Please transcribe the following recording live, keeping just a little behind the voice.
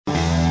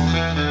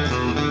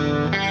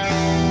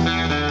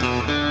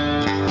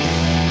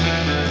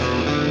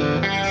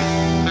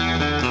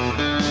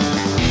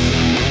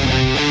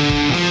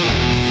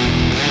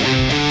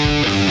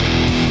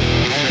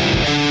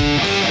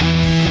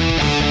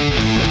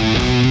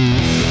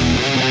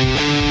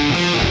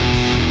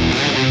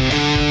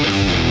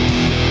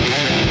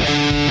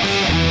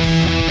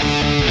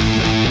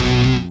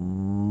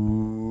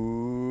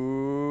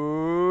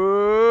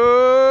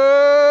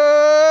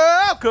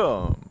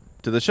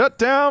to the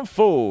Shutdown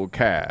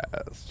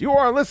Fullcast. You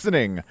are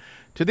listening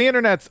to the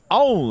internet's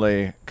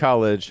only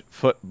college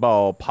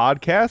football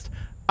podcast.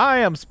 I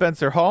am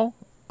Spencer Hall.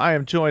 I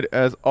am joined,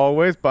 as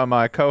always, by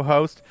my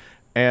co-host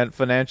and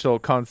financial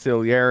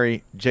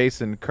consigliere,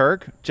 Jason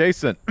Kirk.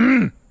 Jason,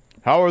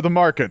 how are the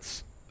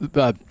markets?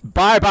 Buy.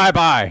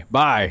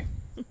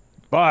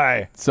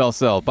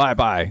 Sell.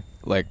 Buy.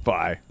 Like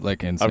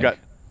in sync.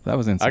 That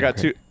was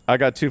insane. I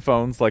got two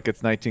phones like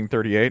it's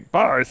 1938.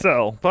 Buy,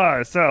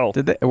 sell.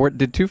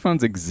 Did two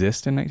phones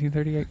exist in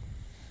 1938?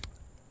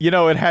 You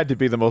know, it had to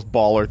be the most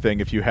baller thing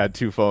if you had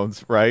two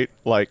phones, right?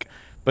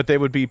 But they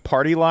would be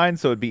party lines,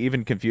 so it'd be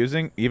even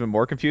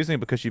more confusing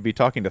because you'd be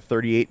talking to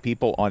 38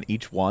 people on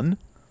each one.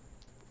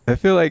 I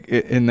feel like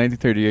in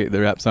 1938,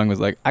 the rap song was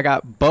like, I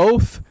got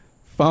both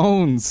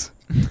phones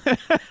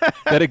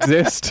that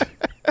exist.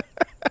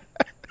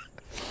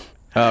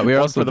 We are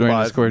also joined,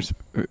 of course.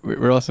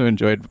 We're also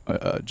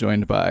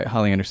joined by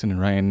Holly Anderson and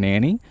Ryan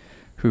Nanny,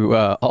 who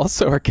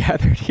also are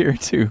gathered here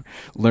to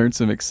learn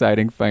some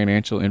exciting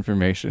financial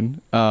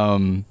information.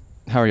 How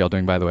are y'all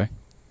doing, by the way?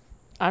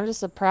 I'm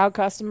just a proud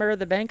customer of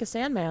the Bank of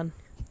Sandman.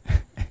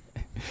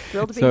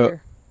 Thrilled to be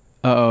here.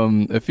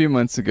 A few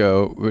months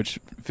ago, which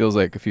feels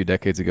like a few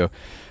decades ago,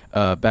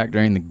 back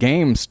during the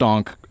game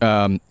stonk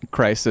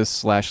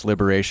crisis /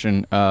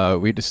 liberation,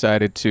 we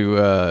decided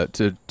to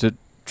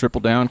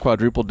triple down,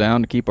 quadruple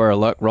down to keep our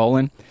luck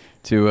rolling,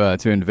 to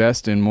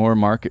invest in more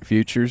market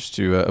futures,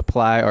 to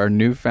apply our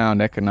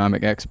newfound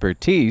economic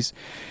expertise,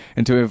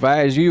 and to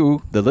advise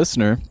you, the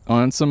listener,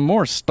 on some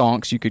more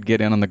stonks you could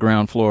get in on the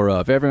ground floor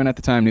of. Everyone at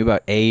the time knew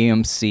about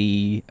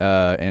AMC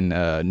and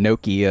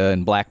Nokia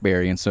and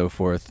BlackBerry and so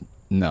forth.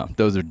 No,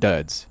 those are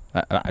duds.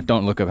 I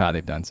don't look up how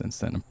they've done since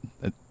then.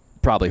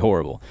 Probably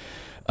horrible.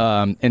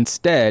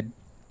 Instead,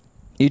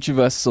 each of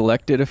us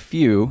selected a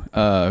few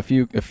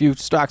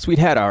stocks we'd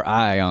had our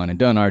eye on and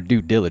done our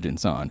due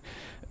diligence on.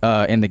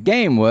 And the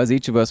game was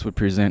each of us would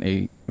present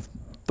a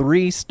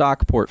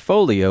 3-stock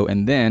portfolio,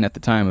 and then at the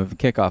time of the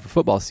kickoff of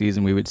football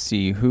season, we would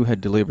see who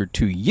had delivered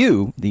to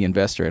you, the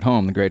investor at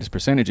home, the greatest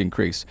percentage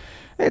increase.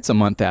 It's a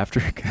month after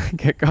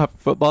kickoff of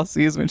football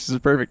season, which is a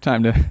perfect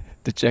time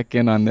to check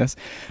in on this.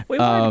 We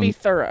wanted to be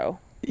thorough.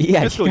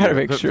 Yeah, you gotta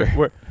make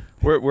sure.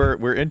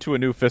 We're into a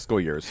new fiscal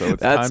year, so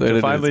it's time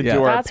to finally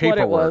do our That's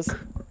paperwork. what it was.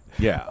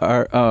 Yeah.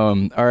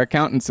 Our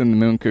accountants in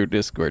the Moonku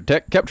Discord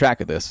kept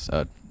track of this.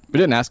 We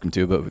didn't ask them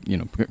to,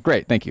 but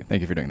great. Thank you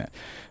for doing that.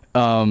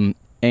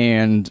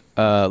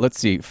 Let's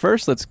see.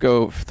 First, let's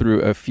go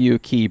through a few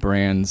key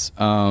brands.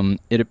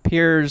 It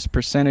appears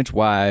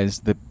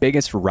percentage-wise, the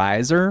biggest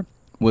riser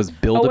was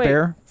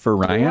Build-A-Bear for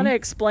Ryan. Do you want to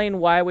explain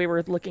why we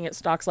were looking at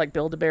stocks like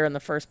Build-A-Bear in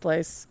the first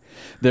place?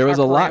 There was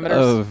a lot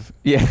of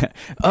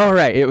Oh,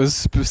 right. It was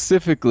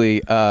specifically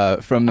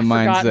from the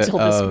mindset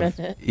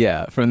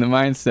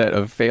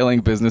of failing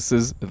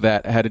businesses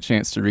that had a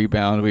chance to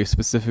rebound. We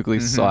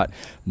specifically sought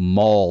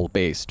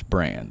mall-based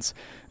brands.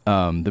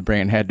 The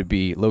brand had to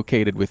be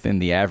located within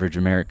the average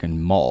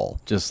American mall,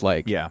 just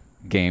like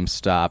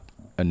GameStop,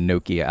 a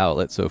Nokia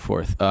outlet, so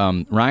forth.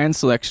 Ryan's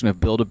selection of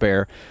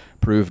Build-A-Bear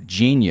proved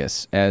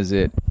genius as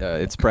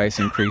its price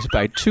increased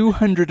by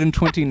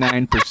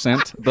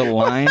 229%. The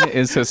line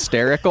is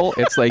hysterical.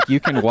 It's like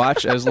you can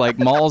watch as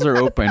malls are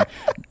open.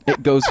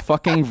 It goes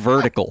fucking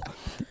vertical.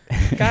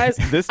 Guys,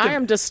 I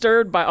am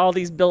disturbed by all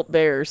these built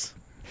bears.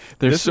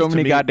 There's so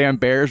many goddamn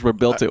bears were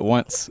built at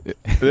once.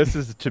 This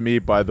is, to me,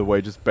 by the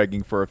way, just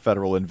begging for a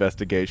federal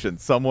investigation.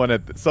 Someone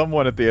at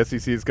the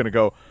SEC is going to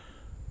go,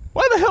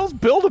 why the hell's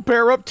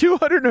Build-A-Bear up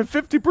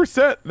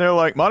 250%? And they're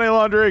like, money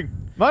laundering.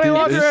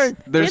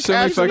 There's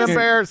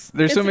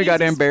so many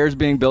goddamn bears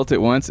being built at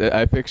once.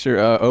 I picture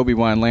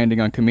Obi-Wan landing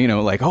on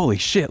Kamino like, holy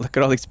shit, look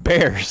at all these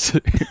bears.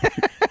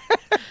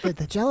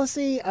 The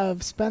jealousy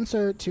of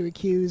Spencer to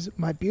accuse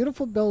my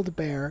beautiful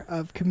Build-A-Bear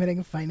of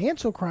committing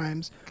financial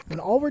crimes when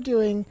all we're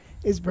doing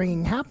is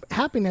bringing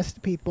happiness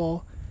to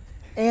people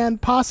and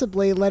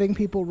possibly letting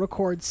people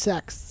record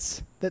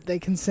sexts that they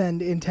can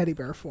send in teddy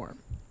bear form.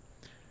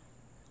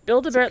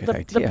 Build-A-Bear,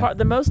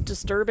 the most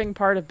disturbing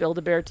part of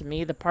Build-A-Bear to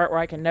me, the part where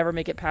I can never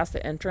make it past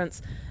the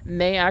entrance,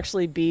 may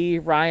actually be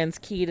Ryan's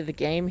key to the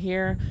game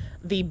here.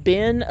 The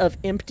bin of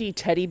empty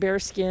teddy bear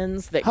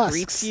skins that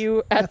greets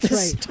you at the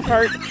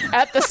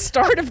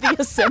start of the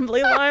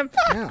assembly line.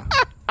 Yeah.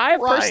 I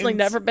have personally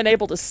never been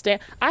able to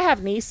stand. I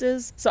have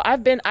nieces, so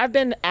I've been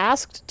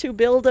asked to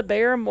build a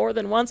bear more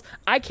than once.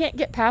 I can't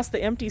get past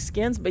the empty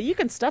skins, but you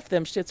can stuff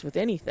them shits with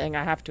anything,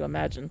 I have to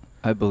imagine.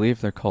 I believe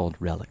they're called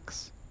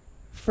relics.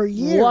 For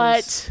years.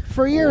 What?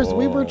 For years,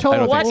 we were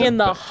told. What in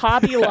the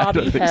Hobby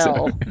Lobby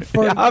hell?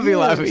 For Hobby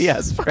Lobby,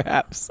 yes,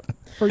 perhaps.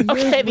 For years,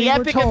 okay, the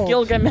Epic of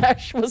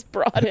Gilgamesh was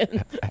brought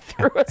in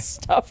through a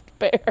stuffed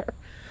bear.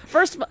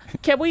 First of all,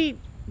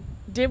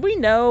 did we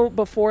know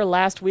before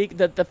last week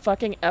that the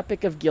fucking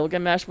Epic of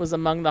Gilgamesh was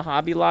among the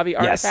Hobby Lobby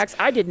artifacts? Yes.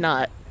 I did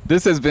not.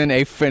 This has been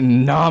a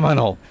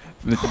phenomenal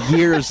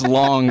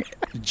years-long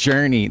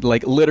journey,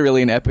 like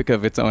literally an epic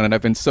of its own, and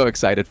I've been so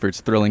excited for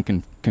its thrilling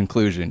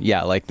conclusion.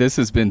 Yeah, like this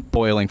has been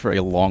boiling for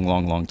a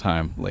long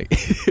time. Like,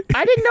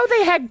 I didn't know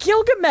they had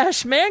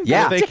Gilgamesh, man.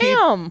 Yeah.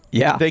 God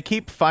damn. They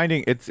keep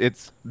finding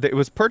it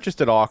was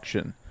purchased at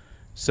auction.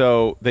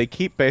 So they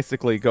keep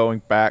basically going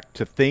back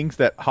to things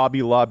that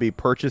Hobby Lobby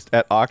purchased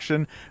at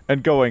auction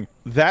and going,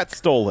 that's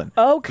stolen.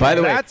 Okay. by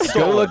the way, That's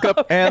go look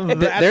up. And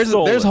There's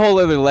whole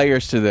other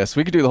layers to this.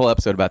 We could do the whole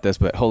episode about this,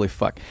 but holy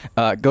fuck,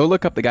 go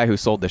look up the guy who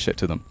sold this shit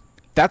to them.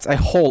 That's a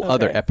whole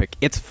other epic.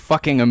 It's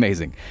fucking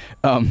amazing.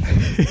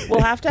 We'll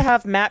have to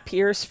have Matt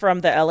Pierce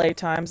from the LA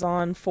Times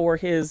on for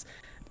his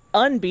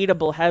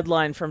unbeatable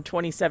headline from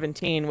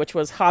 2017, which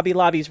was Hobby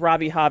Lobby's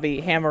Robbie Hobby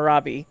Hammer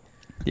Robbie.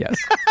 Yes.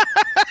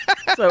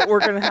 So we're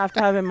gonna have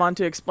to have him on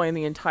to explain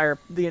the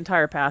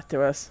entire path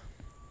to us.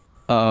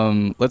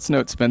 Let's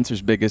note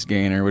Spencer's biggest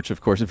gainer, which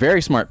of course a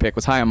very smart pick,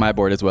 was high on my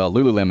board as well.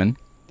 Lululemon.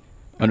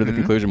 Under the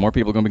conclusion, more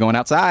people are going to be going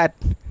outside,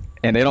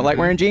 and they don't like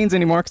wearing jeans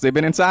anymore because they've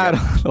been inside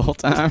the whole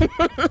time.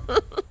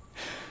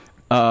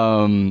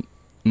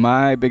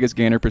 My biggest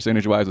gainer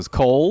percentage-wise was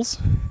Kohl's.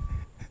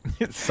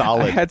 It's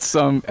solid. I had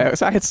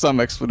some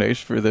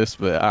explanation for this,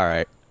 but all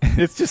right.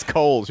 It's just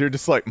Kohl's. You're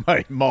just like,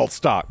 my mall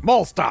stock.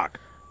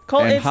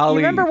 Cole, And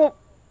Holly- you remember what?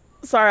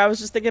 Sorry, I was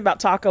just thinking about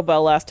Taco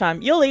Bell last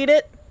time. You'll eat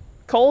it.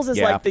 Kohl's is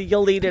like the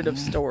you'll eat it of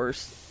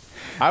stores.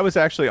 I was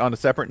actually, on a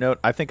separate note,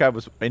 I think I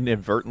was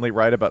inadvertently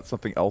right about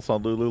something else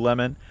on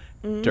Lululemon.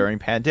 During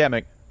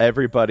pandemic,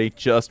 everybody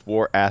just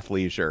wore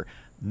athleisure.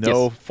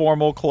 No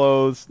formal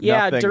clothes,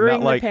 Yeah, nothing. during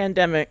not like, the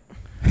pandemic.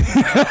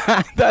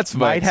 That's my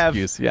might have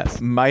excuse.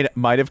 Yes.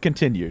 might have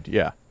continued.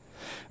 Yeah.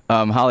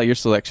 Holly, your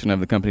selection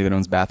of the company that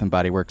owns Bath and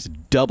Body Works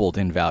doubled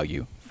in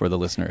value for the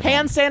listener at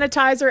Hand home.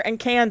 sanitizer and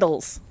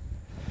candles.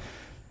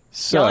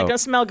 So, Y'all ain't gonna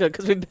smell good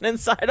because we've been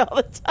inside all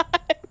the time.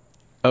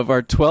 of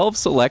our 12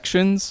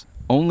 selections,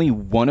 only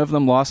one of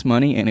them lost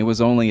money, and it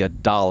was only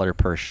 $1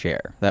 per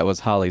share. That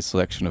was Holly's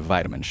selection of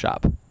Vitamin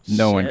Shop.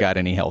 No one Shit. got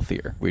any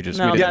healthier. We No, didn't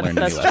learn any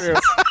that's lessons. true.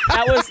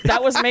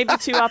 That was maybe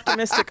too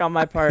optimistic on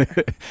my part.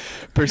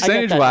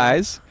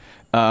 Percentage-wise,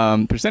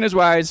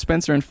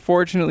 Spencer,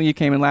 unfortunately, you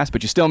came in last,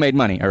 but you still made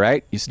money. All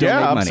right, you still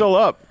made I'm money. still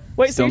up.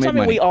 Wait, so Still you're made telling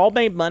me money. we all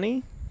made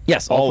money?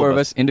 Yes, all All four of of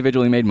us. us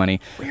individually made money.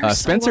 so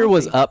Spencer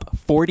was wealthy. up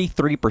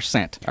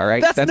 43%. All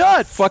right, That's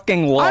nuts.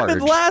 Fucking large. I'm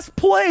in last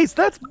place.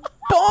 That's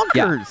bonkers.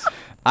 Yeah.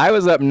 I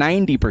was up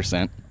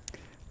 90%.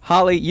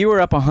 Holly, you were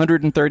up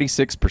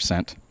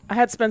 136%. I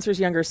had Spencer's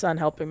younger son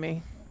helping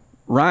me.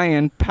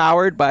 Ryan,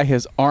 powered by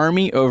his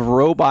army of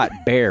robot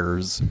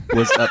bears,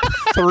 was up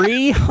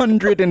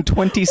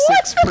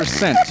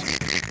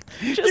 326%.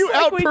 Just You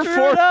like we drew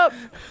outperformed- it up.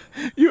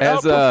 You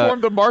As,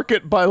 outperformed the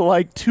market by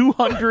like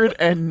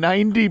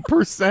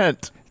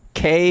 290%.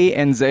 Kay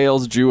and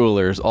Zales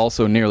Jewelers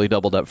also nearly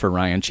doubled up for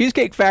Ryan.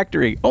 Cheesecake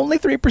Factory, only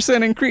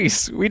 3%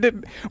 increase. We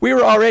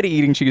were already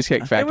eating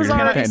Cheesecake It Factory was during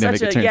the already pandemic,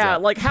 such it a turns yeah.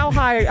 out. Like how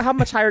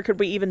much higher could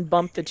we even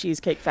bump the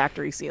Cheesecake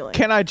Factory ceiling?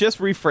 Can I just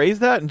rephrase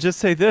that and just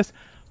say this?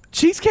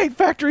 Cheesecake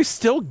Factory's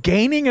still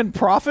gaining in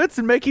profits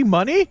and making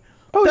money?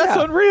 Oh, That's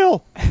yeah.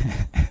 unreal.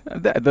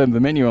 The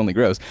menu only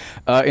grows.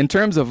 In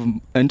terms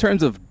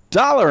of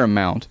dollar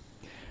amount,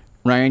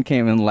 Ryan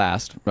came in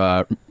last,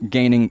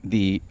 gaining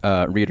the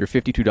reader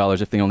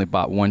 $52 if they only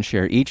bought one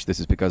share each. This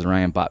is because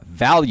Ryan bought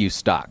value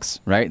stocks,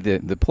 right?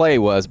 The play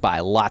was buy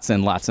lots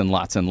and lots and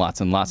lots and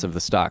lots and lots of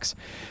the stocks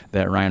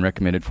that Ryan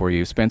recommended for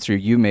you. Spencer,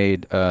 you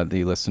made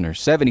the listener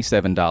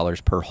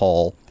 $77 per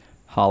haul.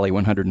 Holly,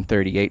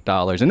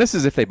 $138, and this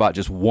is if they bought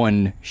just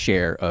one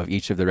share of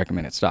each of the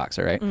recommended stocks.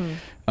 All right,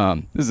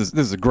 this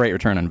is a great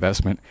return on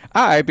investment.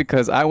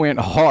 Because I went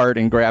hard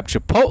and grabbed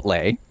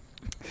Chipotle,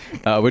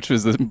 which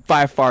was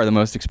by far the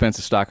most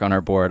expensive stock on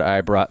our board.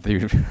 I brought the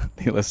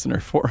listener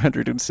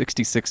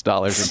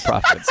 $466 in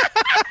profits.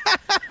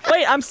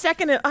 Wait,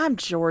 I'm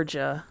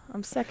Georgia.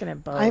 I'm second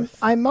at both.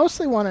 I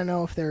mostly want to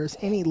know if there's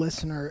any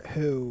listener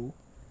who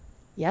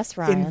Yes,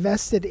 Ryan.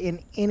 invested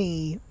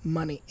any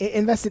money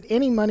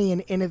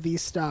in any of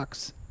these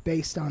stocks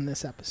based on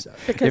this episode.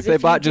 Because If they you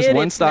bought just did,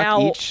 one it's stock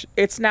now- each-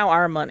 it's now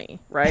our money,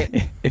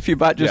 right? If you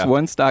bought just Yeah.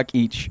 one stock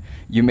each,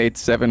 you made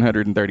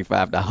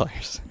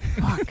 $735.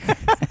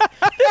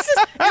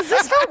 Is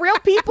this how real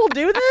people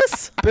do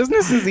this?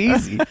 Business is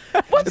easy.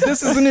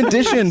 This is an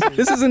addition.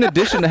 This is an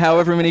addition to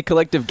however many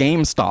collective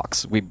game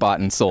stocks we bought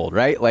and sold,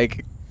 right?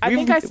 Like I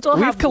think I still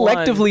we've have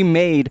collectively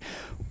made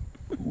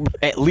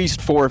at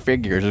least 4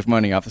 figures of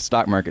money off the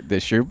stock market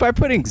this year by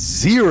putting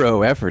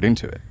zero effort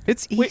into it.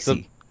 It's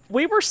easy.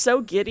 We were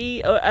so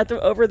giddy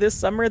over this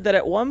summer that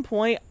at one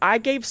point I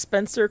gave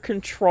Spencer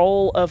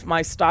control of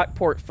my stock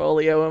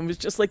portfolio and was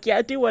just like,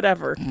 "Yeah, do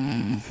whatever,"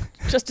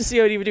 just to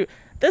see what he would do.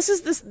 This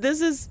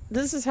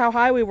is how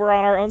high we were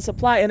on our own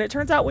supply, and it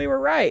turns out we were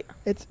right.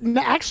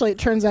 Actually, it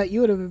turns out you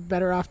would have been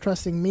better off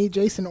trusting me,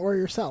 Jason, or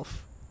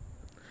yourself.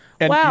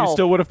 And Wow. you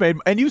still would have made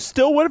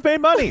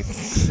money.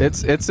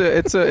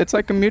 It's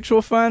like a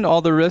mutual fund.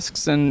 All the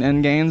risks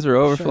and gains are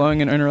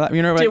overflowing and overlapping.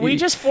 You know what? Did we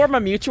just form a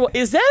mutual?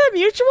 Is that a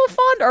mutual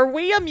fund? Are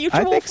we a mutual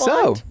I think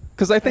fund? so.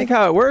 Because I think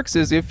how it works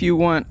is if you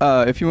want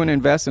to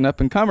invest in up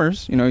and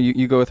comers,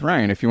 you go with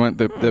Ryan. If you want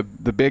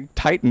the big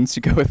titans,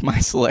 you go with my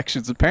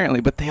selections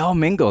apparently. But they all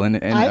mingle and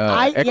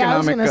economic. I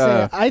was gonna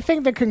say, I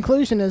think the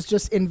conclusion is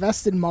just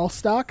invest in mall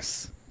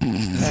stocks.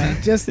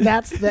 Just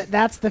that's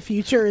the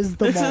future is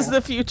the This mall. is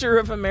the future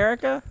of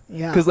America?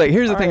 Yeah. Because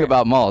here's the thing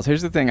about malls.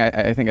 Here's the thing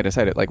I think I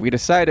decided. We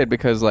decided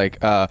because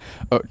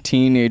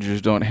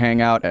teenagers don't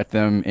hang out at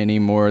them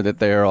anymore, that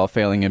they are all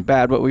failing and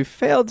bad. What we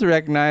failed to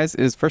recognize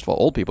is, first of all,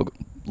 old people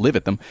live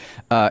at them.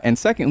 And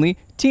secondly,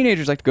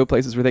 teenagers like to go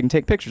places where they can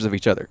take pictures of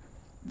each other.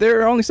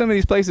 There are only some of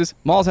these places.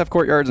 Malls have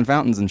courtyards and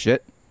fountains and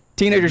shit.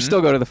 Teenagers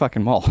still go to the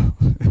fucking mall.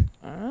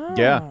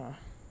 Yeah.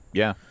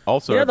 Yeah.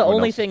 Also, the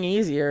only thing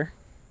easier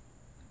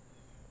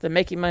than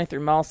making money through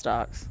mall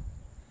stocks.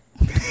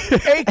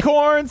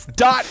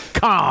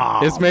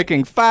 Acorns.com is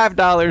making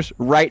 $5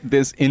 right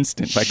this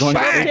instant by going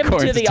Back to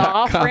him to the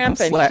off-ramp,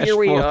 and here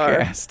we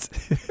are.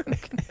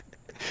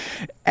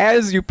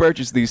 As you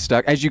purchase these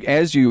stock, as you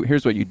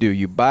here's what you do: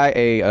 you buy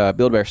a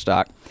Build-A-Bear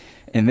stock,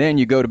 and then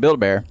you go to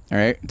Build-A-Bear, all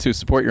right, to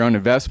support your own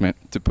investment,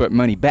 to put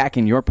money back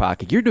in your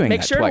pocket. You're doing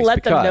Make that sure twice to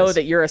let them know because-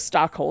 that you're a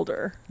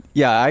stockholder.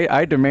 Yeah,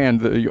 I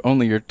demand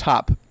only your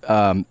top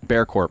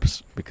Bear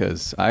Corps,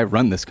 because I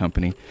run this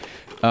company.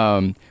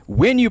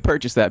 When you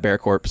purchase that Bear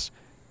Corps,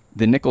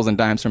 the nickels and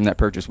dimes from that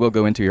purchase will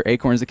go into your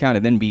Acorns account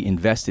and then be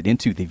invested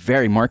into the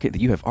very market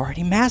that you have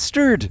already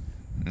mastered.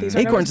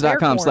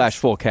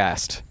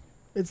 Acorns.com/fullcast.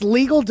 It's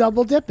legal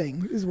double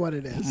dipping is what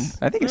it is.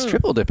 I think it's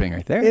triple dipping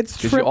right there. It's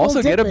triple you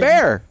also dipping get a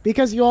bear.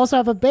 because you also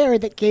have a bear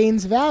that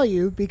gains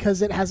value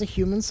because it has a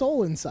human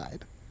soul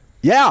inside.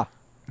 Yeah.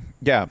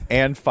 Yeah,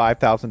 and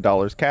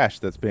 $5,000 cash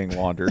that's being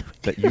laundered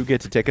that you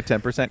get to take a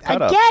 10%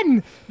 cut of.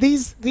 Again,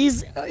 these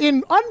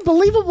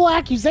unbelievable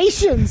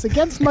accusations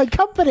against my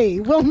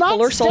company will not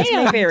Fuller souls may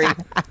stand. vary.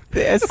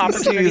 The SEC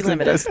Opportunity is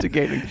limited.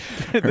 investigating.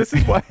 This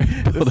is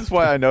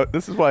why I know.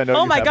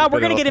 Oh my God, we're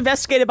going to get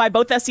investigated by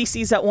both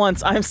SECs at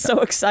once. I'm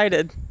so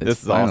excited.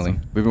 This is Finally.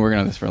 awesome. We've been working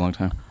on this for a long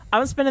time.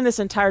 I'm spending this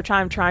entire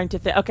time trying to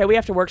think. Okay, we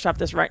have to workshop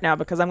this right now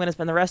because I'm going to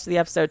spend the rest of the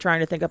episode trying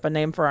to think up a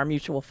name for our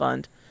mutual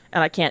fund,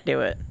 and I can't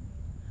do it.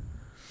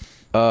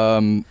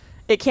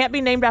 It can't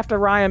be named after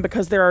Ryan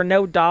because there are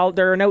no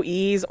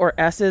E's or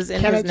S's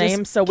in his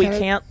name, so we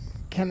can't.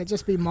 Can it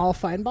just be Mal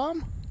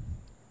Feinbaum?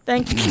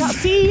 Thank you.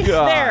 See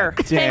God there.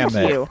 damn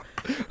Thank it. you.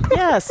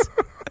 Yes.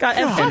 God,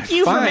 and fuck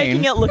you for fine.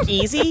 making it look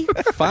easy.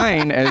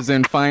 Fine, as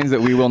in fines that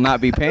we will not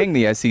be paying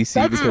the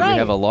SEC because right. we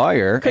have a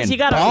lawyer. Because and you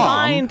gotta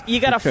bomb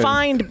find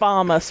find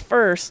bomb us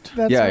first.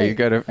 That's yeah, right. you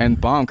gotta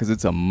bomb because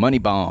it's a money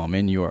bomb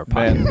in your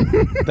pocket.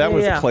 Man, that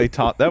was Yeah.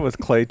 That was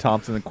Clay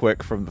Thompson and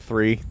Quick from the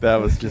 3.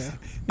 That was just.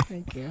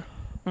 Thank you.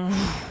 I'm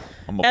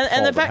And the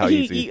appalled at fact how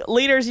he easy.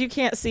 leaders, you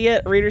can't see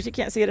it. Readers, you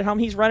can't see it at home.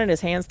 He's running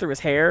his hands through his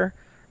hair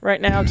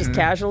right now, just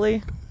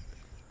casually.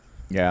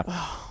 Yeah.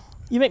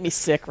 You make me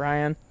sick,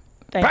 Ryan.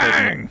 Thank you.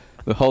 Bang!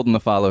 The holding the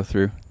follow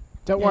through.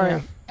 Don't Yeah.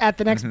 worry. At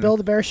the next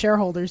Build-A-Bear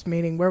shareholders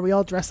meeting, where we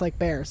all dress like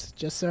bears,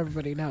 just so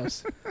everybody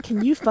knows.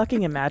 Can you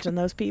fucking imagine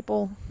those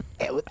people?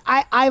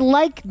 I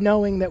like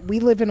knowing that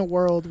we live in a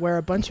world where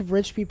a bunch of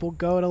rich people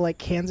go to like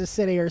Kansas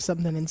City or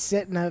something and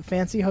sit in a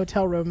fancy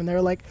hotel room and they're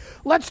like,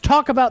 let's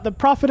talk about the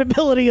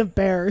profitability of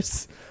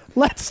bears.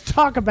 Let's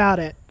talk about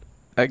it.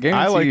 I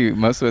guarantee you,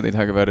 most of what they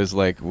talk about is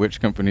like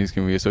which companies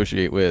can we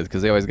associate with,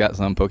 because they always got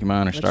some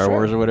Pokemon or Star true.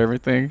 Wars or whatever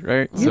thing,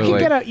 right? You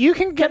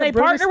can get Can they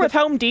partner with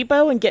Home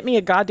Depot and get me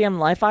a goddamn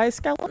life-eye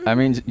skeleton? I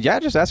mean, yeah,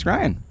 just ask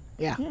Ryan.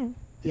 Yeah.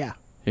 Yeah.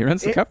 He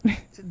runs the company.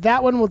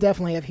 That one will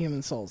definitely have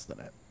human souls in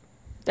it.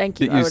 Thank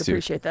you. It I used would to.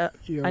 appreciate that.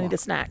 You're I need a welcome.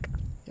 snack.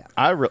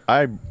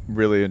 I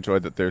really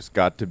enjoyed that there's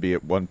got to be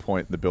at one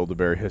point in the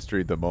Build-A-Bear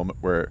history the moment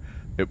where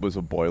it was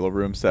a boiler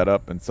room set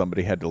up and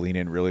somebody had to lean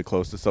in really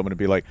close to someone and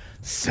be like,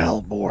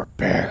 sell more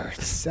bears.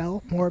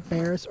 Sell more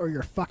bears or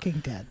you're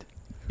fucking dead.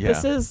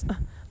 Yeah.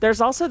 There's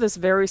also this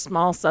very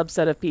small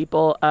subset of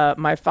people.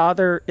 My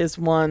father is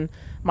one.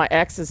 My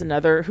ex is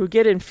another, who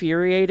get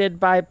infuriated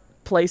by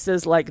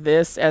places like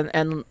this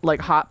and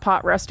like hot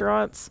pot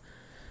restaurants.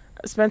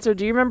 Spencer,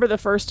 do you remember the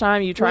first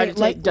time you tried to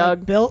take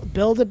Doug?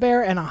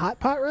 Build-A-Bear and a hot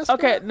pot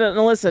restaurant? Okay,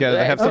 no, listen. Yeah,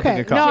 they have something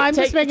in common. No, I'm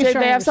just making sure.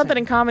 They I have something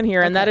in understand. common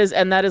here, and that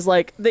is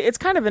like it's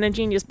kind of an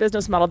ingenious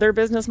business model. Their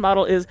business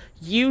model is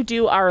you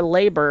do our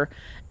labor,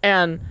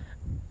 and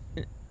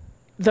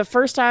the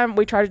first time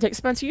we tried to take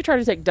Spencer, you tried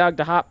to take Doug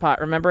to Hot Pot,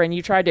 remember? And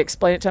you tried to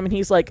explain it to him, and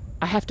he's like,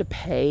 "I have to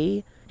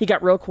pay." He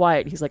got real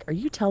quiet. He's like, "Are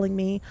you telling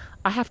me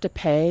I have to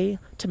pay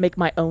to make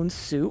my own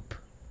soup?"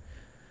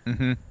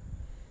 Mm-hmm.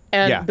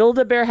 And Yeah.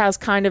 Build-A-Bear has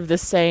kind of the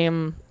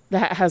same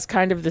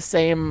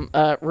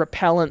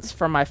repellence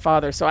from my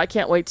father, so I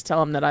can't wait to tell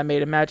him that I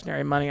made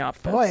imaginary money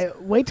off this. Boy,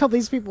 wait till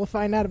these people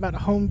find out about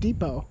Home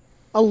Depot.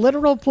 A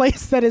literal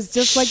place that is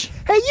just like,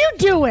 hey, you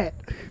do it.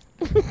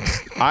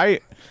 I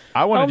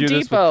want Home to do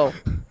this. Depot.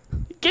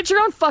 Get your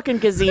own fucking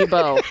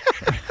gazebo.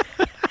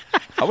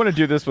 I want to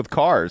do this with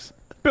cars.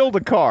 Build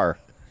a car.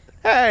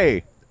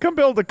 Hey, come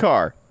build a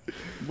car.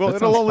 Well, That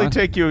it'll sounds only fun.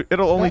 take you.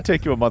 It'll only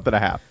take you a month and a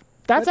half.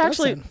 That's That does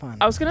actually, sound fun.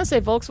 I was going to say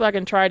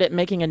Volkswagen tried it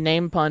making a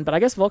name pun, but I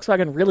guess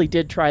Volkswagen really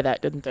did try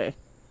that, didn't they?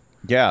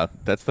 Yeah,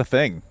 that's the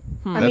thing.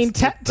 I mean,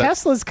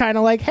 Tesla's kind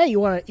of like, hey, you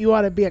want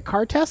to be a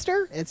car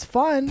tester? It's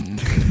fun.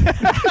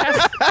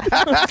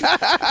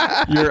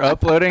 You're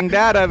uploading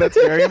data that's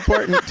very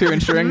important to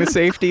ensuring the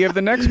safety of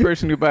the next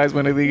person who buys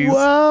one of these.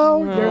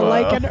 Whoa, you're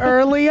like an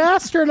early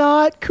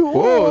astronaut. Cool.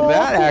 Whoa,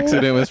 that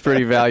accident was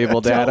pretty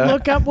valuable data. Don't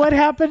look up what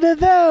happened to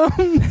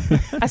them.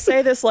 I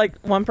say this like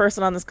one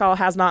person on this call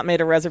has not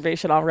made a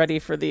reservation already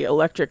for the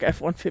electric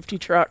F-150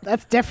 truck.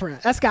 That's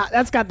different. That's got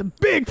the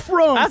big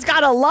front. That's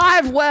got a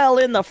live well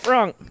in the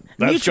front.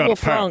 Mutual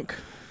frunk.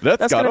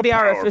 That's going to be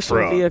our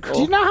official vehicle.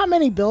 Do you know how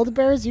many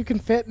Build-A-Bears you can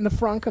fit in the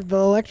frunk of the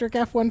electric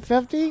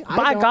F-150?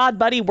 By God,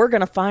 buddy, we're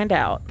going to find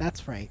out.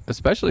 That's right.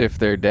 Especially if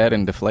they're dead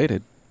and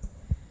deflated.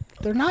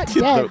 They're not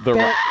dead.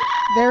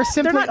 They're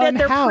simply They're not dead.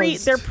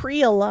 unhoused. They're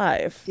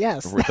pre-alive.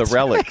 Yes. The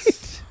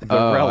relics. The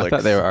relics. I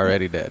thought they were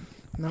already dead.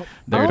 Nope.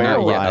 They're not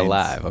yet lines.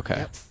 alive. Okay.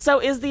 Yep. So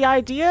is the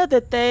idea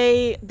that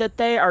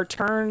they are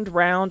turned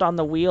round on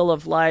the wheel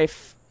of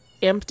life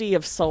empty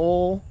of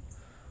soul?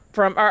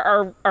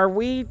 Are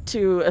we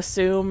to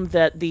assume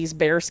that these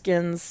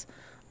bearskins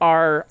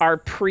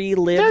are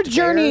pre-lived? They're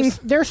journeying. bears?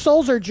 Their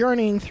souls are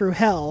journeying through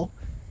hell,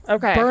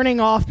 Okay. burning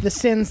off the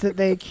sins that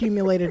they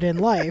accumulated in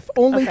life,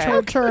 only to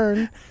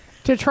return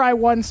to try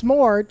once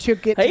more to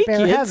get Hey to bear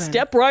kids, heaven.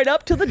 step right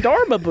up to the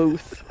Dharma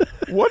booth.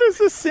 What is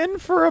a sin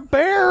for a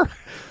bear?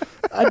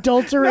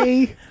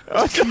 Adultery,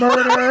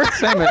 murder.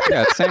 Same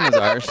as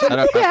ours. I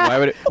don't,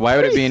 Yeah. Why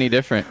would it be any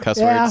different? Cuss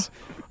Yeah. words.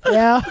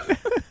 Yeah.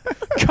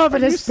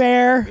 Covetous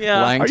bear.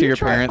 Yeah. Lying to your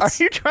parents.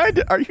 Are you trying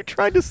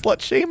to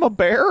slut shame a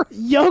bear?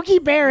 Yogi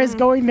Bear is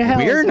going to hell.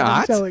 We're is what I'm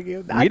not. telling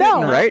you. We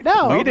didn't write-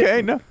 No. we didn't-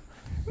 Okay, no.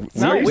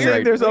 No, You're we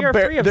saying are- there's we a are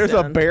free bear. of There's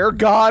a sin. bear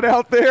god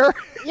out there.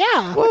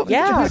 Yeah.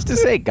 Yeah. Who's to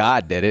say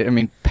God did it? I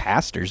mean,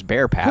 pastors,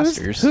 bear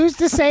pastors. Who's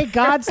to say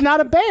God's not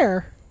a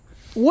bear?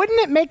 Wouldn't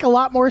it make a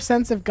lot more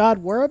sense if God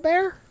were a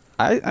bear?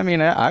 I mean,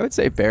 I would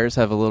say bears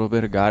have a little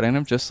bit of God in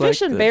them, just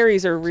Fish like and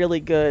berries are really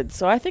good,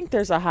 so I think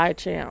there's a high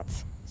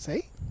chance.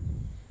 See?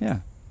 Yeah.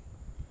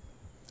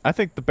 I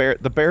think the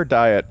bear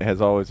diet has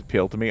always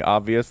appealed to me,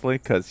 obviously,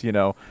 because it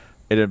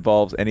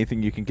involves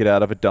anything you can get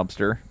out of a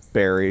dumpster,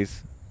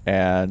 berries,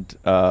 and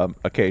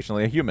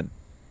occasionally a human.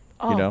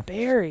 Oh,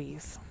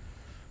 berries.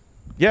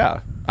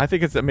 Yeah, I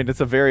think it's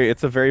a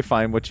very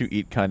fine what you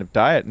eat kind of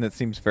diet, and it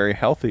seems very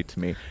healthy to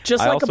me.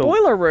 Just I like also- a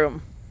boiler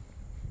room.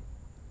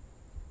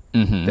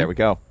 Mm-hmm. There we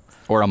go.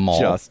 Or a mall.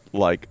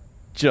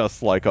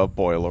 Just like a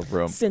boiler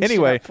room. Cinched it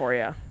Anyway, up for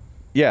you.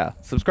 yeah,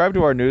 subscribe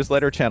to our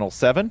newsletter, Channel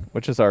 7,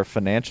 which is our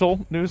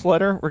financial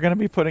newsletter we're going to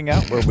be putting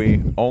out, where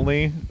we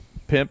only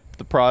pimp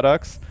the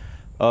products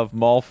of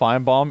Mall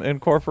Feinbaum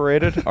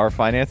Incorporated, our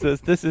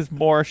finances. This is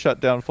more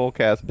shutdown full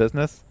cast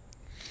business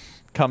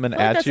coming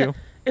at you.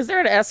 Is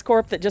there an S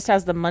Corp that just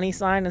has the money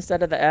sign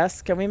instead of the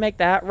S? Can we make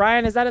that?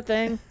 Ryan, is that a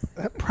thing?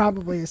 That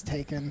probably is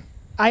taken.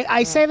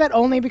 I say that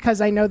only because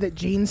I know that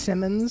Gene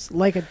Simmons,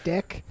 like a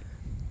dick,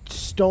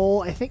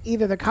 stole, I think,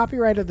 either the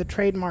copyright or the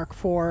trademark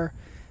for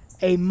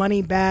a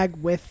money bag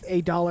with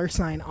a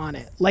 $sign on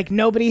it. Like,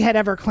 nobody had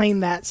ever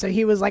claimed that, so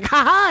he was like,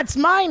 ha-ha, it's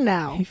mine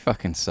now. He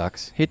fucking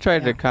sucks. He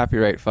tried to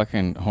copyright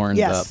fucking Horns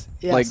Yes, Up.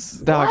 yes.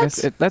 Like, dog,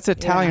 What? that's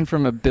Italian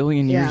from a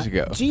billion years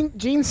ago.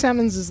 Gene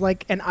Simmons is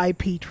like an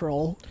IP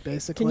troll,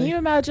 basically. Can you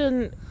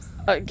imagine?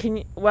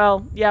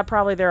 Well, yeah,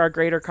 probably there are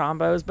greater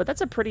combos, but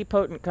that's a pretty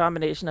potent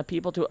combination of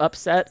people to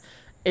upset.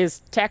 Is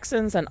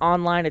Texans and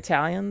online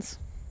Italians?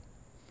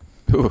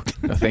 Ooh,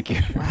 no, thank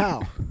you.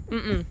 Wow.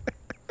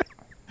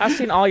 I've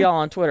seen all y'all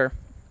on Twitter.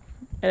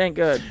 It ain't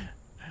good.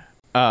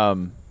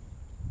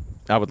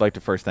 I would like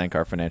to first thank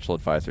our financial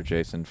advisor,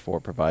 Jason, for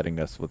providing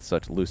us with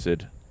such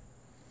lucid,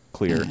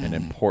 clear, and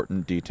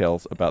important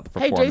details about the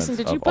Hey, performance. Jason,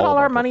 did of you put all all of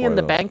our money in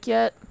the portfolios. bank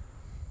yet?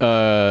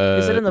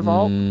 Is it in the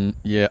vault?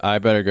 Yeah, I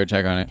better go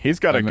check on it. He's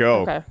got to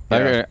go. Okay.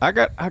 Yeah.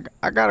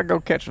 I gotta go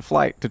catch a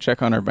flight to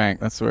check on our bank.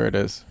 That's where it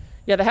is.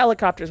 Yeah, the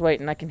helicopter's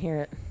waiting. I can hear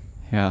it.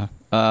 Yeah.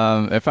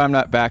 If I'm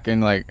not back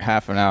in like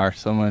half an hour,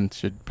 someone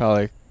should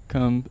probably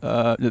come.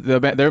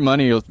 Their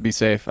money will be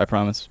safe, I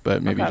promise.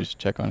 But maybe Okay. just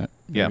check on it.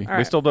 Yeah, maybe. All we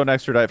right. still don't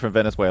extradite from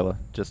Venezuela.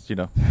 Just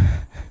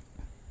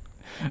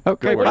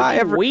Okay. Go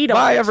Bye, work. We don't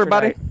bye,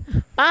 extradite.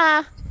 everybody.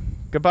 Bye.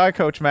 goodbye,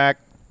 Coach Mac.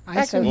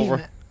 I assume,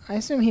 over.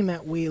 he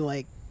meant we,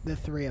 like the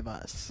three of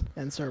us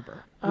and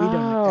Cerber. We don't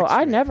Oh,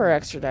 I extradite never from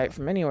extradite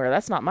from anywhere.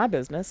 That's not my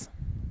business.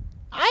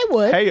 I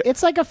would. Hey-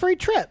 It's like a free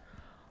trip.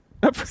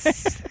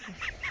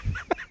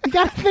 You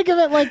got to think of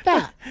it like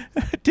that.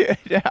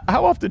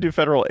 How often do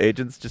federal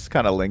agents just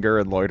kind of linger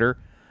and loiter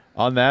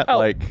on that? Oh,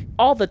 Like,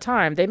 all the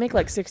time. They make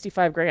like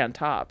 65 grand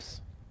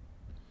tops.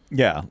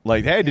 yeah,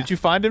 like, hey, did you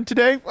find him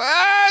today?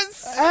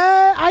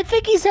 I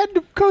think he's heading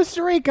to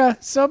Costa Rica,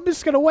 so I'm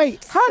just gonna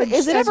wait.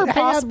 Is it ever Hang out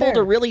possible there.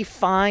 to really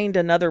find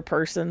another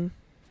person?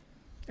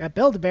 At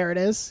Build-A-Bear it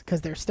is,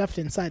 because they're stuffed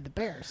inside the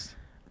bears.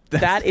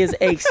 That is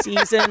a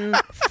season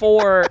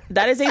 4.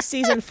 That is a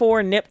season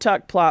 4 Nip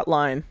Tuck plot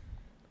line.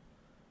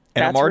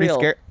 And That's I'm already real.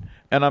 scared.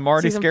 and I'm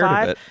already Season scared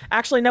 5? of it.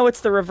 Actually, no,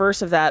 it's the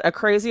reverse of that. A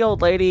crazy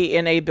old lady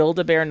in a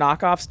Build-A-Bear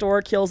knockoff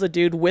store kills a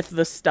dude with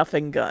the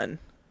stuffing gun.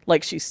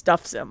 Like, she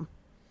stuffs him.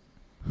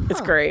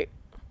 It's great.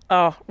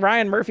 Oh,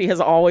 Ryan Murphy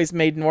has always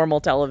made normal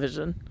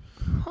television.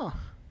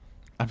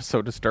 I'm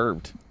so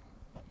disturbed.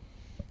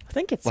 I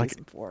think it's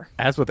season 4.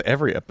 As with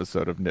every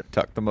episode of Nip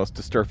Tuck, the most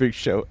disturbing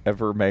show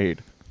ever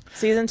made.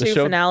 Season 2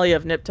 finale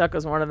of Nip Tuck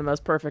was one of the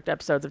most perfect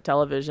episodes of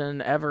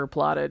television ever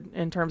plotted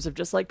in terms of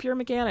just like pure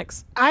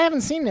mechanics. I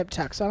haven't seen Nip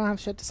Tuck, so I don't have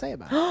shit to say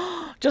about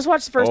it. Just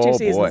watch the first 2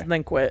 seasons and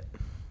then quit.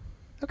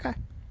 Okay.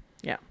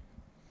 Yeah.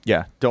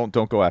 Yeah, don't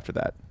go after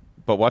that.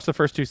 But watch the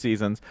first 2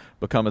 seasons,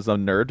 become as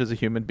unnerved as a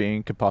human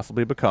being could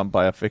possibly become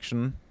by a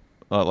fiction,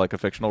 like a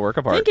fictional work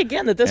of art. Think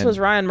again that this was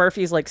Ryan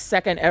Murphy's like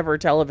second ever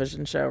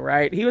television show,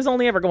 right? He was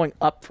only ever going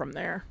up from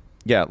there.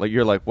 Yeah, like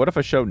you're like, what if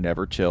a show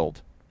never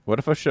chilled? What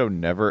if a show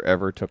never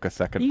ever took a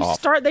second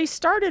off? They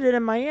started it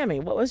in Miami.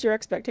 What was your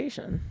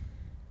expectation?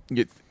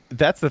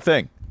 That's the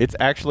thing. It's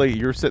actually,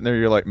 you're sitting there,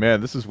 you're like,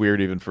 man, this is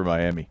weird even for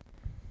Miami.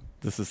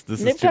 This is too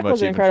much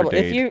was even incredible. for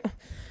Dade.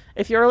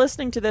 If you're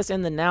listening to this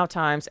in the now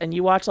times and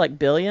you watch like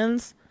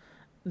Billions,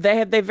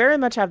 they very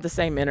much have the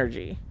same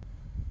energy.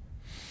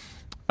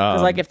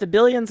 Because like if the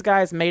Billions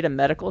guys made a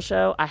medical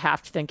show, I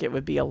have to think it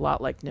would be a lot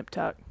like Nip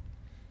Tuck.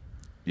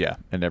 Yeah,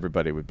 and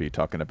everybody would be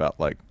talking about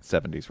like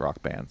 70s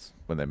rock bands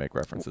when they make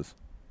references.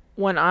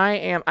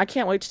 I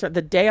can't wait to start.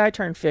 The day I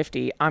turn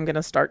 50, I'm going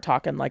to start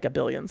talking like a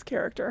Billions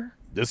character.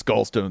 This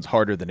gallstone's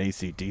harder than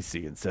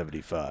AC/DC in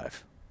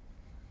 75.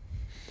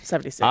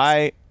 76.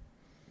 I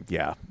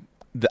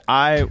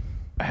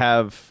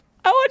have...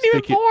 I wasn't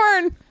even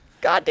born!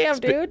 Goddamn,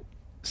 dude.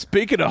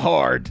 Speaking of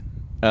hard,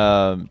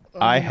 I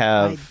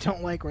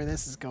don't like where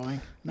this is going.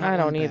 I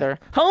don't either.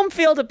 Home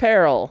field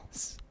apparel.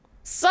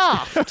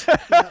 Soft.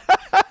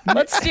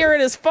 Let's steer it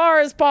as far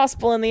as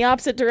possible in the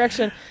opposite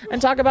direction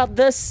and talk about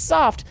the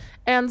soft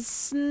and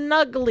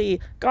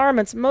snuggly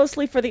garments,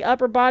 mostly for the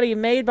upper body,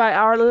 made by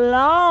our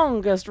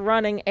longest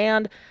running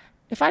and,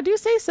 if I do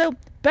say so,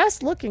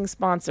 best looking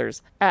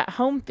sponsors at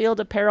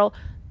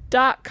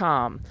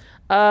homefieldapparel.com.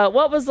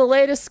 What was the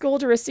latest school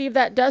to receive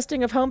that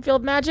dusting of home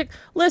field magic?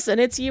 Listen,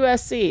 it's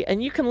USC,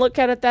 and you can look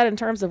at that in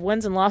terms of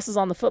wins and losses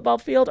on the football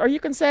field, or you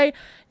can say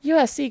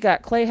USC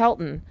got Clay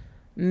Helton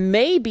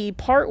maybe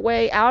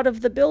partway out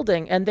of the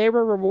building, and they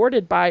were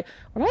rewarded by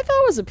what I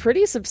thought was a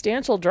pretty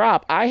substantial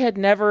drop. I had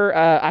never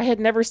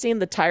seen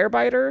the tire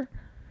biter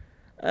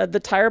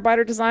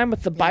design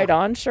with the bite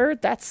on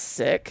shirt. That's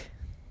sick.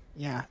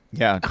 Yeah.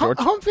 George.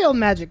 Home field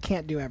magic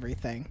can't do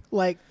everything.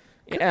 Like.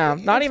 Yeah,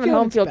 not even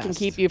home field can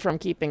keep you from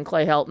keeping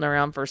Clay Helton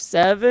around for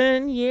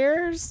 7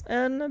 years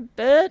and a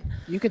bit.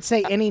 You could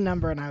say any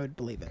number and I would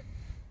believe it.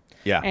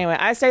 Yeah. Anyway,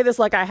 I say this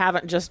like I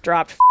haven't just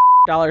dropped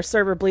 $.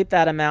 Server bleep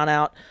that amount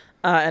out,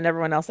 and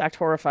everyone else act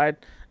horrified.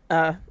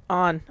 I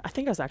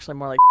think it was actually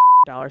more like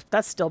 $. But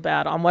that's still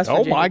bad on West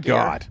Virginia. Oh my gear.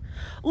 God.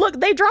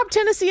 Look, they dropped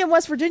Tennessee and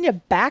West Virginia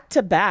back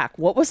to back.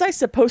 What was I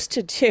supposed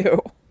to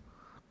do?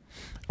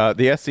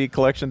 The SC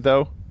collection,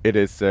 though, it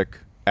is sick.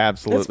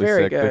 Absolutely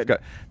very sick. good.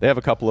 They have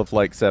a couple of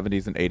like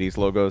 70s and 80s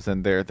logos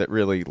in there that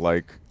really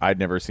like I'd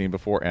never seen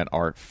before and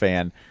are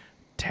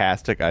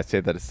fantastic. I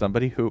say that as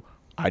somebody who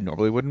I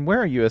normally wouldn't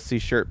wear a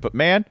USC shirt, but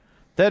man,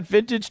 that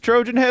vintage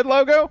Trojan head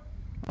logo,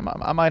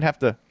 I might have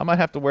to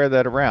wear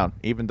that around,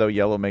 even though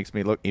yellow makes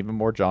me look even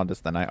more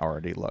jaundiced than I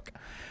already look.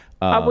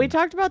 We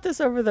talked about this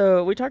in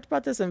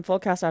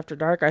Fullcast After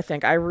Dark, I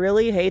think. I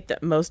really hate that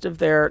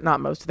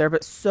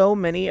but so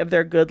many of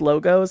their good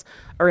logos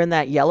are in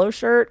that yellow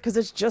shirt because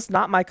it's just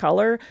not my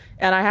color.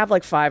 And I have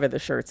like 5 of the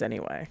shirts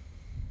anyway.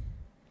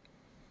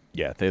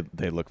 Yeah,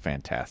 they look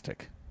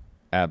fantastic.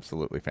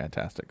 Absolutely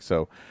fantastic.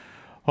 So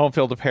home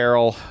field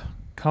apparel,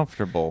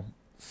 comfortable,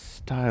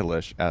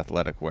 stylish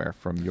athletic wear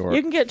from your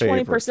You can get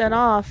 20%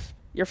 off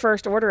your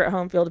first order at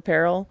Home Field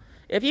Apparel.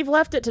 If you've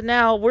left it to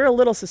now, we're a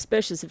little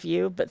suspicious of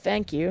you, but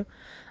thank you,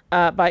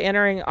 by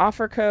entering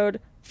offer code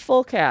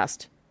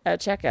FULLCAST at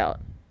checkout.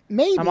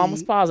 Maybe I'm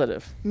almost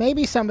positive.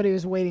 Maybe somebody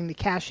was waiting to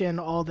cash in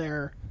all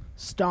their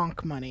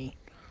stonk money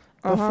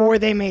before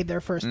they made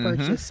their first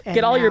purchase. And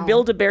get all your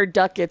Build-A-Bear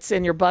ducats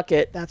in your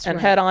bucket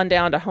head on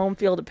down to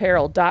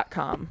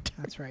homefieldapparel.com.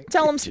 That's right.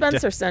 Tell them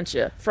Spencer sent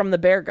you from the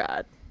Bear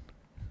God.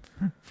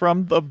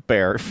 From the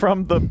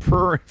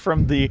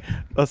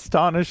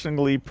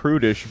astonishingly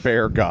prudish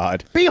bear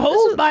god.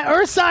 Behold my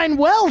ursine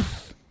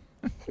wealth.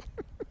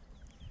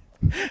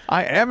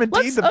 I am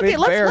indeed the big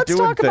bear let's doing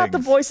talk things. about the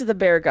voice of the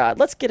Bear God.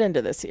 Let's get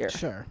into this here.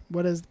 Sure.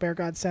 What does the bear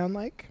god sound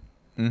like?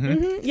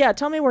 Yeah,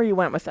 tell me where you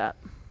went with that.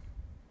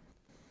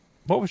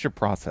 What was your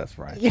process,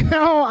 Ryan?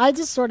 I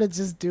just sort of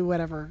just do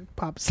whatever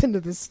pops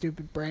into this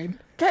stupid brain.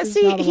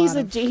 See,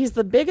 he's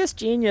the biggest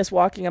genius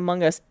walking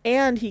among us,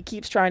 and he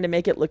keeps trying to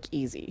make it look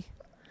easy.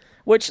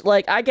 Which,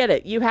 like, I get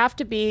it. You have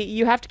to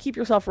keep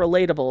yourself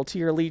relatable to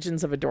your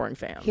legions of adoring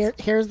fans.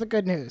 Here's the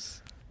good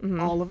news.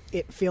 All of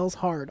it feels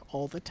hard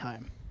all the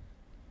time.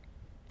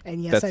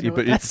 And yes, I know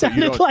what that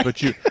sounded like.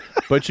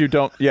 But you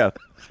don't. Yeah.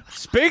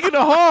 Speaking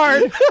of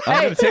hard,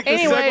 I'm going to take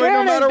this segue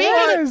no matter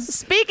what.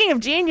 Speaking of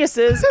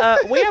geniuses,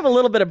 we have a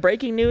little bit of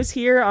breaking news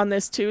here on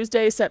this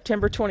Tuesday,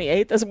 September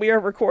 28th, as we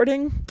are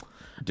recording.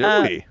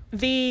 Do we?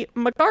 The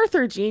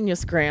MacArthur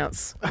Genius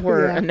Grants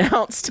were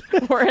announced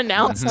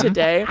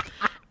today,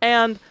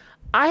 and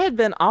I had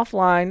been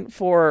offline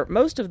for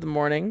most of the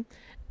morning,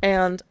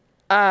 and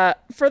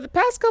for the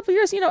past couple of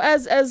years,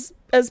 as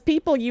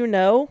people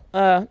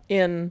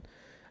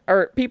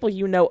people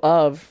you know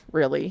of,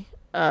 really.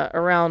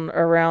 Around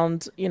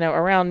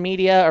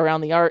media, around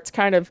the arts,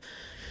 kind of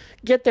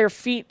get their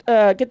feet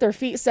set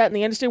in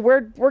the industry.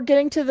 We're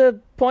getting to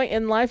the point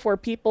in life where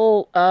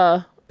people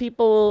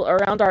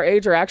around our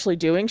age are actually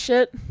doing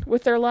shit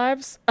with their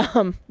lives,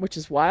 which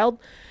is wild.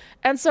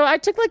 And so I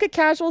took like a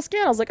casual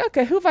scan. I was like,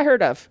 okay, who have I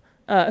heard of?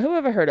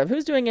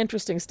 Who's doing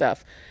interesting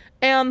stuff?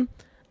 And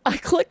I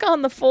click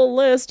on the full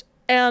list,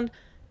 and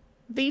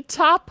the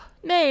top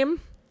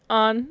name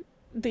on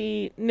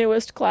the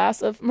newest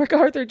class of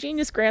MacArthur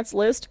Genius Grants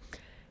list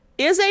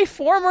is a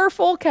former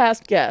full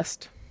cast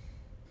guest.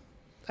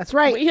 That's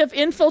right. We have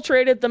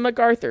infiltrated the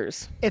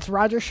MacArthurs. It's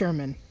Roger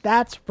Sherman.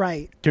 That's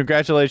right.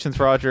 Congratulations,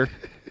 Roger.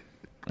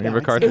 On your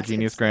MacArthur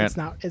Genius Grant.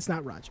 It's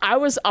not Roger. I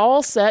was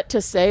all set to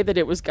say that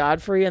it was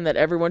Godfrey and that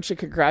everyone should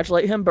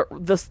congratulate him, but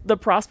the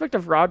prospect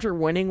of Roger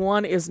winning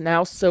one is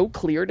now so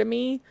clear to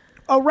me.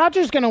 Oh,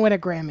 Roger's going to win a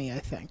Grammy, I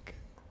think.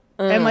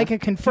 And like a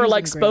confusing for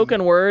like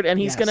spoken word, and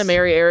he's gonna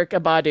marry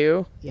Erykah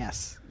Badu.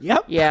 Yes.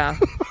 Yep. Yeah.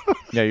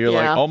 Yeah, you're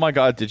like, oh my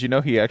God, did you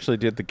know he actually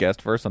did the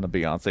guest verse on a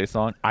Beyonce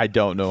song? I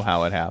don't know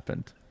how it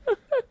happened.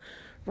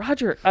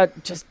 Roger,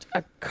 just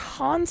a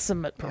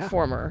consummate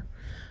performer.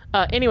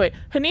 Anyway,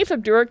 Hanif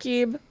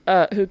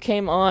Abdurraqib, who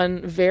came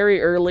on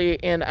very early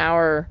in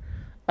our,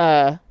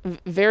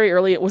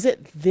 was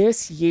it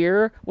this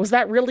year? Was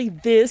that really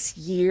this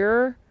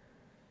year?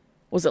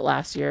 Was it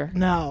last year?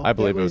 No, I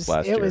believe it was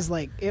last year.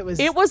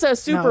 It was a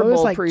Super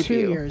Bowl like preview 2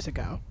 years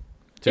ago.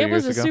 It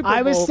was a Super Bowl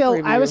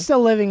preview. I was still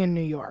living in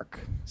New York,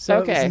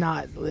 so it was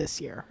not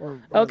this year.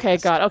 Okay,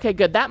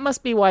 good. That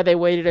must be why they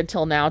waited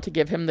until now to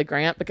give him the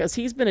grant, because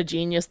he's been a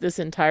genius this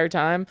entire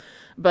time.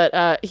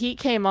 But he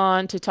came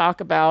on to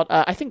talk about,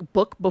 I think,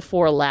 book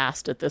before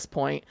last at this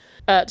point,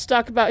 to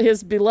talk about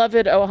his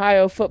beloved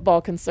Ohio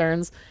football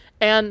concerns.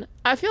 And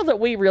I feel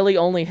that we really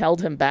only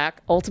held him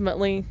back,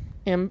 ultimately,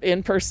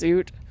 in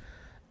pursuit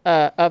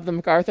of the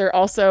MacArthur.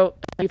 Also,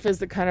 Hanif is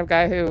the kind of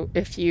guy who,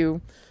 if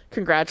you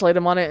congratulate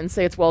him on it and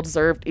say it's well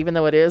deserved, even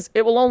though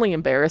it will only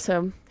embarrass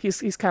him.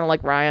 He's kind of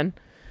like Ryan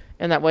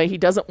in that way. He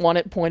doesn't want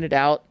it pointed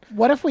out.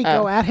 What if we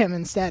go at him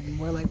instead and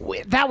we're like,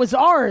 that was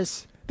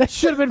ours? That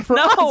should have been for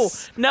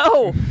us.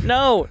 No.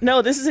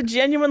 This is a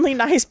genuinely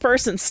nice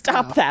person.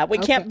 Stop that. We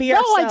can't be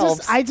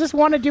ourselves. I just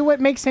want to do what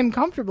makes him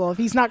comfortable. If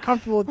he's not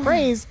comfortable with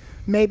praise,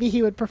 maybe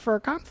he would prefer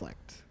conflict.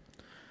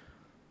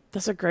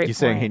 That's a great point. You're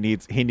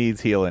saying he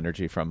needs heel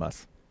energy from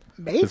us.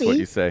 Maybe. That's what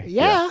you say.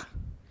 Yeah.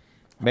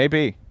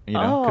 Maybe.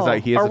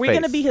 Because he is Are we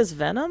going to be his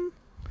Venom?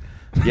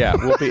 Yeah,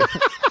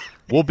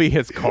 we'll be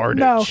his Carnage.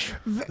 No,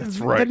 that's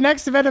right. The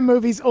next Venom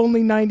movie's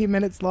only 90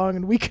 minutes long,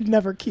 and we could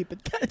never keep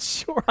it that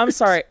short. I'm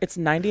sorry, it's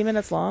 90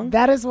 minutes long?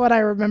 That is what I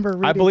remember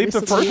reading. I believe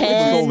the first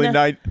one was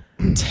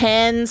only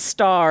 10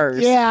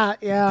 stars. Yeah.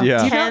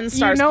 10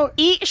 stars.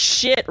 Eat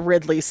shit,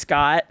 Ridley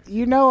Scott.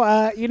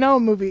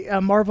 A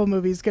Marvel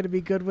movie is going to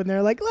be good when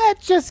they're like,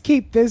 let's just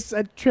keep this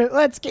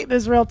let's keep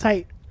this real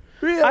tight.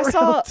 Real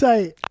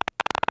tight.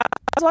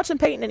 I was watching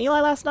Peyton and Eli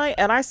last night,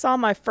 and I saw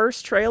my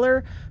first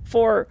trailer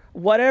for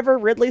whatever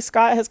Ridley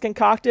Scott has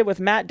concocted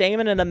with Matt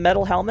Damon in a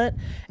metal helmet,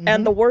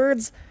 and the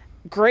words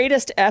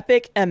 "greatest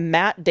epic" and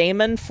Matt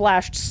Damon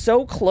flashed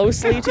so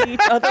closely to each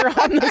other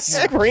on the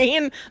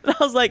screen that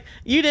I was like,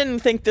 you didn't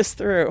think this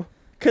through,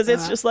 because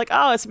it's just like,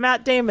 oh, it's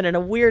Matt Damon in a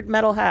weird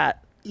metal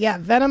hat. Yeah,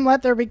 Venom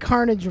Let There Be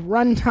Carnage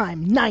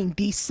runtime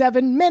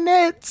 97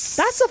 minutes.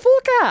 That's a full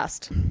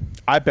cast.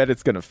 I bet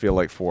it's going to feel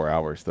like 4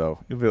 hours, though.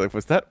 You'll be like,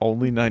 was that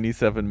only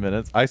 97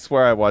 minutes? I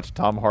swear I watched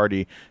Tom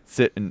Hardy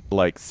sit in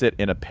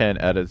a pen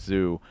at a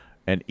zoo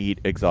and eat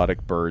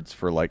exotic birds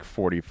for like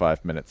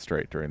 45 minutes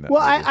straight during that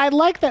movie. I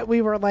like that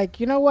we were like,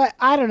 you know what?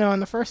 I don't know.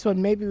 In the first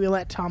one, maybe we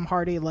let Tom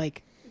Hardy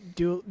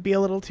be a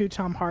little too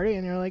Tom Hardy,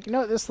 and you're like, you know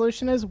what the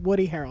solution is?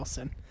 Woody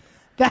Harrelson.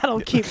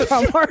 That'll keep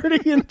Tom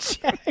Hardy in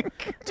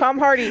check. Tom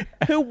Hardy,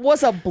 who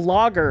was a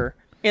blogger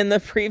in the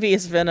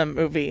previous Venom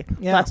movie,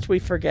 lest we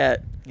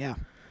forget. Yeah.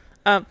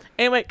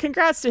 Anyway,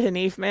 congrats to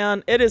Hanif,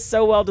 man. It is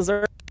so well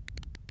deserved.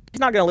 He's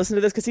not going to listen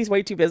to this because he's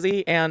way too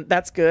busy, and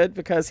that's good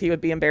because he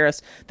would be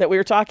embarrassed that we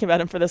were talking about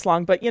him for this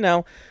long. But,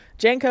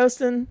 Jane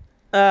Coaston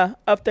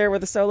up there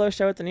with a solo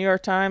show at the New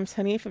York Times,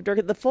 Hanif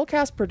Abdurraqib, the full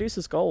cast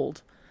produces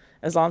gold,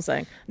 is all I'm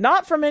saying.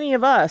 Not from any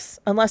of us,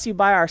 unless you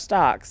buy our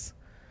stocks.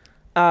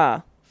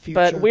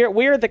 But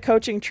we're the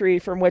coaching tree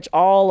from which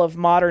all of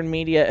modern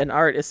media and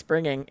art is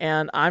springing,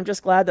 and I'm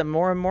just glad that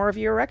more and more of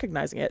you are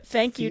recognizing it.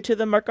 Thank you to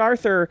the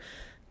MacArthur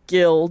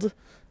Guild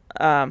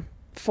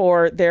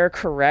for their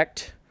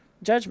correct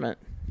judgment.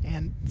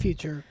 and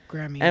future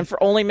Grammy. And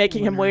for only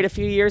making him wait a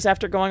few years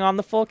after going on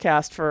the full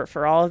cast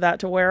for all of that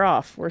to wear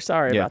off. We're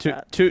sorry about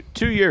that.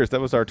 2 years.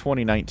 That was our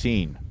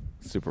 2019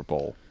 Super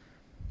Bowl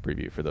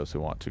preview for those who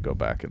want to go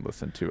back and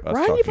listen to us.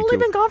 Ryan, you've only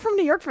been gone from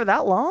New York for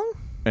that long?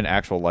 An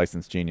actual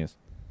licensed genius.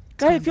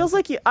 God, it feels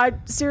like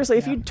seriously,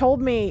 if you'd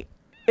told me,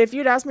 if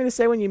you'd asked me to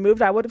say when you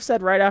moved, I would have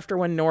said right after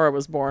when Nora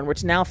was born,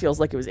 which now feels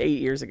like it was 8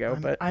 years ago.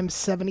 But I'm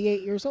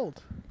 78 years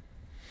old.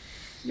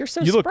 You're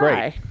so You spry. look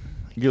great.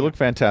 You look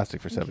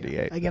fantastic for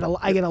 78. I get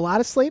a lot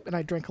of sleep and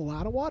I drink a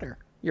lot of water.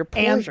 Your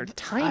pores are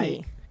tiny.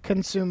 I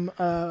consume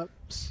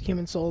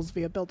human souls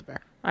via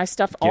Build-A-Bear. I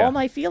stuff all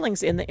my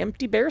feelings in the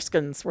empty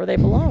bearskins where they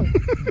belong.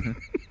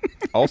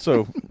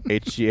 Also,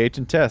 HGH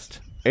and test.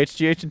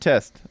 HGH and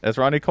test. As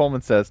Ronnie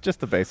Coleman says, just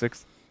the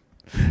basics.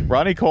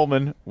 Ronnie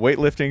Coleman,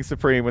 weightlifting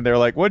supreme, when they're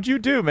like, "What'd you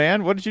do,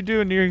 man? What did you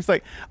do?" And he's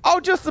like, "Oh,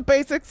 just the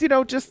basics,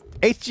 just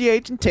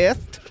HGH and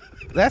test.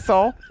 That's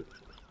all."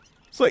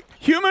 It's like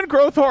human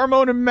growth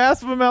hormone and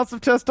massive amounts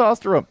of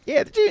testosterone.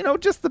 Yeah,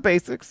 just the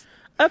basics.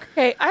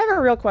 Okay, I have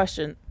a real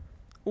question.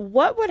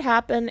 What would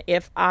happen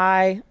if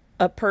a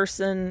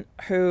person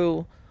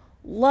who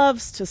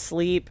loves to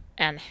sleep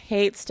and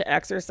hates to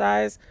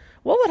exercise,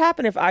 what would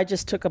happen if I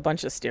just took a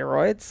bunch of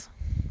steroids?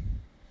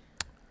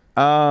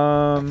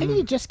 I think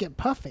you just get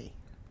puffy.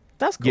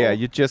 That's cool. Yeah,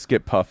 you just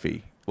get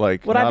puffy.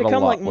 Like, would I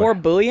become more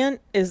buoyant?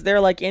 Is there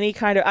any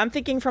kind of? I'm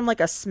thinking from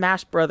a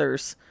Smash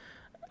Brothers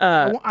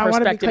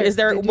perspective. Is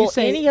there? Will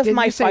any of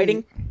my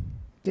fighting?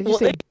 Did you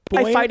say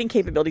my fighting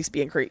capabilities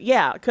be increased?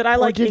 Yeah. Could I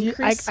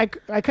increase? I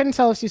couldn't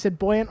tell if you said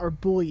buoyant or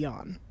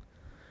bullion.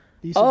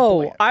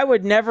 Buoyant. I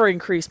would never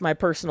increase my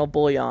personal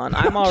bullion.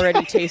 I'm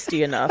already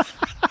tasty enough.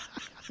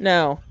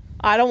 No.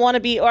 I don't want to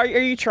be. Are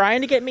you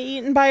trying to get me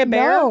eaten by a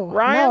bear, no,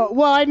 Ryan? No.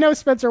 Well, I know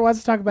Spencer wants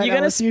to talk about. You're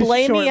gonna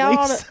splay me out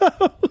on it.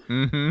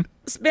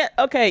 Mm-hmm.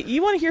 Okay,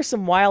 you want to hear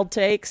some wild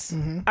takes?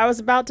 Mm-hmm. I was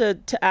about to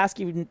ask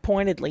you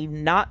pointedly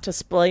not to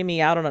splay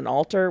me out on an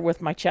altar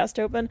with my chest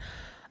open.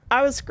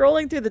 I was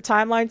scrolling through the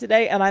timeline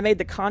today, and I made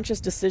the conscious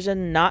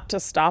decision not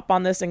to stop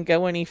on this and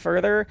go any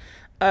further.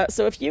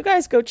 So if you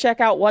guys go check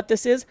out what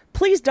this is,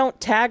 please don't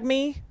tag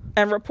me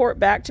and report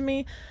back to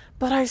me.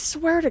 But I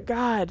swear to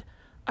God,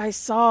 I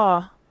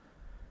saw.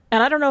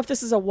 And I don't know if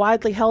this is a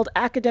widely held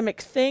academic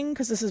thing,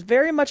 because this is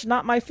very much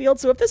not my field.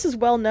 So if this is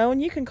well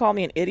known, you can call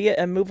me an idiot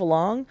and move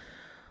along.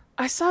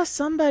 I saw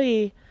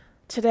somebody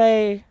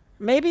today,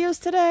 maybe it was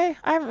today,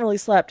 I haven't really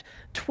slept,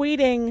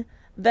 tweeting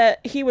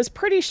that he was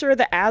pretty sure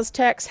the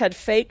Aztecs had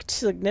faked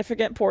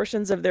significant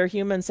portions of their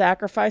human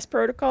sacrifice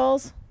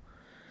protocols.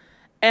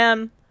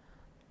 And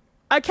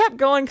I kept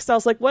going because I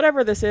was like,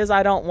 whatever this is,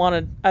 I don't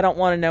want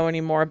to know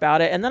any more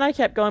about it. And then I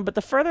kept going, but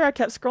the further I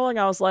kept scrolling,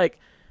 I was like,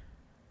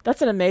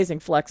 that's an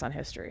amazing flex on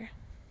history.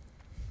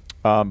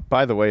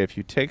 By the way, if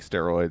you take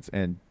steroids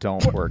and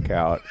don't work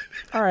out,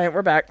 all right,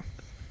 we're back.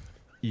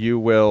 You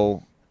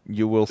will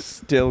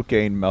still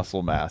gain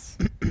muscle mass.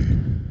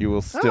 You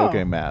will still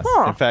gain mass.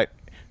 Huh. In fact,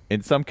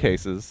 in some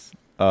cases,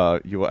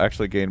 you will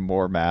actually gain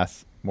more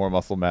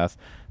muscle mass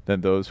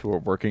than those who are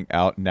working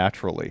out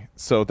naturally.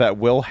 So that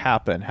will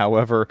happen.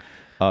 However,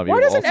 why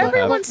doesn't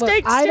everyone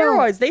take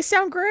steroids? They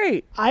sound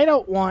great. I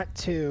don't want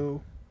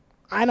to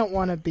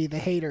be the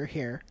hater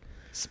here.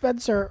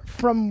 Spencer,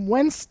 from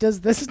whence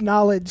does this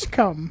knowledge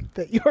come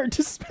that you are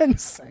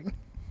dispensing?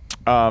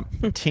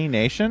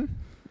 T-Nation,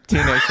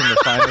 the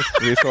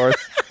finest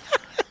resource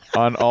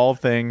on all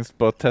things,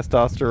 both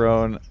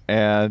testosterone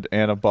and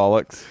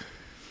anabolics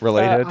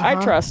related.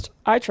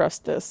 I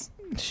trust this.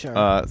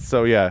 Sure.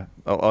 So yeah,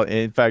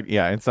 in fact,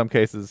 in some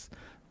cases,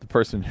 the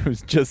person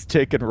who's just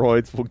taken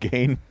roids will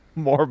gain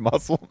more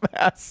muscle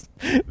mass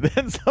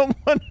than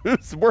someone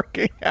who's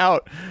working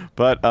out.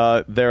 But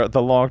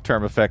the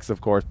long-term effects, of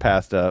course,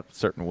 past a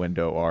certain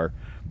window are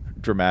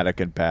dramatic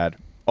and bad.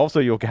 Also,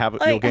 you'll gain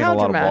a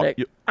lot of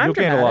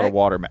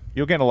water.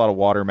 You'll gain a lot of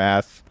water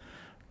mass.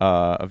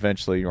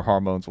 Eventually, your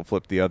hormones will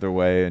flip the other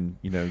way, and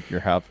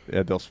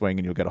they'll swing,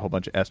 and you'll get a whole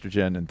bunch of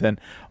estrogen, and then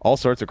all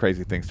sorts of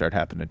crazy things start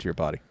happening to your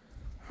body.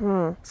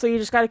 So you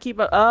just got to keep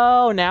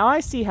now I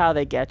see how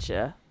they get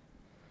you.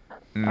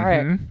 Mm-hmm. All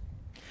right.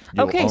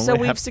 Okay, so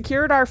we've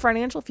secured our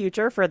financial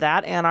future for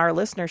that and our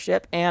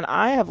listenership, and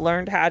I have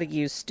learned how to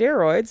use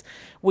steroids.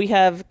 We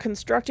have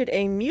constructed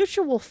a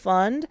mutual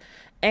fund,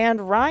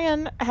 and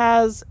Ryan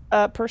has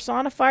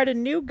personified a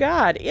new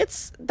god.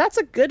 That's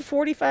a good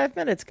 45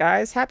 minutes,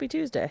 guys. Happy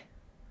Tuesday.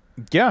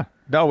 Yeah.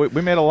 No,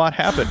 we made a lot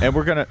happen, and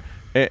we're going to...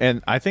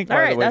 And I think, all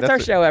right, that's our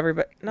show,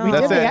 everybody. No, we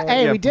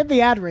did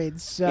the ad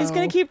reads. So. He's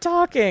going to keep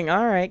talking.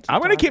 All right.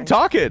 I'm going to keep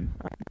talking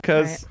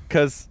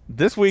because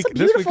this week... It's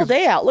a beautiful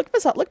day out.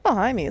 Look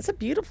behind me. It's a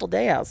beautiful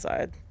day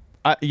outside.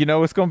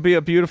 It's going to be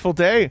a beautiful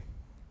day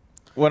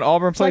when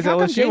Auburn plays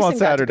LSU on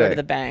Saturday. Go to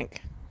the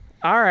bank.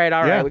 All right.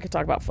 Yeah. We could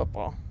talk about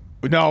football.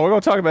 No, we're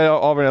going to talk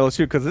about Auburn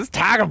LSU because it's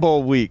Tiger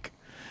Bowl week.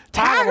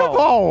 Tiger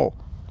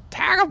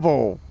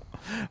Bowl.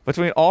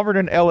 Between Auburn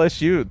and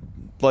LSU...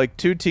 like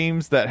two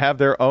teams that have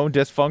their own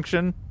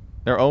dysfunction,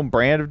 their own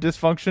brand of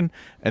dysfunction,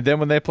 and then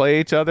when they play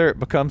each other, it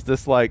becomes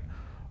this like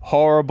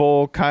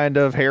horrible kind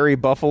of hairy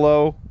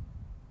buffalo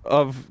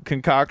of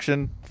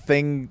concoction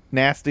thing,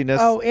 nastiness.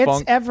 Oh, it's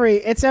funk.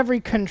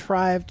 every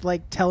contrived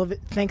like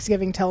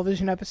Thanksgiving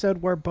television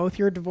episode where both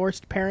your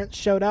divorced parents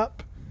showed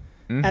up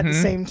at the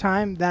same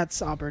time.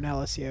 That's Auburn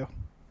LSU.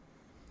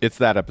 It's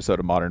that episode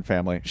of Modern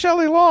Family.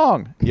 Shelley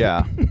Long.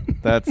 Yeah,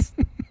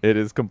 it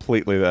is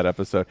completely that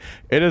episode.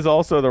 It is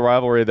also the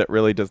rivalry that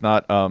really does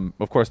not,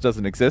 of course,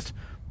 doesn't exist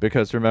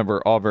because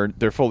remember Auburn,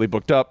 they're fully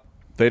booked up.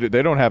 They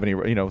don't have any,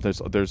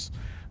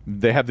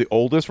 they have the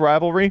oldest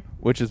rivalry,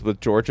 which is with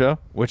Georgia,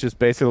 which is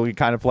basically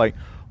kind of like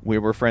we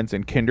were friends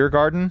in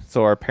kindergarten,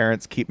 so our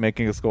parents keep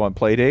making us go on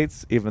play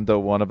dates, even though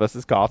one of us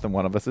is goth and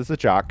one of us is a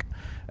jock,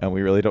 and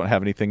we really don't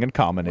have anything in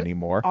common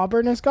anymore.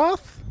 Auburn is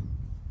goth?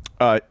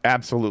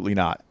 Absolutely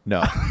not.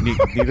 No,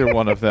 neither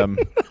one of them.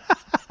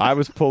 I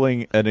was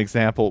pulling an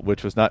example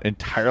which was not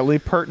entirely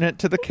pertinent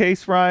to the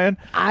case, Ryan.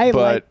 I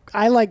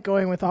like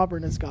going with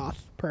Auburn as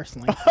goth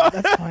personally. So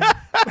that's fine.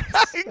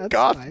 That's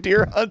goth fine.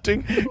 deer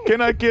hunting.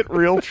 Can I get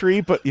real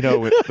tree? But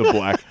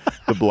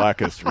the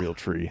blackest real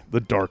tree, the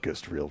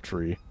darkest real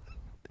tree.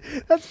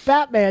 That's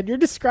Batman. You're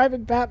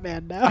describing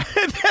Batman now.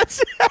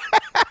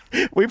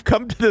 We've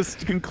come to this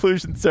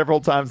conclusion several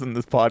times in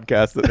this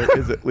podcast that there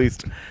is at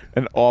least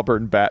an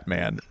Auburn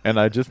Batman, and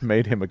I just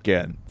made him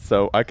again.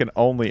 So I can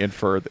only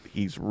infer that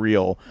he's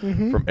real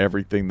from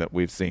everything that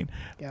we've seen.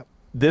 Yep.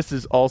 This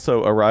is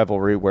also a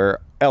rivalry where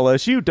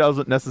LSU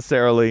doesn't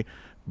necessarily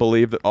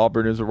believe that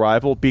Auburn is a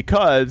rival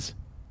because,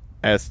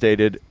 as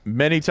stated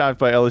many times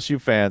by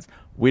LSU fans,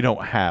 we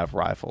don't have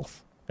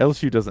rivals.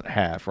 LSU doesn't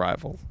have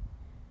rivals.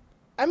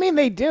 I mean,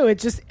 they do.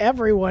 It's just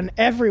everyone,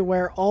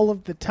 everywhere, all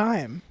of the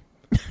time.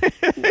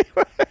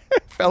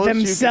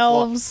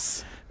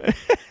 Themselves.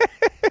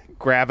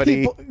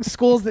 Gravity.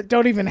 Schools that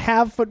don't even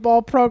have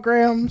football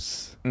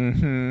programs.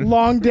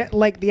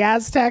 Like the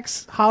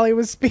Aztecs Holly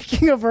was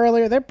speaking of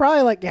earlier. They're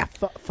probably like, yeah,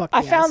 fuck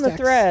I found Aztecs. the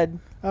thread.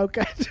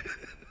 Okay.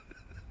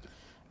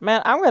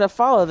 Man, I'm going to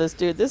follow this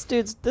dude. This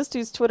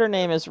dude's Twitter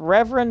name is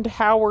Reverend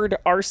Howard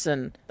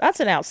Arson. That's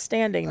an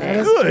outstanding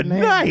name. Good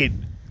night.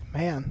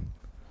 Man.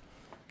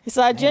 He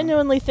said, I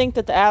genuinely think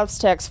that the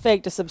Aztecs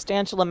faked a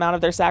substantial amount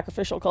of their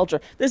sacrificial culture.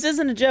 This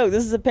isn't a joke.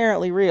 This is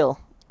apparently real.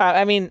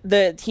 I mean,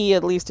 he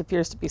at least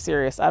appears to be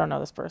serious. I don't know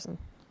this person.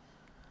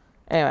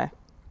 Anyway.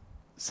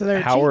 So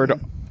they're Howard.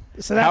 cheating.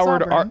 So that's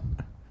Auburn.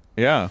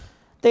 Yeah.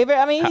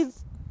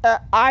 He's.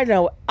 I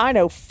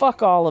know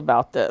fuck all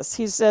about this.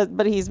 He said,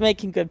 but he's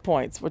making good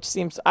points, which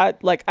seems I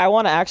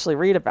want to actually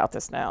read about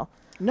this now.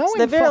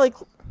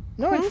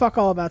 Knowing fuck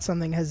all about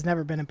something has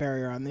never been a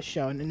barrier on this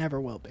show, and it never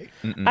will be.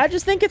 I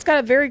just think it's got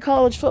a very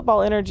college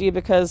football energy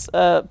because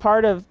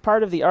part of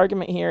the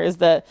argument here is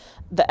that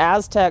the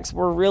Aztecs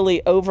were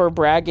really over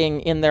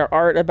bragging in their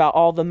art about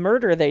all the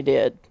murder they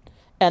did,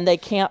 and they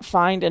can't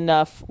find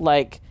enough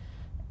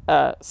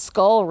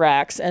skull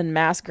racks and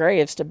mass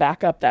graves to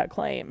back up that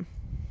claim.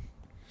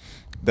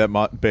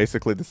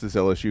 Basically, this is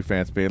LSU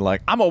fans being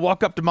like, I'm going to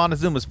walk up to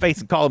Montezuma's face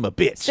and call him a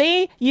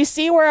bitch. You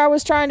see where I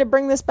was trying to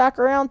bring this back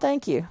around?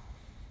 Thank you.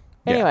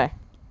 Anyway.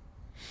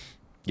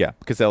 Yeah,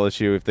 because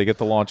LSU, if they get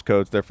the launch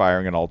codes, they're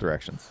firing in all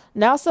directions.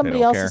 Now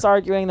somebody else is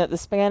arguing that the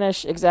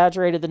Spanish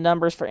exaggerated the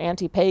numbers for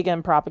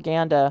anti-pagan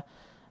propaganda.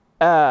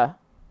 This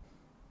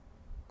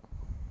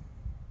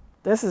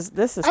is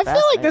I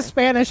feel like the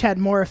Spanish had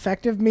more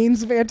effective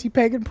means of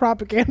anti-pagan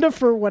propaganda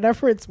for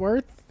whatever it's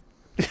worth.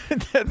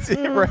 That's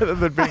it, rather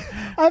than being...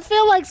 I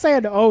feel like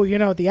saying,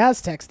 the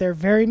Aztecs, they're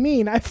very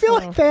mean. I feel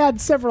like they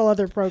had several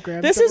other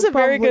programs. This is a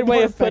very good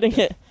way of putting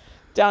it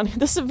down.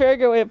 This is a very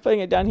good way of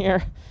putting it down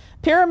here.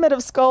 Pyramid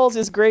of Skulls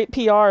is great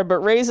PR, but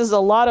raises a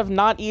lot of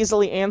not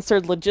easily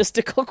answered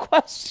logistical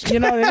questions. You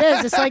know what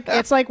it is?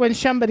 It's like when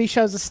somebody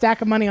shows a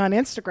stack of money on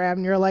Instagram,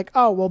 and you're like,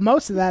 oh, well,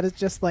 most of that is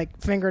just like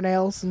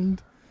fingernails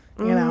and,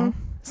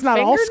 It's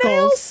not all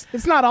skulls.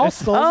 It's not all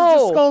skulls.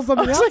 It's just skulls on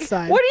the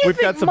outside. What do you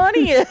think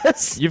money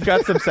is? You've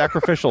got some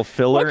sacrificial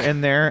filler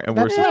in there, and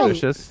we're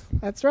suspicious.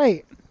 That's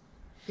right.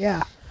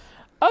 Yeah.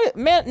 Oh,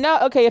 man.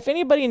 Now, okay, if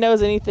anybody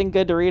knows anything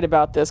good to read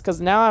about this, because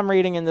now I'm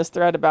reading in this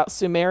thread about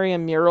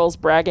Sumerian murals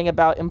bragging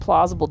about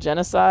implausible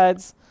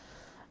genocides.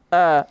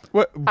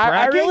 What?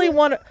 I really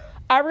want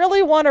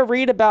to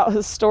read about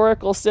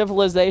historical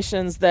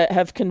civilizations that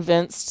have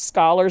convinced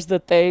scholars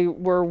that they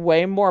were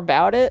way more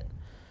about it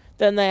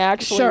than they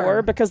actually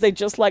were, because they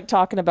just like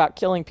talking about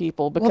killing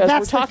people, because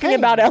we're talking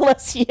about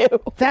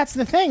LSU. That's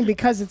the thing,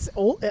 because it's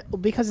old,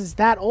 because it's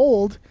that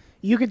old.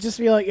 You could just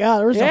be like,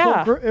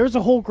 there's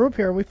a whole group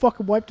here. We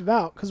fucking wiped them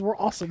out because we're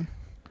awesome.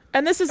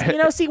 And this is,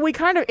 see, we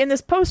kind of, in this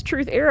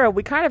post-truth era,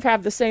 we kind of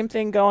have the same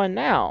thing going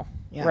now,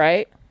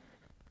 right?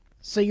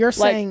 So you're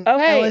saying, oh,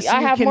 hey, LSU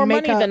I have more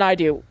money than I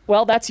do.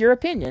 Well, that's your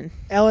opinion.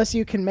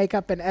 LSU can make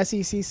up an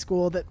SEC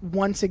school that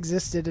once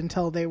existed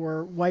until they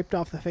were wiped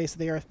off the face of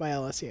the earth by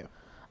LSU.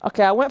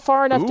 Okay, I went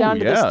far enough down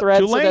to this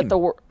thread so that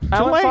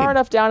I went far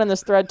enough down in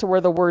this thread to where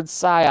the word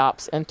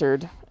psyops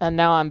entered, and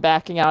now I'm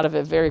backing out of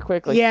it very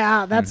quickly.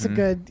 Yeah, that's a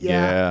good.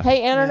 Yeah.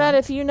 Hey, Internet,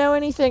 if you know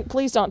anything,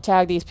 please don't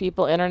tag these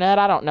people. Internet,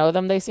 I don't know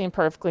them. They seem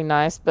perfectly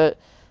nice, but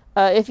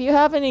if you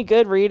have any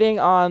good reading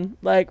on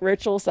like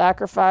ritual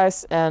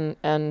sacrifice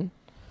and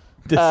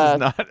This is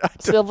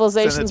not.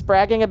 Civilization's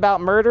bragging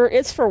about murder.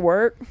 It's for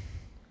work.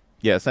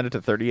 Yeah, send it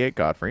to 38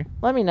 Godfrey.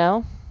 Let me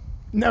know.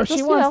 No,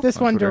 she wants this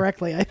one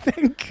directly, I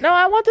think. No,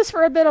 I want this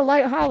for a bit of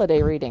light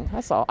holiday reading.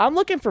 That's all. I'm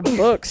looking for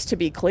books, to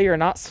be clear,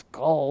 not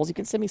skulls. You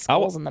can send me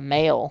skulls in the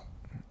mail.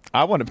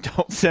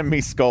 Don't send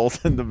me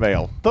skulls in the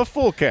mail. The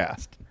full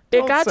cast.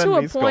 It got to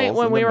a point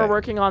when we were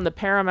working on the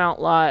Paramount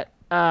lot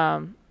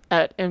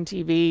at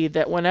MTV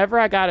that whenever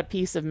I got a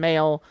piece of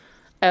mail,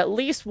 at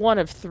least one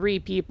of 3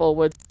 people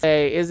would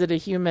say, "Is it a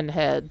human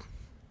head?"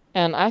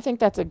 And I think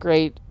that's a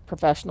great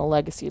professional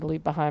legacy to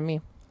leave behind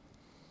me.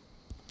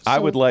 I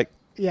would like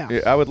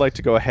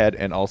to go ahead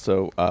and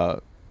also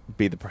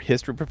be the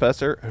history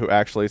professor who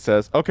actually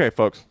says, "Okay,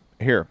 folks,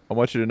 here, I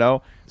want you to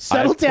know."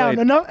 Settle down.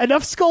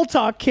 Enough skull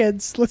talk,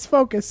 kids. Let's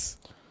focus.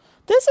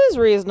 This is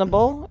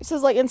reasonable. He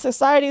says, like, in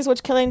societies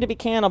which claim to be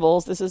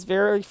cannibals, this is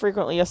very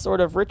frequently a sort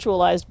of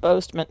ritualized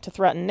boast meant to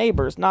threaten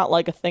neighbors, not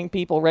like a thing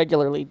people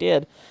regularly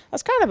did.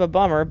 That's kind of a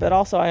bummer, but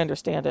also I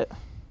understand it.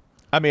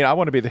 I mean, I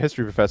want to be the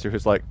history professor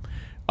who's like,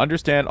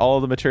 understand all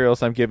of the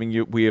materials I'm giving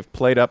you. We have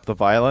played up the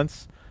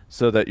violence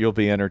so that you'll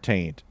be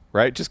entertained,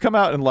 right? Just come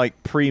out and,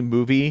 like,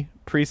 pre-movie,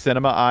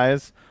 pre-cinema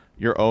eyes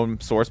your own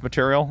source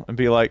material and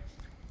be like,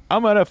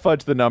 I'm going to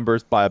fudge the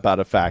numbers by about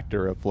a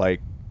factor of,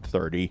 like,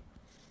 30.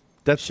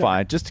 That's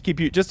fine. Just to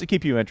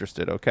keep you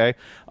interested, okay?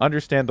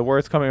 Understand the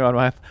words coming out of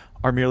my mouth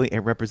are merely a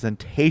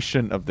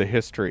representation of the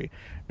history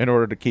in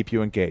order to keep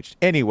you engaged.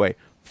 Anyway,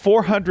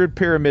 400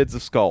 pyramids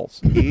of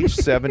skulls, each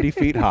 70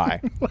 feet high.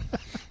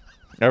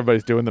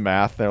 Everybody's doing the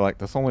math. They're like,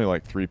 that's only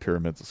like 3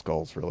 pyramids of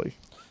skulls, really.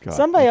 God.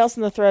 Somebody else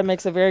in the thread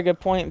makes a very good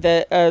point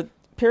that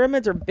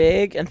pyramids are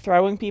big and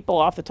throwing people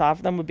off the top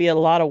of them would be a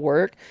lot of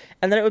work.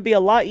 And then it would be a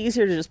lot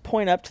easier to just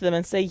point up to them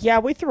and say, yeah,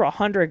 we threw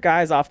 100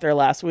 guys off there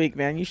last week,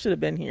 man. You should have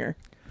been here.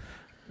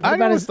 What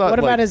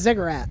about a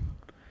ziggurat?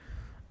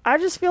 I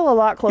just feel a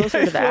lot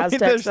closer to the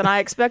Aztecs than I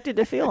expected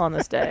to feel on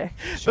this day.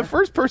 The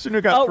first person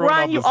who got thrown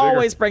Ryan, off you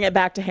always bring it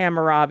back to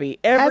Hammurabi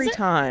every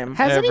time.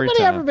 Has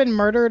anybody ever been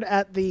murdered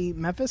at the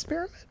Memphis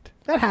Pyramid?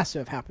 That has to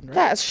have happened, right?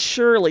 That's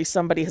surely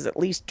somebody has at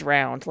least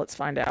drowned. Let's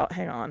find out.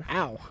 Hang on.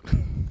 Ow.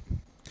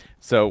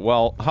 So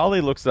while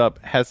Holly looks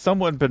up, has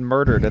someone been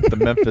murdered at the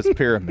Memphis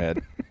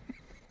Pyramid?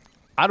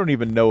 I don't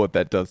even know what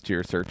that does to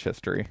your search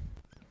history.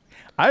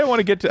 I want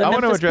to get to. I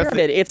want to address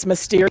its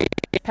mysterious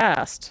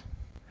past.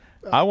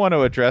 I want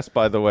to address,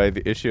 by the way,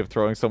 the issue of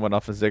throwing someone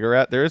off a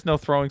ziggurat. There is no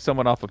throwing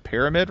someone off a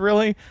pyramid,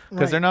 really,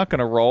 because they're not going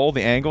to roll.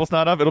 The angle's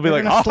not up. It'll be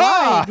like,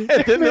 ah, and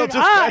then they'll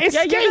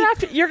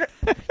just. You're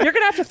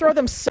gonna have to throw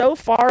them so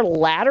far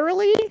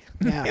laterally.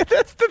 Yeah.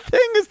 That's the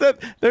thing, is that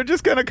they're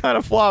just going to kind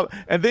of flop,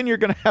 and then you're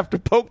going to have to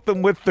poke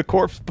them with the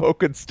corpse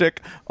poking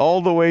stick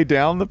all the way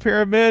down the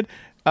pyramid.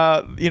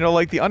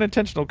 Like the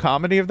unintentional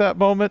comedy of that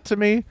moment to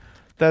me.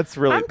 That's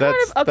really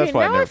that's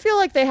why I feel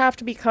like they have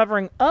to be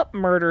covering up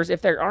murders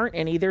if there aren't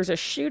any. There's a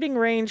shooting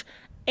range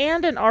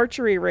and an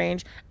archery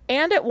range,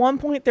 and at one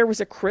point there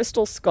was a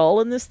crystal skull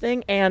in this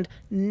thing, and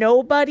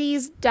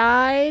nobody's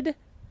died.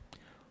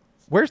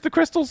 Where's the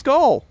crystal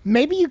skull?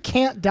 Maybe you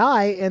can't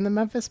die in the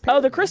Memphis Pyramid.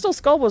 Oh, the crystal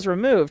skull was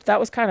removed. That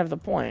was kind of the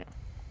point.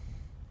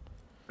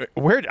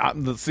 Where?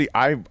 Let's see.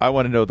 I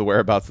want to know the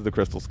whereabouts of the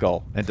crystal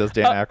skull. And does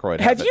Dan Aykroyd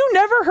have you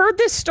never heard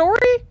this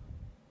story?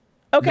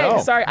 Okay,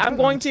 no. Sorry. I'm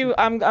going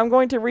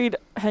to read.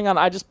 Hang on.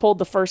 I just pulled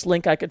the first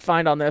link I could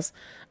find on this.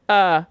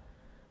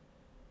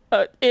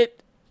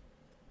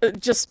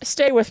 Just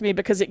stay with me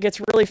because it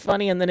gets really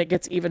funny and then it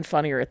gets even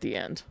funnier at the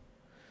end.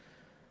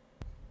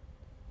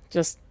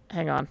 Just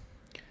hang on.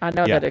 I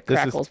know that it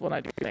crackles when I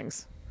do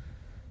things.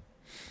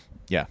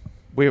 Yeah,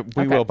 we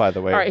will. By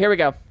the way. All right, here we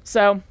go.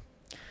 So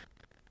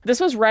this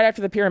was right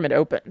after the pyramid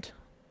opened.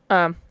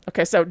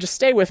 Okay, so just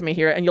stay with me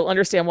here, and you'll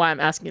understand why I'm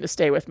asking you to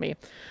stay with me.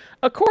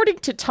 According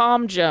to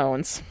Tom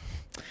Jones,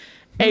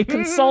 a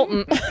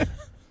consultant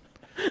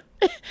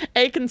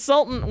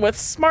with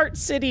Smart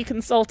City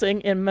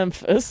Consulting in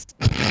Memphis.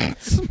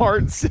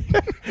 Smart City.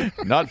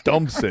 Not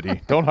Dumb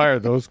City. Don't hire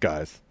those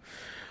guys.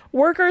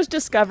 Workers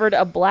discovered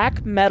a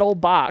black metal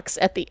box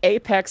at the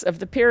apex of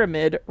the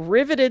pyramid,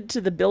 riveted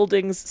to the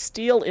building's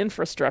steel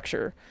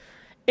infrastructure.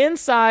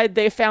 Inside,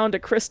 they found a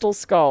crystal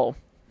skull,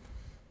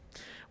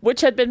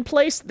 which had been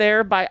placed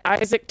there by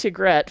Isaac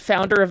Tigret,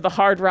 founder of the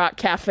Hard Rock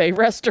Cafe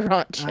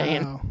restaurant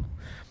chain. Oh.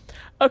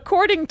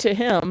 According to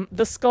him,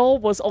 the skull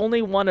was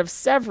only one of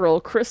several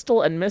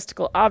crystal and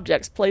mystical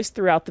objects placed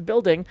throughout the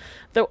building,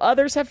 though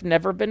others have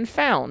never been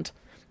found.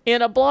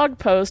 In a blog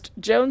post,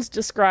 Jones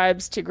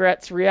describes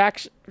Tigret's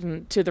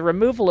reaction to the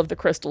removal of the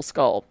crystal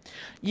skull.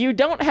 "You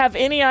don't have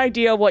any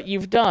idea what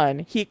you've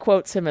done," he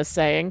quotes him as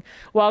saying,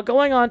 while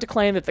going on to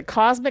claim that the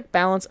cosmic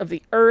balance of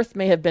the earth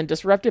may have been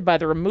disrupted by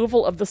the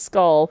removal of the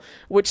skull,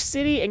 which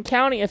city and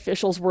county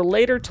officials were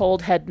later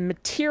told had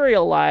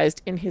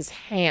materialized in his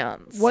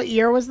hands. What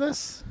year was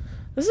this?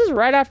 This is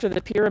right after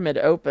the pyramid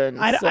opened.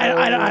 I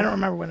don't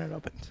remember when it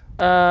opened.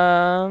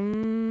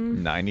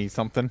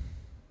 90-something.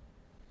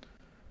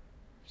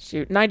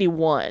 Shoot,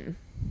 91.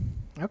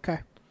 Okay.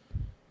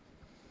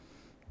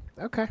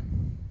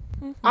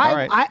 All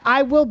right.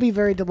 I will be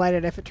very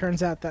delighted if it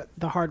turns out that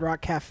the Hard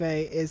Rock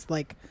Cafe is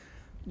like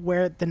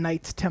where the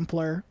Knights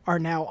Templar are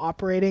now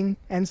operating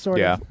and sort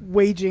of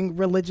waging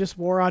religious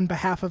war on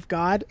behalf of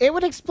God. It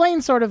would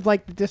explain sort of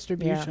like the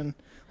distribution,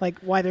 like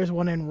why there's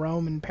one in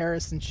Rome and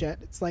Paris and shit.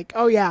 It's like,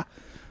 oh yeah,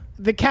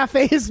 the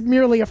cafe is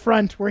merely a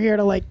front. We're here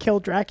to like kill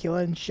Dracula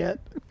and shit.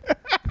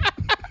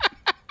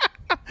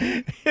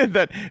 and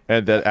that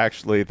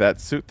actually that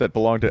suit that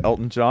belonged to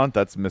Elton John,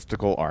 that's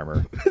mystical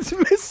armor. It's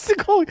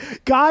mystical,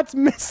 God's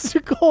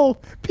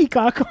mystical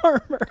peacock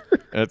armor.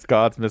 It's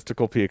God's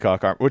mystical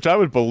peacock armor, which I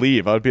would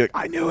believe. I would be like,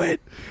 I knew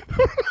it.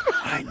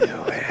 I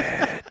knew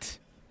it.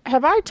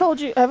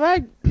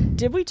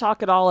 Did we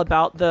talk at all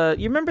about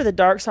you remember the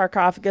dark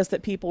sarcophagus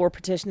that people were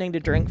petitioning to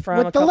drink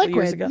from a couple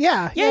years ago?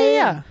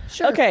 Yeah.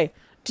 Sure. Okay.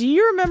 Do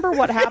you remember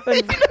what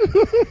happened?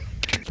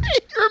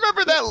 You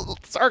remember that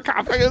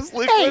sarcophagus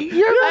liquid? Hey,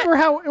 you remember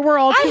how we're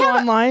all too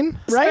online,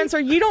 right? Spencer,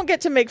 you don't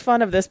get to make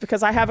fun of this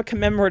because I have a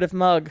commemorative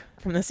mug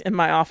from this in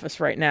my office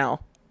right now.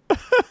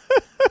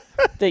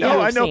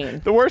 I know.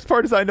 Seen. The worst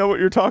part is I know what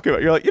you're talking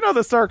about. You're like,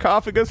 the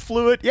sarcophagus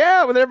fluid?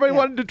 Yeah, when everybody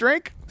wanted to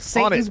drink?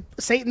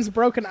 Satan's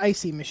broken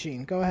icy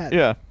machine. Go ahead.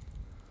 Yeah.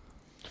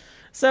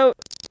 So,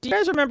 do you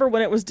guys remember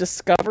when it was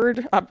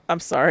discovered? I'm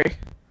sorry.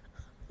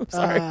 I'm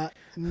sorry.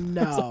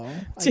 No,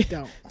 I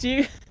don't.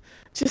 Do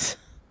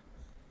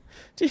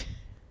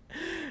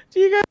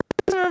you guys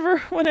remember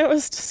when it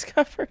was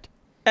discovered?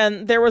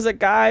 And there was a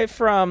guy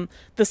from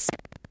the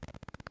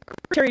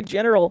Secretary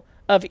General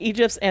of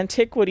Egypt's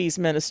Antiquities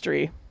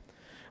Ministry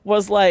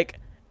was like,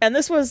 and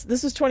this was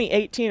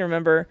 2018,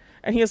 remember?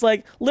 And he was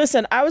like,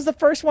 listen, I was the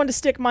first one to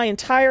stick my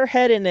entire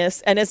head in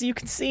this, and as you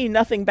can see,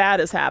 nothing bad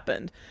has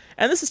happened.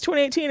 And this is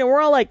 2018, and we're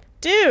all like,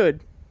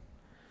 dude.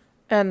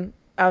 And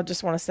I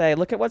just want to say,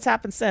 look at what's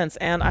happened since,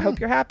 and I hope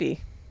you're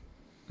happy.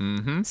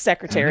 Mm-hmm.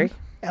 Secretary. Mm-hmm.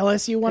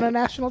 LSU won a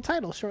national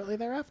title shortly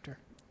thereafter.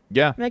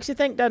 Yeah. Makes you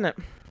think, doesn't it?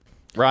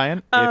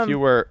 Ryan,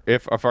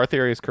 if our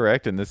theory is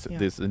correct, and this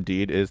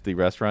indeed is the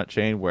restaurant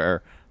chain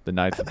where the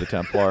Knights of the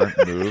Templar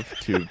move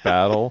to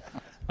battle,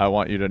 I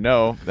want you to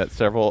know that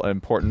several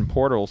important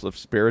portals of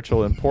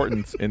spiritual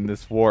importance in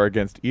this war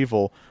against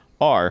evil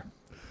are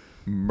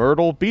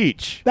Myrtle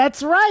Beach.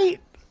 That's right.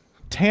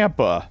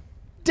 Tampa.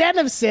 Den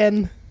of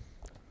Sin.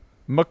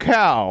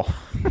 Macau.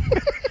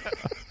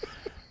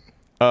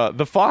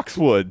 The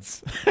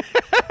Foxwoods.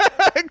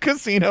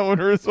 Casino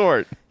and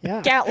Resort.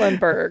 Yeah.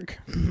 Gatlinburg.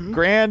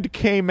 Grand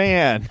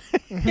Cayman.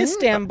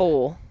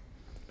 Istanbul.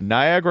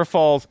 Niagara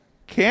Falls,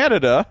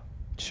 Canada.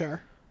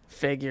 Sure.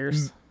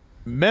 Figures.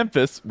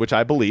 Memphis, which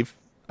I believe.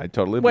 I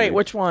totally believe. Wait,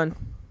 which one?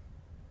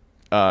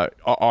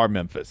 Our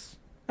Memphis.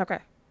 Okay.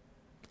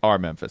 Our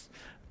Memphis.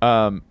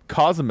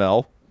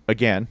 Cozumel,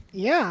 again.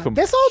 Yeah.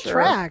 This all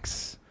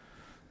tracks.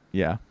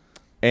 Yeah.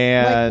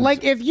 And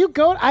like if you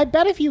go, I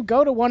bet if you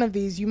go to one of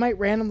these, you might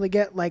randomly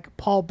get like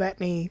Paul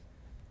Bettany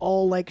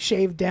all like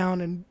shaved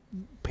down and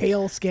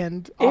pale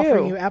skinned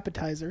offering you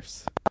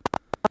appetizers.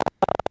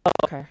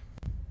 Okay.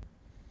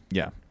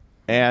 Yeah.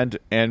 And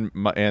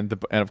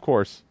of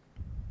course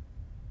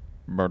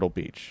Myrtle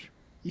Beach.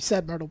 You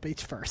said Myrtle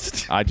Beach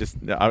first.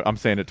 I'm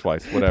saying it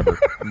twice. Whatever.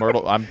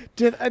 Myrtle.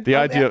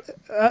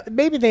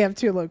 Maybe they have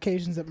two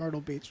locations at Myrtle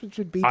Beach, which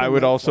would be. I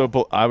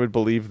would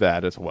believe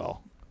that as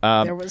well.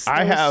 There was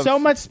so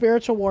much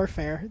spiritual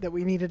warfare that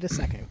we needed a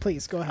second.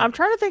 Please go ahead. I'm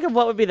trying to think of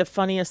what would be the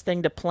funniest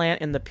thing to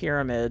plant in the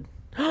pyramid.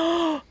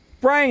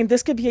 Brian,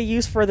 this could be a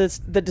use for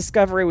the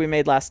discovery we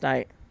made last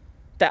night,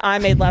 that I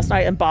made last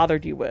night and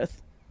bothered you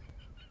with.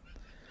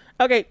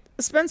 Okay,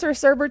 Spencer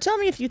Serber, tell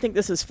me if you think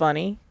this is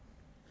funny.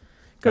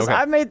 Because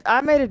I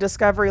made a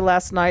discovery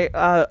last night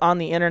on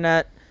the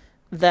internet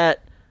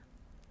that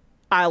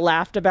I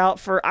laughed about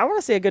for, I want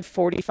to say, a good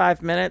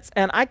 45 minutes.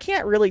 And I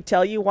can't really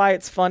tell you why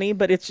it's funny,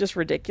 but it's just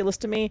ridiculous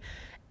to me.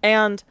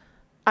 And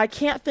I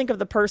can't think of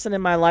the person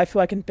in my life who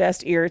I can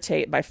best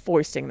irritate by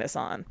foisting this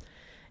on.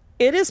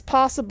 It is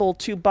possible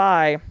to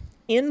buy,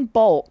 in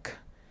bulk,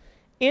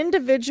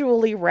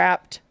 individually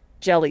wrapped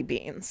jelly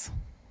beans.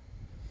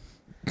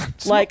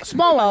 Like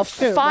small ones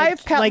too.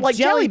 5 pound, like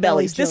Jelly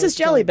Bellies. This is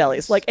Jelly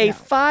Bellies. Like a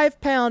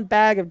 5-pound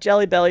bag of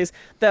Jelly Bellies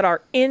that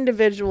are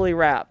individually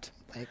wrapped.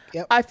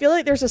 Yep. I feel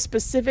like there's a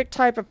specific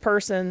type of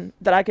person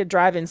that I could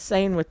drive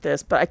insane with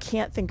this, but I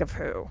can't think of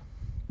who.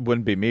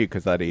 Wouldn't be me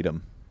because I'd eat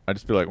them. I'd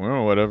just be like,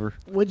 well, whatever.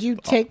 Would you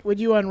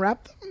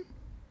unwrap them?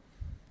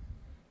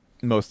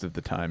 Most of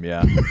the time,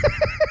 yeah.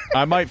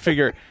 I might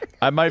figure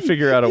out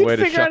a way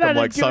to shuck them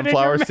like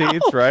sunflower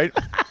seeds, right?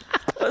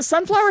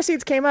 Sunflower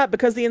seeds came up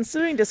because the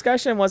ensuing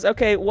discussion was,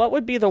 okay, what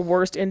would be the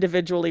worst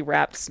individually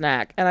wrapped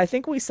snack? And I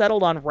think we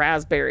settled on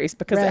raspberries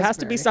because it has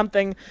to be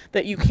something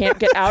that you can't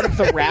get out of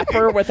the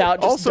wrapper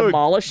without just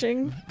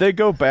demolishing. They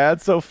go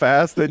bad so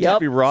fast, they'd just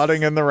be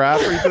rotting in the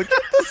wrapper. You'd be like,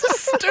 this is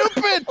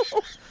stupid.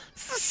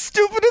 It's the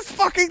stupidest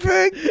fucking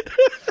thing.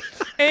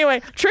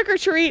 Anyway, trick or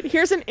treat,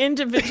 here's an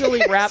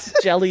individually wrapped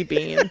jelly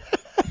bean.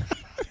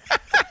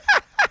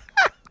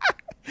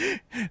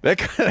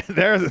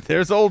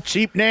 There's old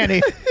cheap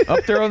nanny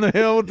up there on the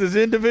hill with his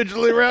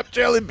individually wrapped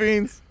jelly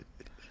beans.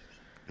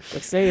 They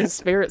say his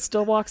spirit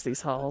still walks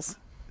these halls.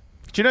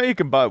 Do you know you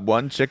can buy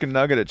one chicken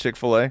nugget at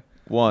Chick-fil-A?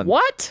 One.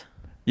 What?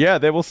 Yeah,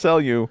 they will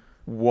sell you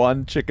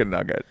one chicken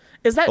nugget.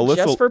 Is that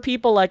just for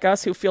people like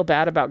us who feel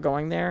bad about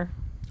going there?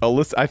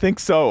 Alyssa, I think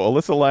so.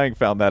 Alyssa Lang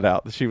found that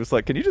out. She was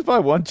like, "Can you just buy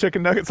one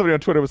chicken nugget?" Somebody on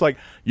Twitter was like,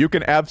 "You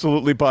can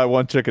absolutely buy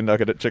one chicken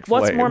nugget at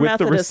Chick-fil-A." What's more with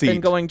the Methodist receipt.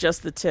 than going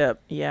just the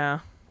tip? Yeah.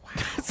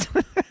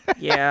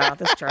 Yeah,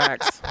 this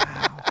tracks.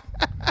 Wow.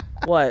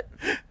 What?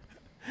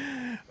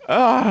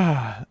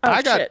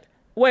 Shit.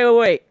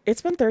 Wait.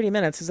 It's been 30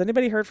 minutes. Has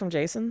anybody heard from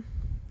Jason?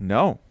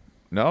 No,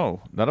 none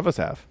of us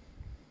have.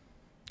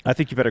 I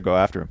think you better go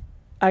after him.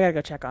 I gotta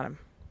go check on him.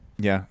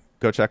 Yeah,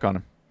 go check on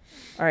him.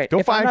 All right. Go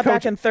if find I'm not Coach.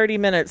 back in 30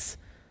 minutes.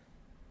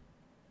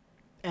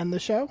 End the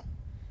show?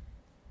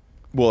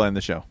 We'll end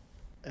the show.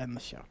 End the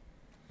show.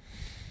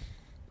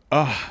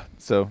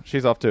 So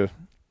she's off to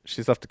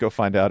go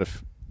find out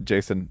if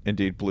Jason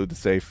indeed blew the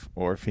safe,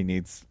 or if we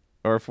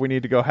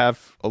need to go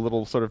have a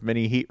little sort of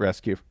mini heat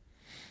rescue,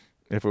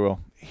 if we will.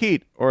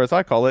 Heat, or as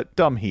I call it,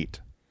 dumb heat.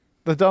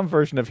 The dumb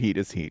version of Heat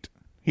is Heat.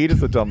 Heat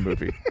is a dumb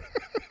movie.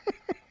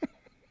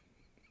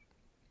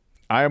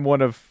 I am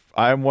one of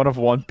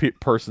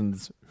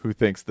persons who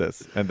thinks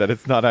this, and that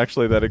it's not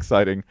actually that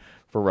exciting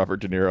for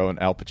Robert De Niro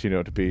and Al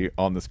Pacino to be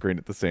on the screen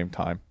at the same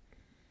time.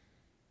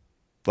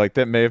 Like,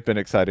 that may have been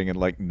exciting in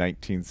like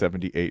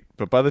 1978,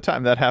 but by the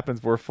time that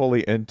happens, we're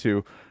fully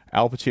into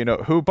Al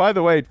Pacino, who, by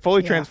the way,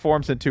 fully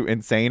transforms into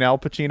insane Al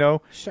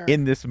Pacino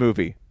in this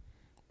movie,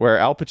 where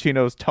Al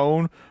Pacino's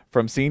tone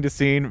from scene to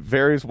scene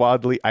varies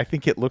wildly. I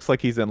think it looks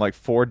like he's in like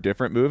 4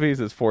 different movies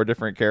as 4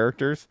 different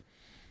characters,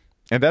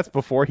 and that's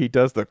before he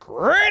does the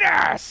great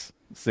ass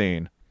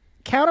scene.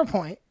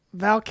 Counterpoint: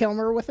 Val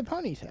Kilmer with a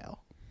ponytail.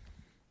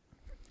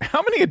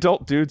 How many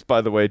adult dudes,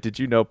 by the way, did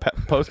you know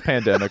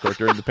post-pandemic or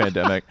during the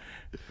pandemic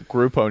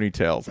grew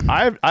ponytails?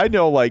 I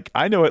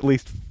know at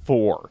least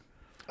 4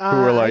 who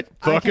were like,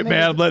 "Fuck it,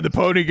 man, let the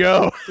pony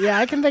go." Yeah,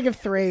 I can think of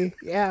 3.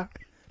 Yeah,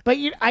 but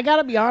I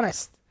gotta be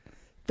honest,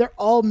 they're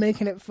all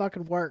making it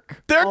fucking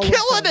work. They're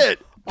killing it.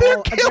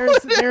 They're killing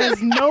it. There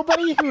is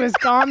nobody who has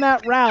gone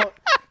that route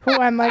who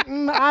I'm like,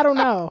 I don't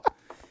know.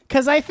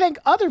 Because I think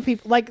other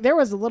people, like, there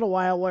was a little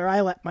while where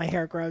I let my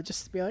hair grow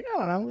just to be like, I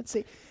don't know, let's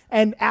see.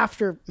 And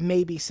after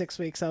maybe 6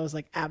 weeks, I was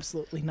like,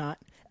 absolutely not.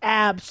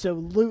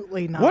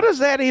 Absolutely not. What does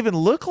that even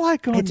look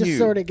like on you? It just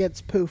sort of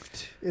gets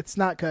poofed. It's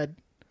not good.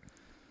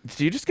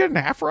 Do you just get an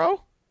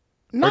afro?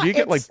 No, or do you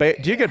get like,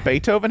 do you get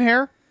Beethoven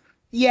hair?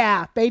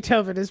 Yeah,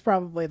 Beethoven is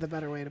probably the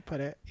better way to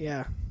put it.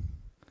 Yeah.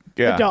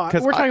 Yeah. The dog.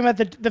 We're talking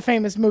about the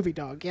famous movie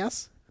dog,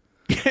 yes?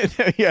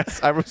 Yes.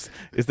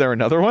 Is there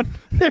another one?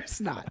 There's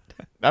not.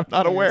 I'm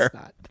not aware.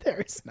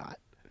 There is not.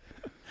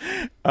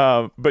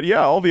 But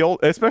yeah, all the old,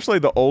 especially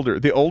the older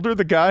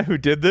the guy who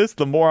did this,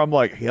 the more I'm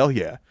like, hell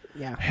yeah.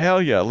 Yeah.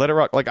 Hell yeah. Let it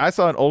rock. Like, I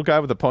saw an old guy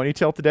with a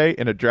ponytail today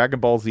in a Dragon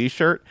Ball Z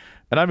shirt.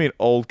 And I mean,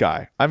 old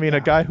guy. I mean,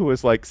 a guy who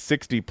was like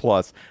 60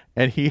 plus,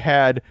 and he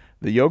had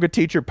the yoga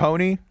teacher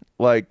pony,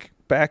 like,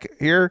 back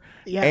here.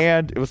 Yeah.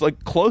 And it was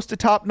like close to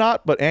top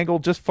knot, but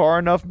angled just far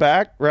enough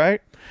back.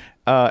 Right.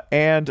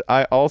 And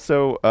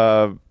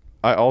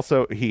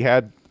he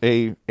had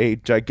a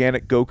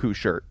gigantic Goku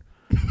shirt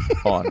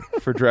on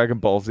for Dragon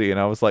Ball Z, and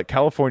I was like,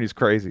 California's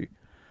crazy.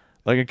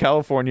 Like, in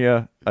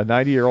California, a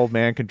 90-year-old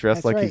man can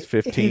dress like he's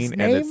 15. His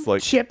name, and it's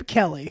like Chip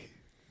Kelly.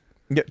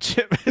 Yeah,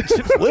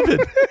 Chip's livid.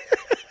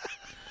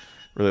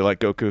 Really like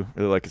Goku.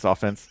 Really like his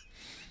offense.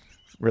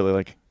 Really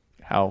like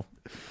how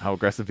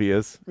aggressive he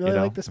is. Really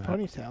like this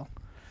ponytail.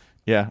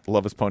 Yeah,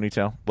 love his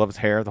ponytail. Love his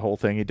hair. The whole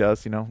thing he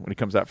does. You know, when he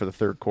comes out for the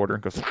third quarter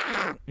and goes,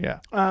 yeah.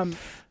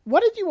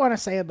 What did you want to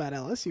say about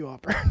LSU,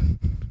 Auburn?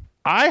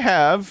 I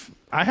have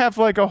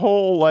like a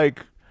whole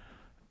like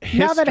history.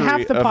 Now that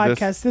half the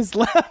podcast is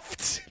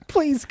left,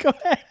 please go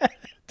ahead.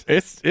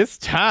 It's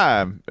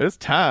time. It's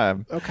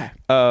time. Okay.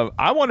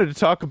 I wanted to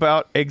talk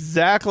about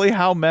exactly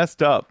how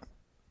messed up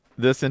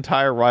this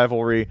entire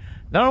rivalry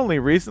not only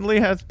recently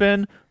has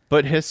been,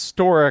 but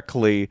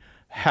historically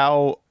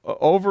how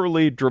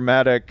overly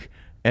dramatic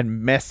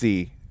and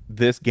messy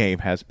this game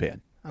has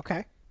been.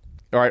 Okay.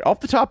 All right,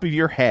 off the top of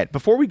your head,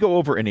 before we go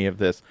over any of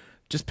this,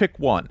 just pick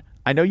one.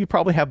 I know you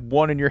probably have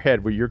one in your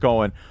head where you're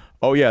going,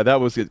 oh yeah, that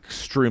was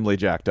extremely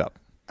jacked up.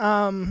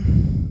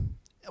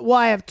 Well,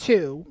 I have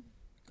 2.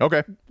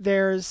 Okay.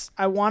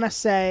 I want to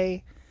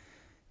say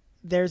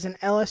there's an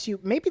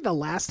LSU, maybe the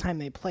last time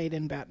they played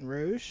in Baton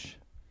Rouge,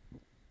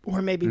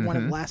 or maybe one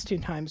of the last 2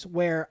 times,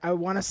 where I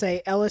want to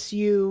say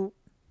LSU,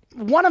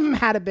 one of them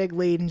had a big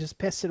lead and just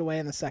pissed it away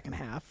in the second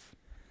half.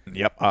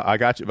 Yep, I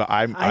got you. But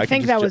I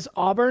think that was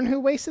Auburn who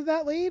wasted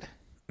that lead.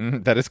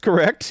 That is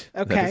correct.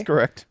 Okay. That is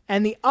correct.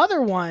 And the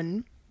other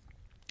one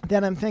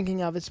that I'm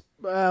thinking of is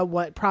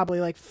probably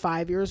like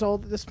 5 years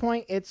old at this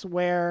point. It's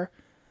where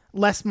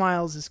Les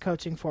Miles is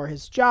coaching for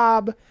his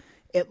job.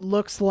 It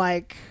looks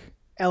like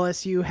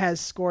LSU has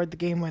scored the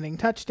game-winning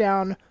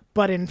touchdown,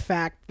 but in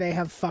fact they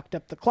have fucked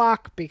up the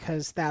clock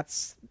because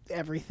that's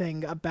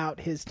everything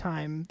about his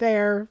time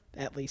there,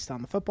 at least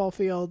on the football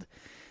field.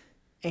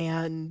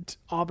 And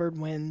Auburn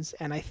wins,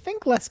 and I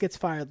think Les gets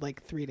fired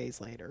like 3 days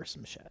later or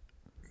some shit.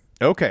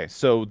 Okay,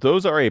 so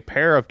those are a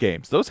pair of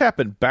games. Those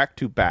happened back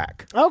to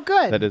back. Oh,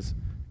 good. That is,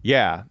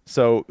 yeah.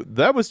 So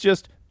that was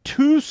just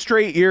 2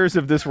 straight years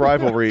of this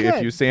rivalry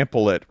if you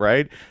sample it,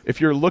 right? If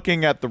you're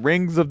looking at the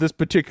rings of this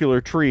particular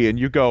tree and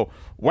you go,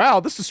 wow,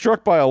 this is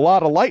struck by a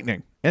lot of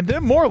lightning. And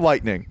then more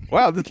lightning.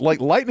 Wow, this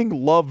lightning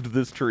loved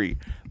this tree.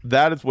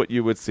 That is what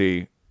you would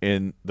see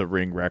in the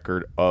ring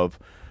record of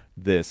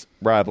this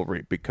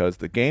rivalry, because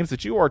the games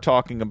that you are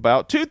talking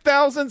about,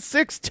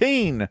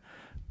 2016,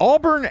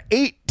 Auburn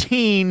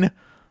 18,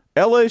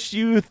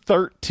 LSU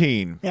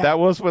 13. Yeah. That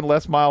was when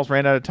Les Miles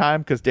ran out of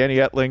time because Danny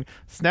Etling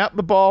snapped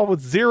the ball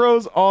with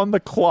zeros on the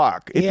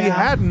clock. If he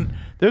hadn't,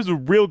 there's a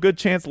real good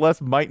chance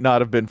Les might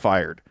not have been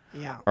fired.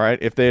 Yeah. All right,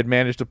 if they had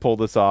managed to pull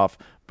this off,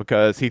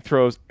 because he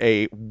throws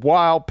a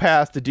wild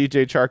pass to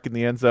DJ Chark in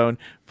the end zone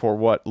for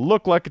what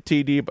looked like a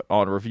TD, but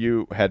on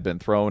review had been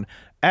thrown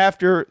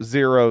after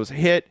zeros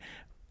hit.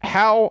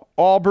 How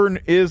Auburn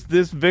is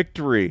this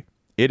victory?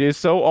 It is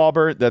so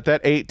Auburn that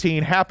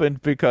 18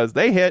 happened because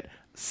they hit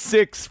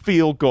 6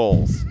 field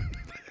goals.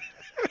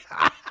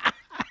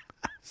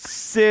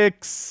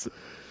 6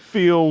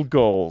 field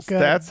goals.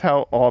 Good. That's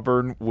how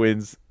Auburn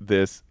wins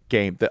this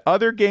game. The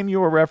other game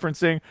you were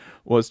referencing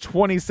was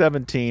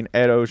 2017,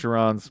 Ed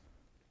Ogeron's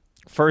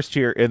first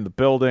year in the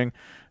building.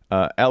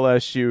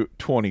 LSU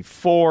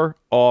 24,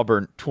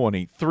 Auburn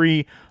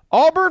 23.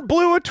 Auburn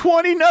blew a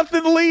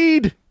 20-0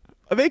 lead.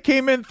 They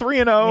came in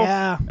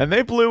 3-0, and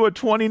they blew a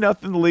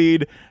 20-0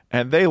 lead,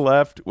 and they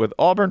left with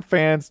Auburn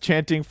fans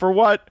chanting for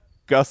what?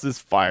 Gus is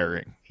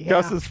firing. Yeah.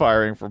 Gus is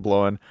firing for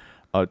blowing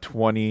a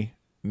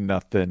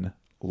 20-0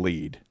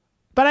 lead.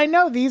 But I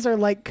know these are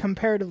like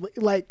comparatively,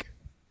 like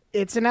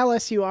it's an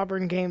LSU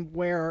Auburn game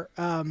where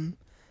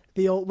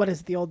the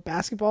old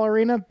basketball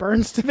arena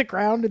burns to the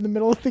ground in the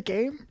middle of the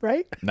game,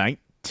 right?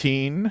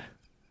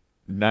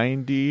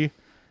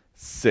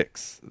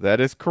 1996. That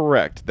is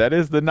correct. That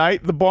is the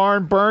night the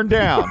barn burned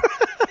down.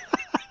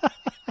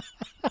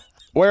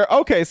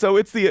 So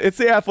it's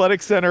the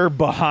athletic center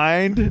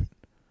behind,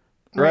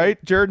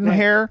 right? Jordan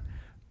Hare.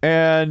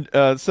 And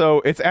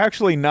so it's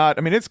actually not,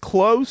 I mean, it's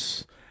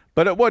close,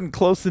 but it wasn't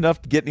close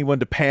enough to get anyone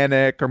to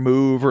panic or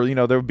move, or,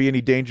 there would be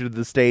any danger to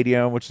the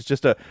stadium, which is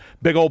just a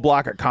big old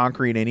block of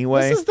concrete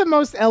anyway. This is the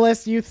most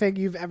LSU thing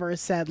you've ever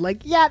said.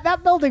 Like, yeah,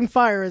 that building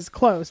fire is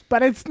close,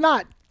 but it's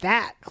not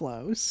that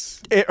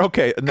close.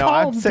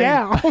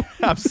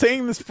 I'm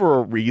saying this for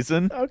a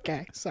reason.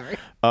 Okay, sorry.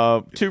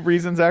 2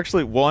 reasons,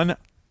 actually. One,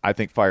 I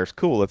think fire's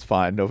cool. It's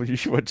fine. No, you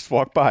should just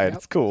walk by it.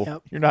 It's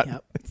cool. You're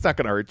not. It's not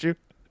going to hurt you.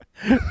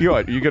 You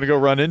what? You going to go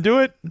run into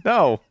it?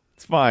 No,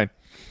 it's fine.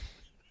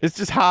 It's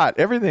just hot.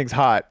 Everything's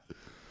hot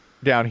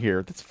down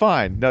here. That's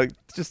fine. No,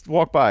 just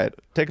walk by it.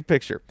 Take a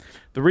picture.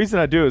 The reason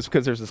I do is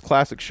because there's this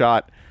classic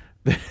shot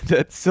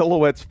that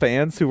silhouettes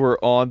fans who were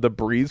on the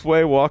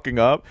breezeway walking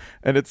up,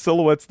 and it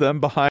silhouettes them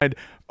behind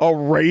a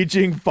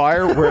raging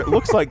fire where it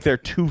looks like they're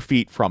 2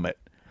 feet from it.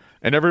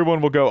 And everyone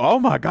will go, oh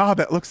my God,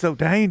 that looks so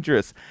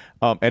dangerous.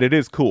 And it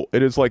is cool.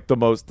 It is like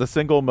the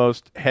single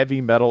most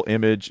heavy metal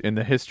image in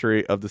the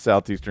history of the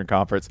Southeastern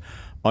Conference.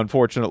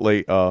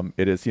 Unfortunately,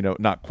 it is,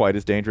 not quite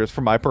as dangerous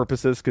for my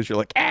purposes, because you're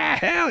like,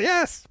 hell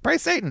yes,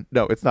 praise Satan.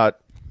 No, it's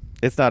not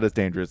as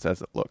dangerous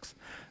as it looks.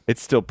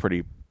 It's still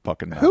pretty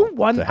fucking metal. Who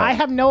won? I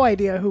have no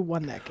idea who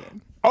won that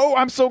game. Oh,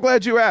 I'm so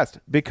glad you asked,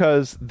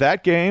 because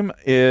that game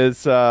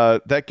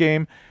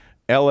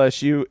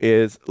LSU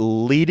is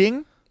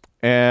leading,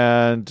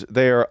 and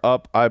they are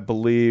up, I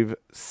believe,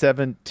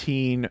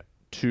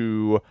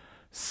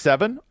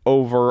 17-7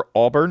 over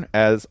Auburn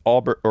as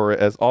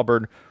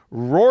Auburn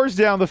roars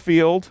down the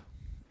field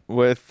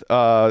with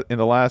in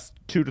the last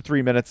 2 to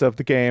 3 minutes of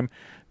the game.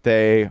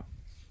 They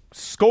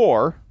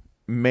score,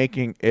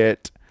 making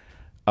it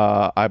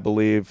I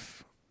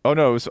believe it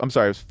was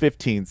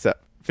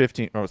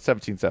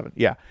 17-7.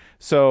 Yeah.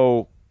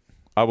 So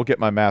I will get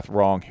my math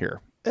wrong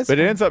here. But it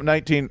ends up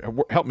 19.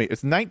 Help me.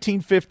 It's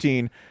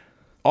 19-15.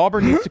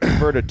 Auburn needs to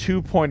convert a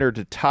 2-pointer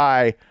to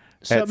tie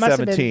at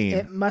 17.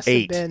 It must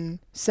have been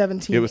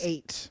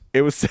 17-8.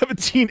 It was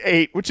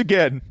 17-8, which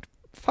again,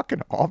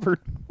 fucking Auburn.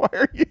 Why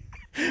are you?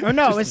 Oh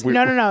no, it was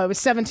no. It was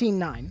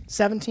 17-9.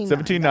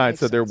 17-9.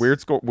 So they're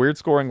weird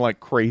scoring like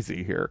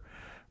crazy here,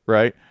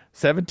 right?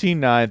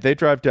 17-9. They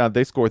drive down.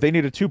 They score. They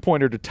need a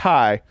 2-pointer to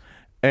tie,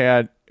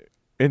 and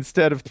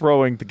instead of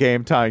throwing the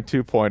game-tying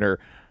 2-pointer,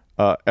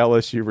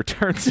 LSU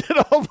returns it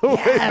all the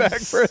way back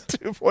for a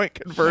 2-point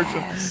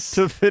conversion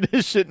to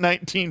finish at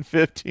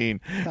 19-15.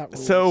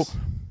 So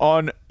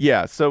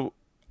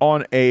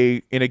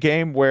in a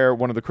game where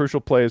one of the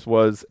crucial plays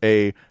was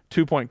a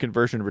 2-point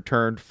conversion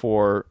returned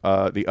for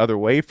the other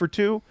way for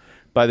 2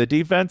 by the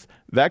defense,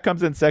 that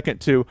comes in second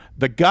to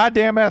the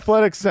goddamn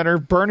athletic center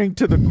burning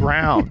to the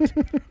ground.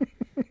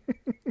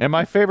 And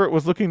my favorite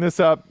was looking this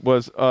up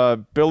was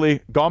Billy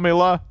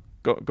Gomila.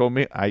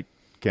 I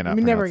cannot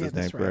pronounce his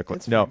name correctly.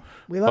 No,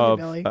 we love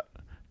you, Billy.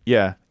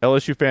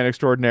 LSU fan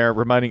extraordinaire,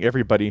 reminding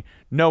everybody,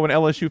 no, an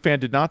LSU fan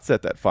did not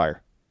set that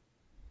fire.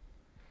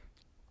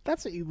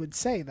 That's what you would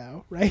say,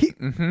 though, right?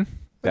 Mm-hmm.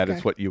 That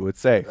is what you would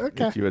say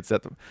Okay. if you had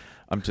set them.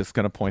 I'm just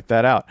going to point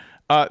that out.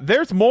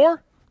 There's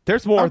more.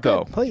 There's more,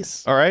 though.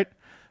 Please. All right.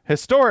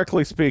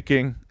 Historically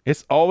speaking,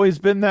 it's always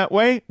been that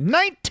way.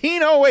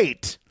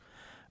 1908,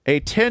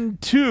 a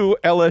 10-2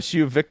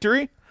 LSU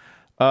victory.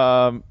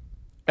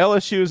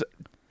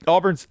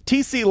 Auburn's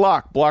TC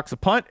Locke blocks a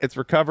punt. It's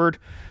recovered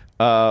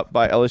by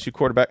LSU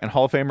quarterback and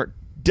Hall of Famer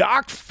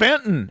Doc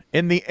Fenton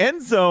in the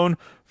end zone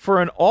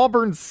for an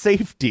Auburn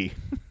safety.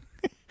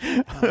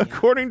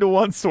 According to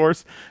one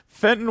source,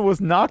 Fenton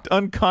was knocked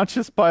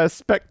unconscious by a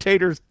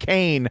spectator's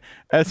cane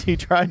as he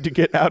tried to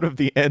get out of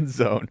the end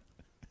zone.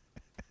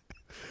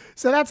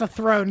 So that's a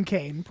thrown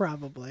cane,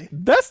 probably.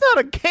 That's not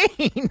a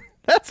cane.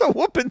 That's a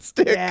whooping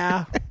stick.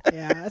 Yeah,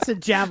 that's a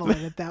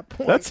javelin at that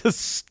point. That's a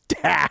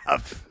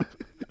staff.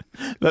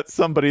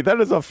 That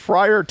is a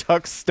Friar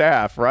Tuck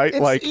staff, right?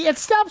 It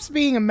stops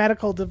being a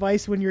medical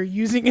device when you're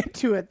using it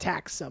to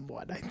attack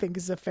someone, I think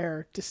is a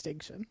fair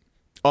distinction.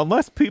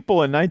 Unless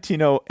people in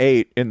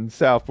 1908 in the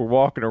South were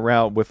walking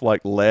around with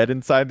like lead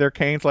inside their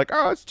canes, like,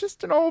 oh, it's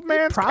just an old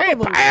man's cane.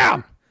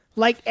 Bam!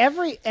 Like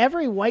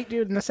every white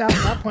dude in the South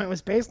at that point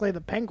was basically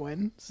the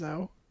Penguin.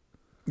 So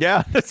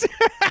yeah,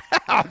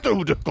 I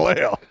do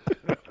declare.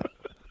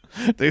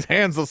 These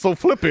hands are so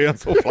flippy and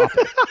so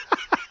floppy.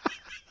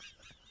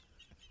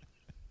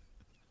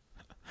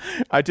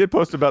 I did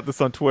post about this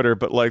on Twitter,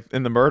 but like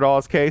in the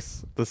Murdaugh's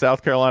case, the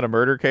South Carolina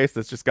murder case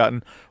that's just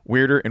gotten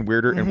weirder and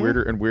weirder and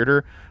weirder and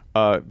weirder.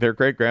 Their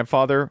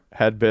great-grandfather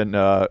had been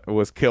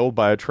was killed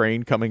by a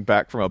train coming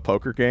back from a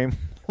poker game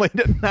late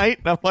at night.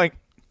 And I'm like,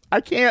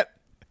 I can't.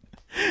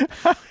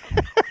 How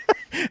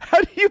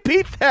do you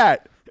beat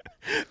that?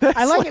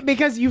 I like it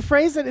because you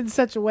phrase it in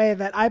such a way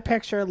that I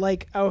picture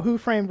like a Who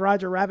Framed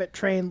Roger Rabbit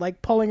train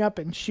like pulling up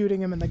and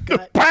shooting him in the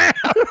gut.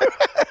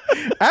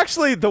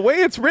 Actually, the way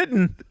it's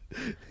written,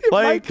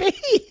 might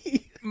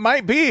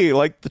be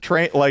like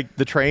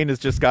the train has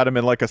just got him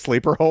in like a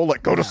sleeper hole.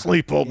 Like, go to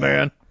sleep, old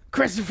man.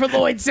 Christopher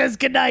Lloyd says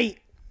goodnight.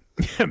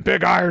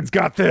 Big Iron's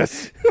got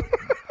this.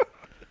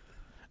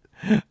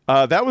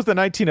 That was the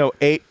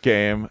 1908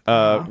 game,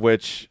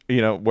 which,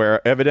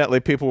 where evidently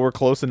people were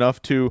close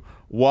enough to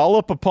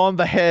wallop upon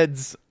the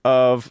heads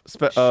of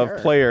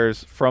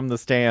players from the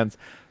stands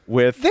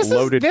with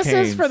loaded canes.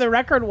 This is, for the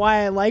record,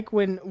 why I like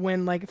when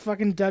like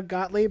fucking Doug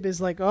Gottlieb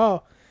is like,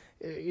 oh,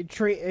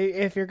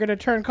 if you're going to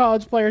turn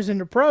college players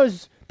into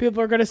pros,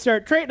 people are going to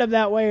start treating them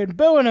that way and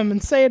booing them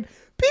and saying,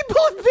 people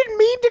have been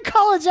mean to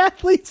college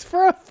athletes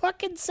for a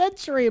fucking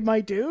century,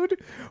 my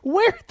dude.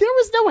 Where there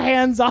was no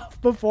hands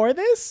off before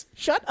this?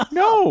 Shut up.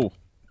 No.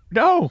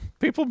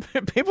 People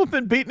have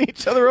been beating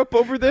each other up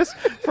over this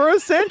for a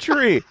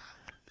century.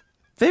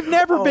 They've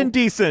never been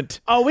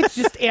decent. Oh, it's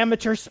just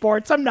amateur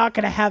sports. I'm not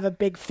going to have a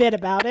big fit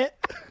about it.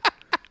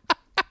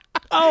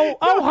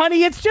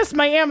 Honey, it's just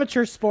my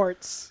amateur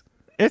sports.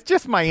 It's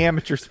just my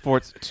amateur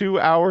sports. 2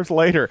 hours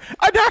later,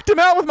 I knocked him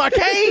out with my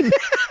cane.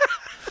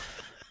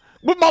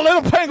 With my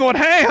little penguin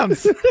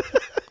hands.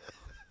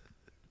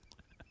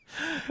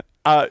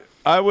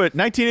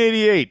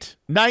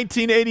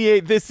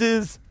 1988. This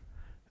is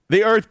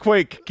the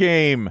earthquake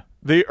game.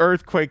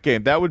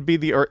 That would be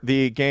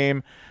the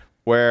game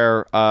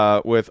where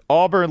with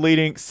Auburn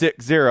leading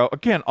 6-0.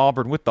 Again,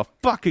 Auburn with the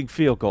fucking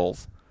field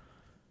goals.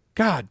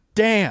 God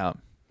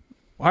damn.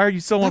 Why are you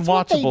so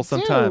unwatchable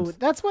sometimes?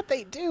 That's what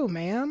they do,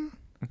 man.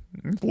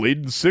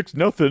 Leading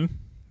 6-0.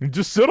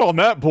 Just sit on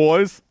that,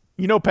 boys.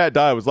 Pat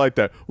Dye was like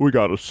that. We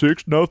got a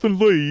 6-0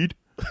 lead.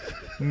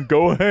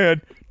 Go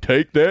ahead.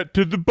 Take that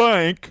to the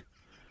bank.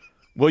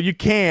 Well, you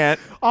can't.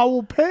 I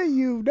will pay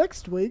you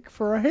next week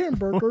for a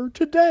hamburger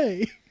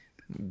today.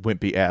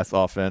 Wimpy ass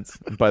offense.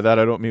 And by that,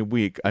 I don't mean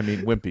weak. I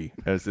mean wimpy,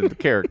 as in the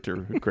character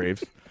who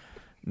craves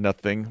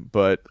nothing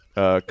but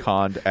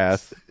conned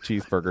ass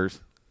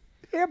cheeseburgers.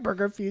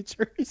 Hamburger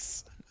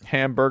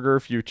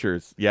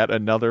futures. Yet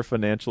another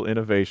financial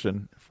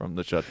innovation from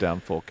the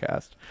shutdown full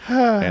cast.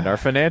 And our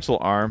financial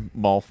arm,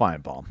 Mal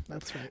Feinbaum.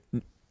 That's right.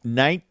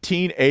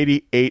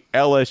 1988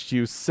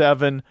 LSU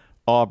 7,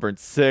 Auburn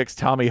 6.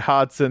 Tommy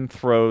Hodson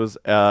throws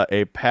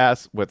a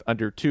pass with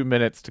under 2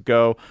 minutes to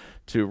go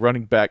to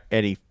running back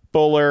Eddie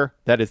Fuller.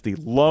 That is the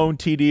lone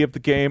TD of the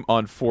game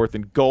on 4th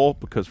and goal,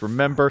 because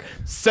remember,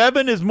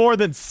 7 is more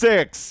than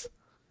 6.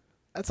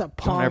 That's a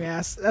pong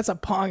ass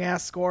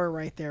score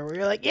right there. Where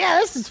you're like, yeah,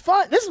 this is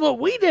fun. This is what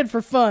we did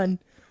for fun.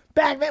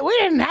 Back then, we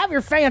didn't have your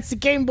fancy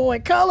Game Boy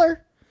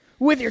Color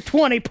with your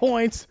 20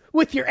 points,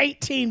 with your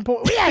 18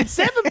 points. We had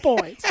 7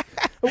 points.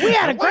 We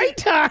had a great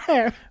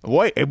time.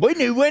 Wait, and we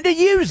knew when to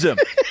use them.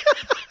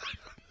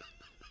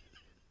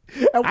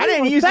 I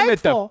didn't use them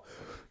at the...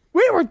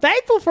 We were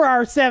thankful for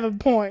our 7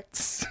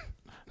 points.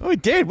 We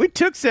did. We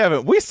took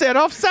 7. We set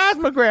off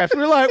seismographs. We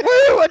were like,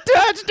 woo, a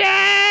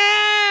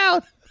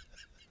touchdown!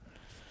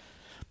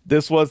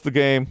 This was the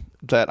game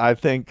that I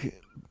think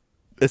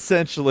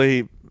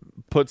essentially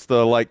puts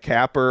the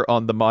capper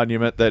on the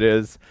monument that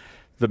is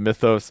the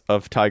mythos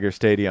of Tiger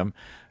Stadium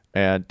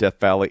and Death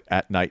Valley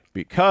at night,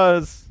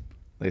 because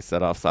they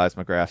set off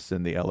seismographs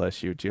in the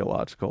LSU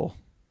Geological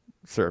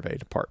Survey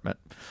Department.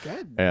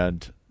 Good.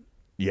 And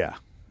yeah,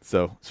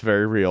 So it's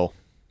very real.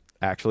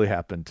 Actually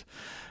happened.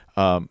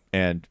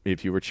 And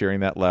if you were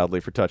cheering that loudly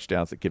for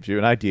touchdowns, it gives you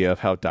an idea of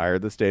how dire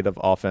the state of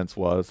offense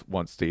was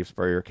once Steve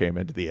Spurrier came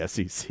into the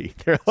SEC.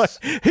 They're like,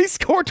 he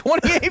scored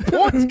 28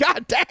 points.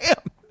 God damn.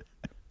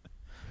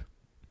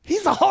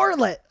 He's a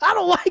harlot. I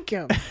don't like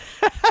him.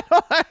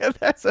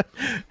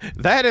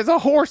 That is a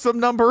wholesome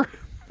number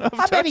of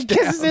I bet he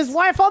kisses his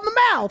wife on the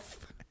mouth.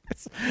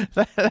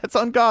 That's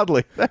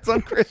ungodly. That's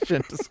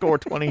unchristian to score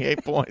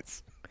 28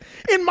 points.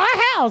 In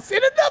my house.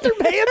 In another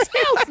man's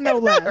house, no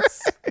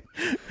less.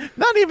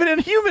 Not even in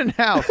a human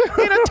house.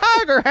 In a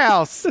tiger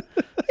house.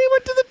 He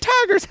went to the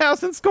tiger's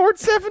house and scored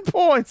 7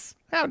 points.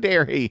 How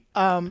dare he?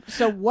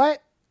 So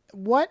what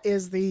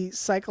is the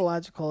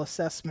psychological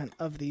assessment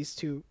of these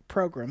two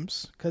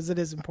programs? Because it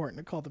is important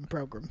to call them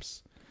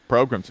programs.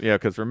 Programs, yeah,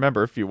 because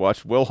remember, if you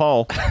watch Will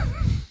Hall,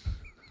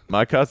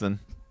 my cousin,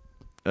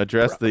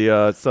 address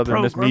the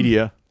Southern Miss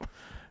media,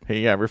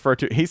 he referred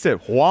to, he said,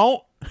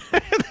 "Won't."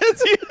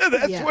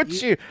 That's what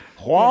you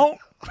won't.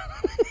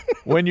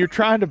 When you're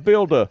trying to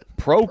build a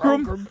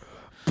program.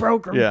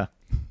 Yeah.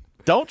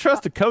 Don't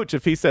trust a coach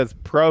if he says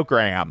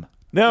program.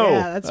 No.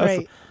 Yeah, that's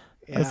right.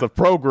 That's a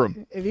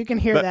program. If you can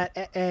hear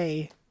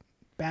that,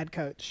 bad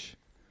coach.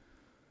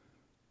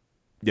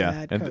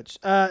 Yeah. Bad coach.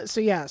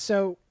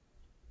 So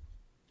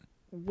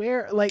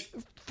where, like,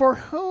 for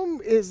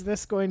whom is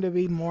this going to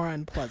be more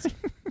unpleasant?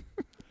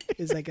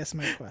 Is, I guess,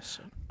 my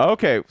question.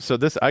 Okay, so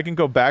I can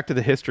go back to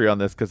the history on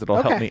this because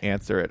it'll help me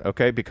answer it,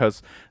 okay?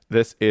 Because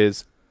this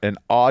is an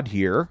odd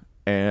year,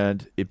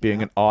 and it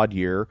being an odd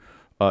year,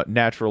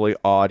 naturally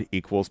odd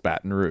equals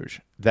Baton Rouge.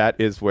 That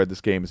is where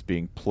this game is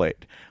being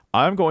played.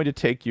 I'm going to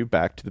take you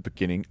back to the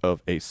beginning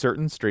of a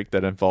certain streak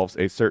that involves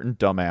a certain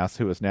dumbass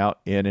who is now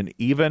in an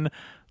even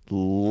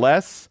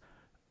less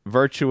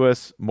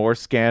virtuous, more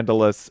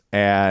scandalous,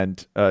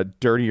 and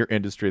dirtier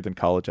industry than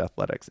college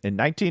athletics. In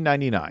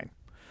 1999,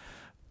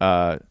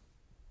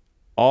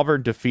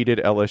 Auburn defeated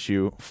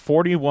LSU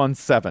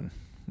 41-7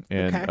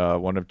 in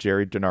one of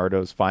Jerry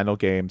DiNardo's final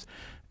games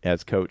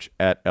as coach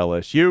at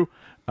LSU.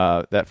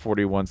 That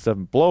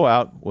 41-7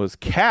 blowout was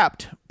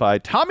capped by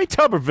Tommy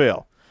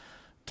Tuberville.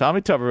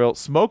 Tommy Tuberville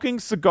smoking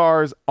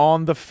cigars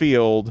on the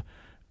field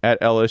at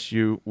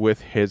LSU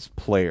with his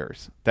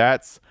players.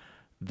 That's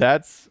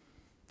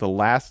the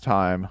last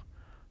time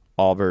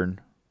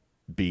Auburn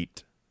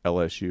beat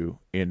LSU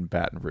in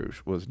Baton Rouge.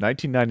 Was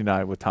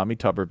 1999 with Tommy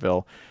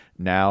Tuberville,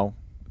 now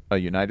a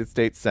United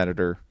States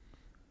Senator,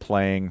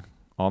 playing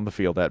on the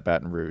field at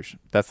Baton Rouge.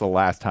 That's the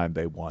last time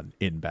they won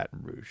in Baton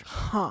Rouge.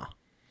 Huh.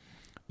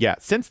 Yeah,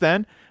 since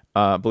then,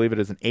 I believe it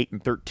is an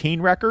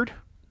 8-13 record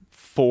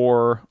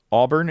for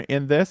Auburn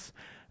in this,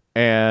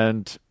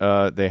 and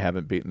they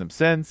haven't beaten them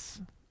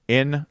since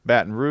in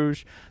Baton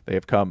Rouge. They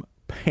have come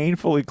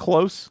painfully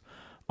close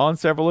on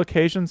several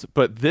occasions,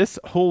 but this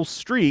whole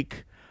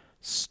streak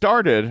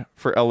started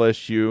for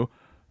LSU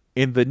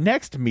in the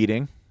next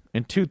meeting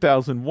in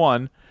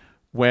 2001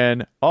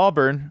 when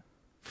Auburn,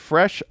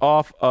 fresh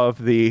off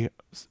of the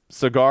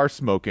cigar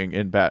smoking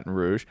in Baton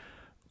Rouge,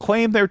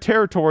 claimed their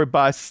territory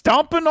by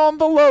stomping on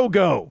the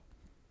logo.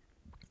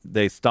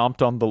 They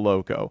stomped on the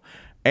logo.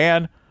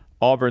 And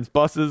Auburn's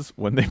buses,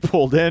 when they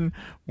pulled in,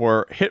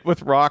 were hit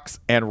with rocks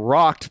and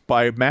rocked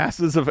by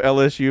masses of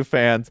LSU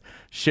fans,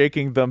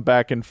 shaking them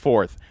back and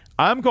forth.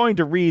 I'm going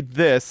to read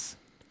this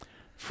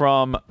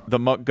from the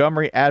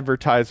Montgomery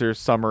Advertiser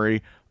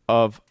summary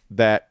of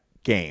that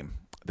game.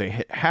 They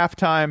hit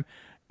halftime,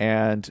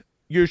 and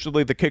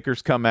usually the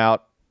kickers come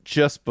out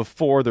just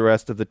before the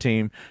rest of the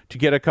team to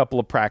get a couple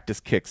of practice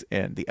kicks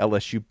in. The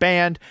LSU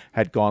band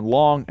had gone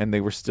long, and they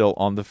were still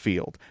on the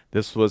field.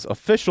 This was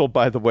official,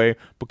 by the way,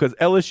 because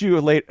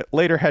LSU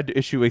later had to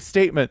issue a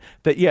statement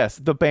that, yes,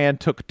 the band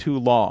took too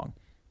long.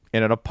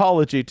 In an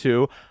apology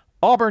to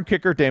Auburn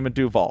kicker Damon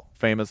Duval,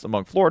 famous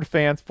among Florida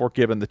fans for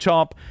giving the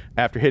chomp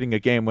after hitting a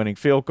game-winning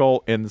field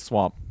goal in the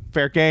swamp.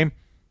 Fair game.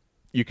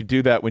 You can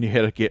do that when you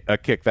hit a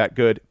kick that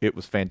good. It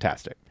was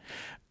fantastic.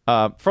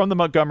 From the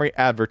Montgomery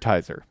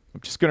Advertiser. I'm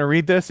just going to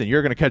read this, and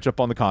you're going to catch up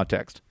on the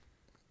context.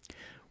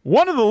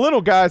 One of the little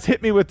guys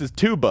hit me with his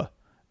tuba.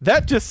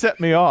 That just set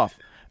me off.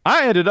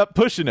 I ended up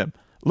pushing him.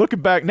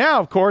 Looking back now,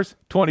 of course,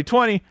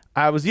 2020,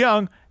 I was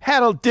young,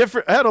 had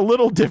a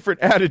little different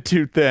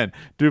attitude then,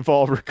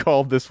 Duval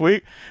recalled this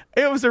week.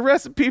 It was a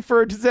recipe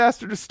for a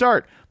disaster to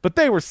start, but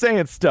they were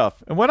saying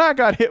stuff. And when I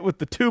got hit with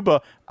the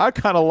tuba, I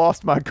kind of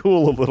lost my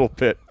cool a little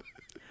bit.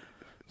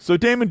 So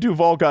Damon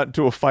Duval got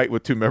into a fight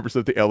with two members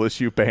of the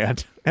LSU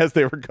band as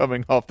they were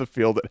coming off the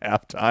field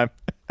at halftime.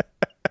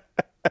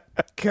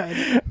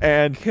 Good.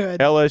 And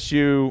Good.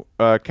 LSU,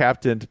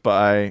 captained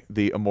by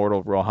the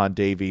immortal Rohan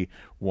Davey,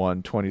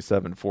 won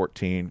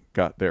 27-14,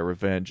 got their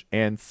revenge,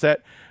 and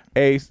set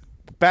a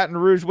Baton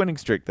Rouge winning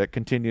streak that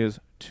continues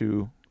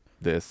to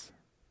this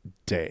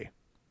day.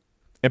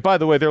 And by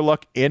the way, their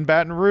luck in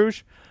Baton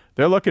Rouge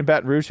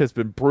has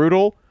been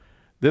brutal.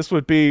 This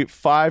would be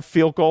 5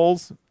 field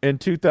goals in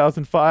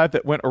 2005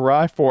 that went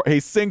awry for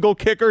a single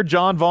kicker,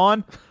 John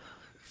Vaughn.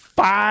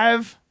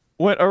 5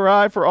 went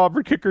awry for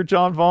Auburn kicker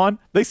John Vaughn.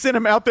 They sent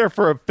him out there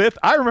for a fifth.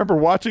 I remember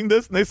watching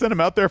this, and they sent him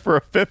out there for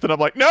a fifth, and I'm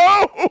like,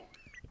 no!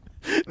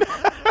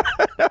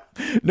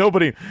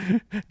 Nobody.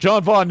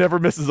 John Vaughn never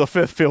misses a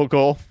fifth field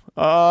goal.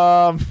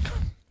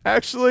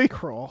 Actually,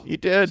 Cruel. He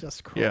did.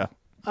 Just cruel.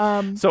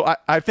 Yeah. So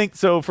I think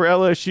so for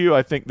LSU.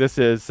 I think this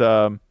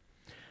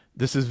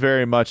is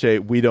very much a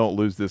we don't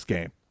lose this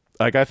game.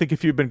 Like, I think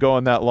if you've been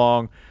going that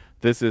long,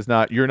 this is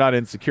not, you're not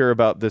insecure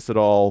about this at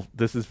all.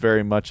 This is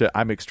very much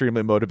I'm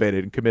extremely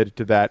motivated and committed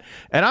to that.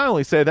 And I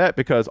only say that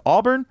because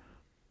Auburn,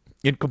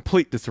 in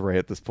complete disarray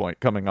at this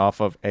point, coming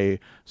off of a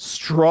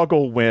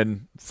struggle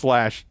win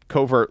 /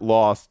 covert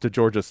loss to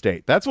Georgia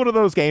State. That's one of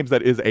those games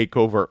that is a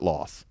covert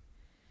loss.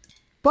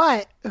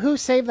 But who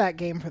saved that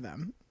game for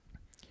them?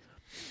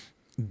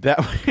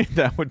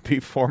 That would be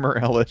former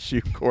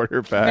LSU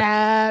quarterback.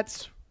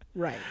 That's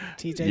right,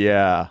 TJ.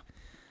 Yeah,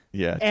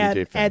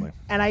 TJ Finley.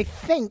 And I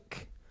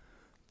think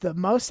the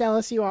most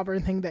LSU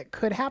Auburn thing that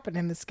could happen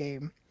in this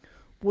game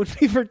would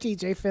be for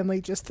TJ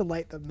Finley just to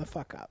light them the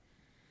fuck up.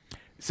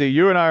 See,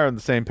 you and I are on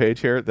the same page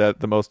here that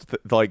the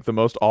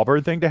most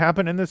Auburn thing to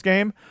happen in this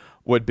game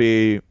would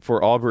be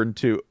for Auburn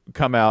to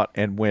come out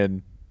and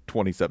win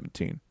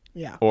 2017.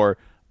 Yeah. Or,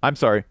 I'm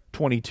sorry,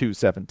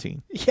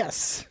 22-17.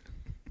 Yes.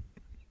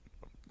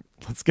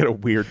 Let's get a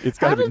weird. It's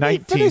got to be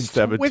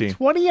 19-17. With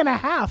 20 and a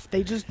half,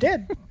 they just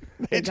did.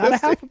 They got a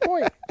half a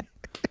point.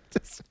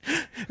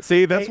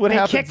 See, that's what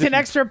happens. They kicked an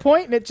extra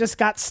point and it just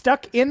got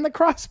stuck in the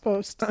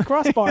crossbar,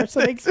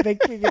 so they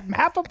get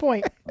half a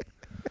point.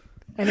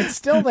 And it's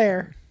still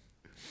there.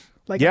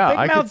 Like a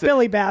big mouth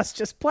Billy Bass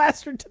just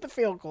plastered to the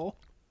field goal.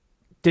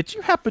 Did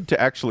you happen to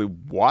actually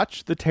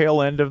watch the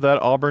tail end of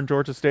that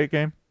Auburn-Georgia State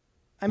game?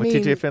 I with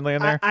mean, TJ Finley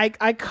in there?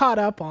 I caught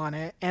up on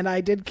it, and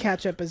I did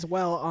catch up as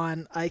well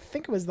on, I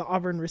think it was the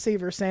Auburn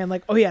receiver saying,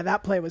 like, oh, yeah,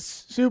 that play was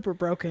super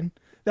broken.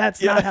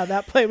 That's not how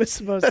that play was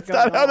supposed to go.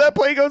 That's not how that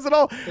play goes at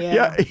all.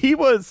 Yeah, he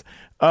was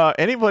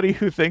anybody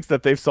who thinks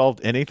that they've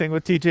solved anything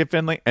with TJ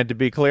Finley, and to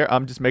be clear,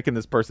 I'm just making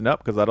this person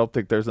up because I don't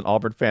think there's an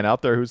Auburn fan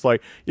out there who's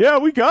like, yeah,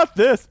 we got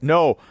this.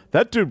 No,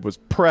 that dude was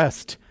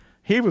pressed.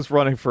 He was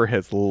running for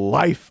his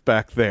life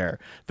back there.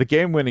 The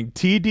game-winning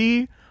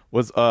TD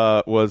was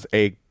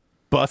a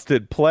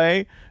busted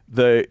play.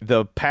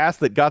 The pass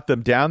that got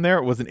them down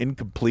there was an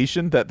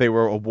incompletion that they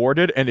were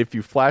awarded. And if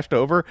you flashed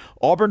over,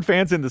 Auburn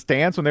fans in the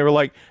stands, when they were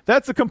like,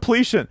 that's a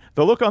completion,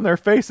 the look on their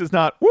face is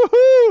not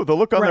woohoo. The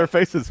look on their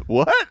face is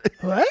what?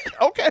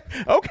 Okay.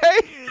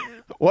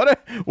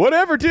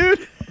 Whatever,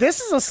 dude. This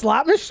is a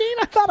slot machine?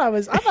 I thought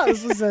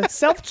this was a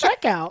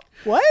self-checkout.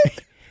 What?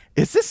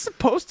 Is this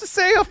supposed to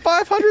say a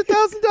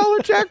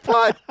 $500,000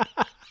 jackpot?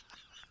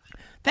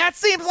 That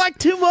seems like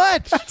too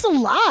much. That's a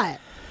lot.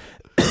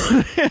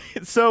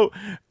 So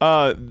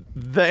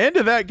the end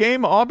of that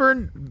game,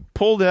 Auburn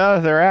pulled it out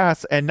of their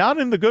ass, and not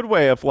in the good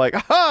way of like,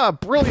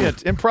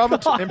 brilliant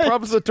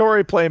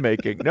improvisatory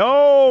playmaking.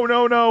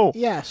 No.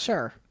 Yeah,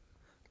 sure.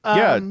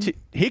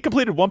 He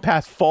completed one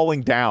pass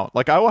falling down.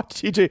 Like, I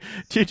watched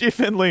TJ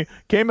Finley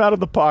came out of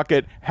the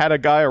pocket, had a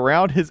guy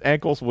around his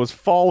ankles, was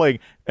falling,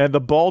 and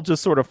the ball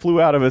just sort of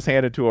flew out of his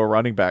hand into a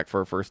running back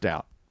for a first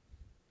down.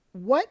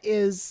 What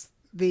is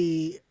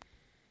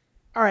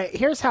all right,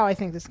 here's how I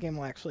think this game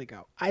will actually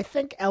go. I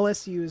think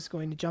LSU is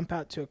going to jump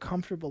out to a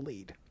comfortable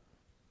lead.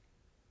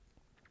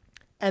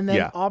 And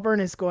then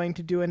Auburn is going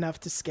to do enough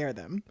to scare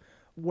them.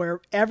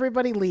 Where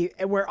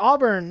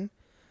Auburn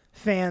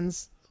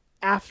fans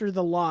after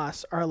the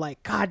loss are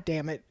like, God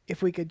damn it,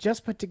 if we could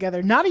just put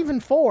together not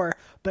even 4,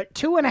 but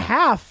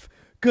 2.5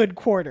 good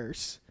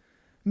quarters,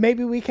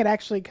 maybe we could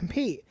actually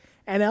compete.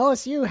 And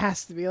LSU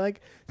has to be like,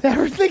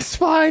 everything's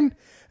fine.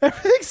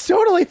 Everything's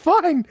totally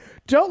fine.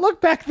 Don't look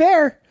back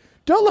there.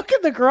 Don't look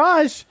in the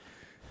garage.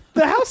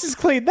 The house is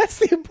clean. That's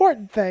the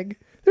important thing.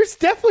 There's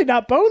definitely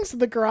not bones in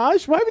the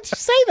garage. Why would you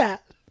say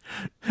that?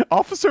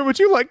 Officer, would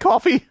you like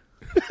coffee?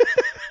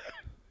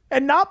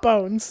 And not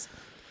bones.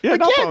 Yeah,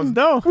 again, not bones.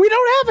 No, we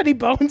don't have any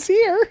bones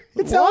here.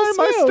 It's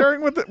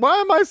Why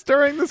am I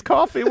stirring this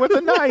coffee with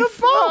a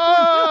knife?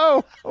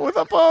 With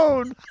a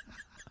bone.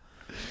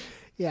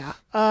 Yeah.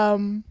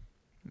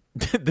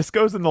 This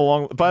goes in the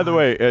long. By the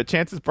way,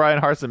 chances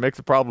Brian Harsin makes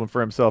a problem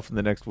for himself in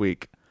the next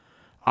week.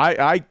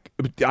 I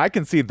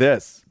can see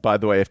this, by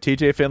the way, if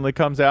TJ Finley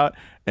comes out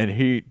and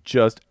he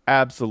just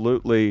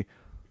absolutely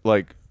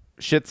like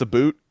shits a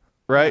boot,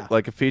 right? Yeah.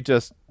 Like if he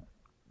just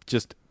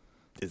is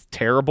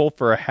terrible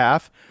for a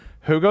half,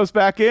 who goes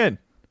back in?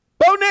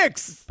 Bo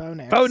Nix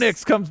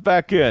comes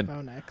back in.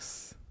 Bo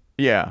Nix.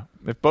 Yeah.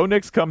 If Bo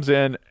Nix comes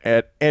in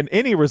and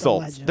any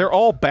results, they're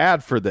all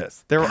bad for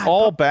this. They're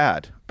all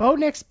bad. Bo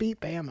Nix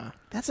beat Bama.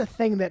 That's a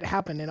thing that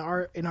happened in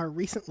our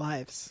recent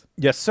lives.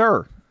 Yes,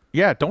 sir.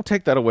 Yeah, don't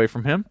take that away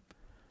from him.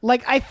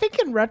 Like, I think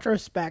in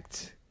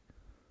retrospect,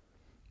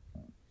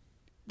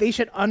 they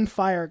should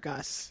unfire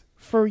Gus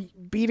for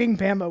beating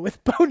Bama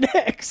with Bo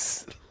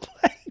Nix.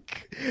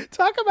 Like,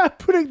 talk about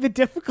putting the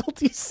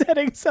difficulty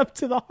settings up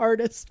to the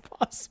hardest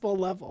possible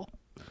level.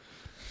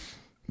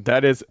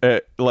 That is, they'll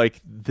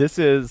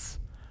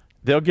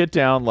get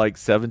down like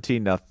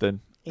 17-0.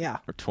 Yeah.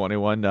 Or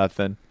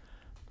 21-0.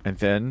 And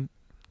then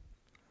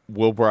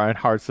will Brian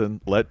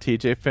Hartson let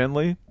TJ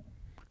Finley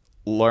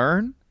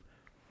learn,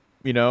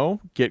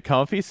 get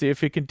comfy, see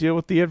if he can deal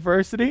with the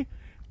adversity?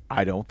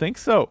 I don't think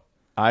so.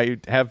 I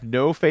have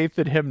no faith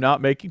in him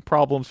not making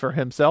problems for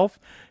himself.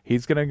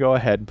 He's going to go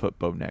ahead and put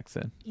Bo Nix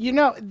in.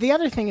 The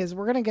other thing is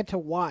we're going to get to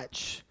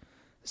watch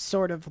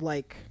sort of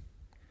like,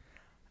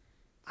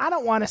 I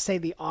don't want to say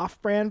the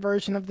off-brand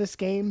version of this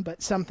game,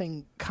 but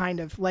something kind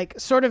of like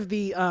sort of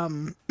the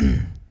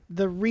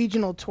the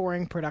regional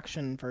touring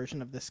production version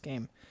of this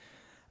game.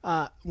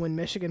 When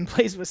Michigan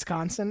plays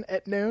Wisconsin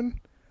at noon,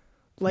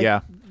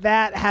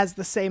 that has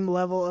the same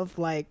level of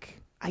like,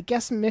 I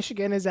guess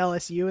Michigan is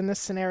LSU in this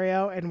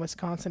scenario and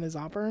Wisconsin is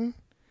Auburn.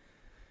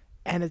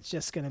 And it's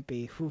just going to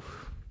be,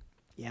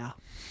 yeah.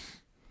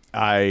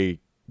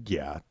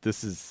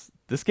 This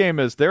game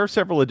is, there are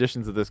several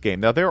editions of this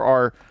game. Now, there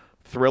are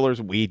thrillers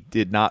we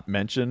did not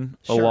mention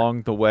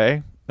along the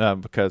way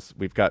because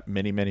we've got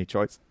many, many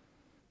choices.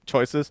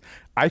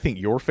 I think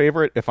your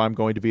favorite, if I'm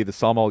going to be the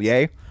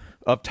sommelier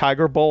of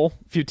Tiger Bowl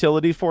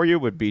futility for you,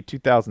 would be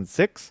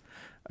 2006,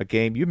 a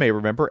game you may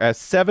remember as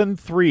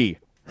 7-3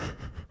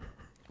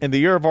 in the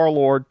year of our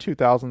Lord,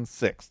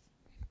 2006.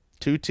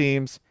 Two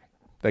teams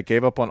that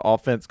gave up on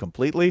offense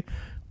completely.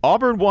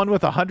 Auburn won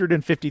with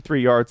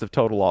 153 yards of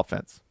total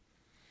offense.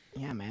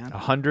 Yeah, man.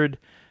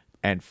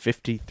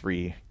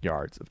 153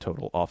 yards of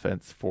total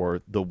offense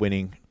for the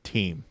winning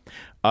team.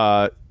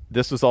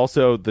 This was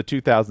also the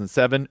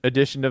 2007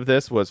 edition of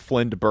this was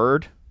Flynn to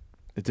Bird.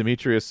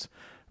 Demetrius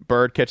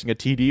Bird catching a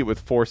TD with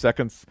 4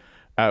 seconds.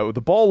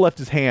 The ball left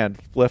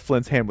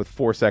Flynn's hand with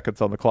 4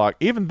 seconds on the clock,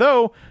 even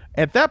though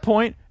at that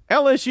point,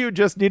 LSU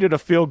just needed a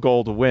field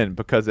goal to win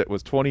because it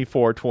was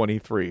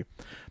 24-23.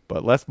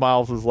 But Les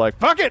Miles was like,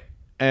 fuck it!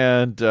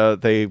 And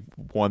they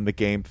won the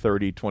game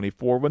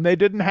 30-24 when they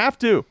didn't have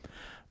to.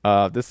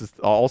 This is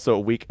also a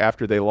week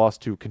after they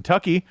lost to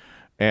Kentucky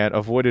and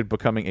avoided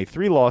becoming a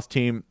 3-loss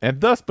team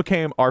and thus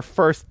became our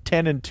first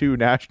 10-2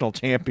 national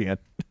champion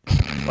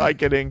by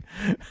getting...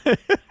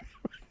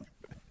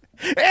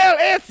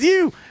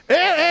 LSU!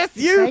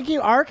 Thank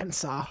you,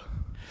 Arkansas.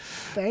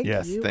 Thank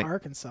you,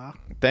 Arkansas.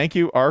 Thank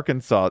you,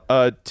 Arkansas.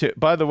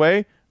 By the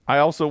way, I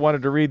also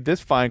wanted to read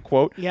this fine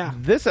quote. Yeah.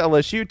 This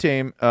LSU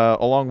team,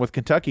 along with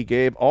Kentucky,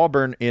 gave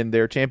Auburn in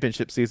their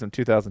championship season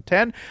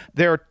 2010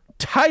 their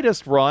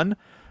tightest run,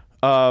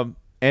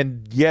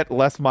 and yet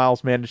Les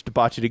Miles managed to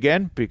botch it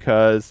again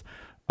because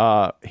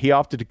he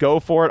opted to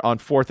go for it on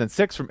 4th and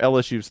 6 from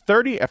LSU's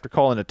 30 after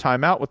calling a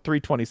timeout with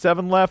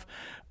 3:27 left.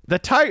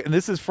 And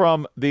this is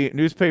from the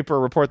newspaper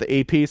report, the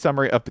AP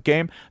summary of the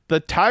game. The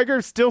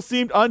Tigers still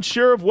seemed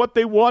unsure of what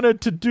they wanted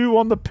to do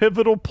on the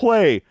pivotal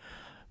play.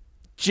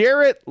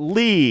 Jarrett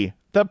Lee,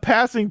 the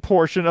passing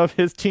portion of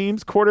his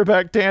team's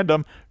quarterback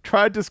tandem,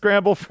 tried to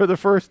scramble for the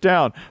first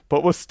down,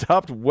 but was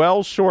stopped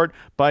well short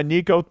by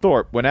Nico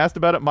Thorpe. When asked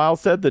about it,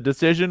 Miles said the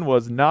decision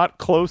was not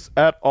close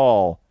at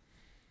all.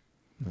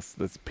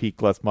 That's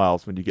peak Les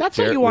Miles when you get That's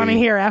Jarrett what you want to Lee.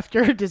 hear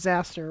after a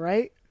disaster,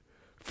 right?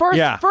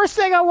 First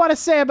thing I want to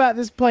say about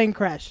this plane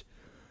crash,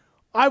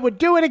 I would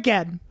do it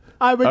again.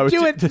 I would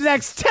do it the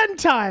next 10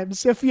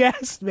 times if you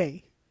asked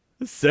me.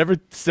 It's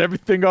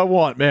everything I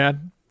want,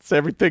 man. It's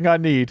everything I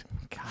need.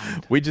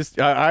 God.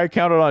 I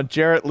counted on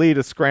Jarrett Lee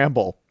to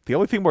scramble. The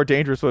only thing more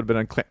dangerous would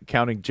have been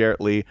counting Jarrett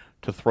Lee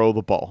to throw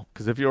the ball.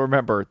 Because if you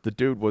remember, the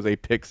dude was a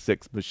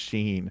pick-6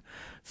 machine.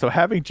 So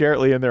having Jarrett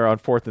Lee in there on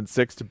 4th and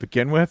 6 to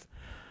begin with,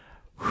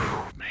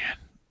 man.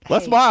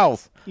 Les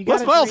Miles.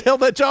 Les Miles held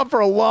that job for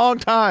a long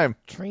time.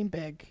 Dream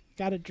big. You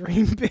got to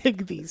dream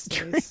big these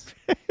days.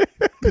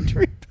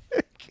 Dream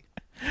big.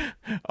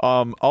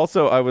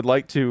 Also, I would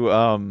like to...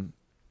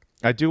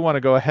 I do want to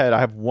go ahead.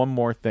 I have one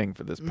more thing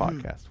for this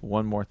podcast.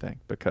 One more thing.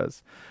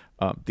 Because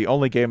the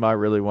only game I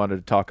really wanted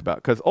to talk about...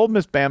 Because Ole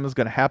Miss Bama is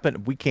going to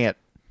happen. We can't...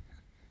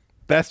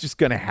 That's just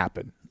going to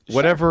happen. Sure.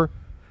 Whatever...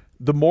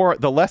 The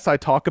less I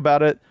talk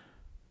about it,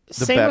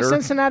 the Same better. With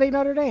Cincinnati,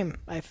 Notre Dame,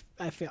 I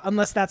feel.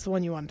 Unless that's the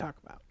one you want to talk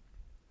about.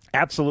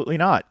 Absolutely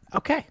not.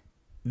 Okay.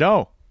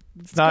 No.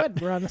 It's not.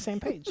 Good. We're on the same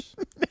page.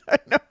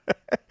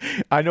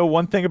 I know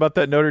one thing about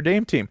that Notre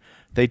Dame team.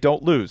 They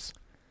don't lose.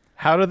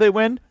 How do they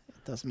win?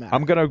 It doesn't matter.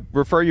 I'm going to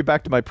refer you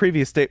back to my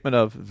previous statement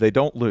of they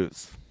don't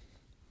lose.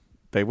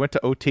 They went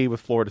to OT with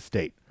Florida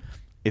State.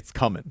 It's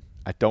coming.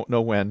 I don't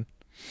know when.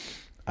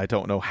 I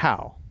don't know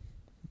how.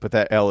 But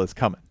that L is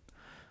coming.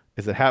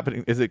 Is it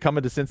happening? Is it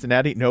coming to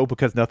Cincinnati? No,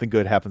 because nothing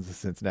good happens to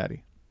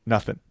Cincinnati.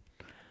 Nothing.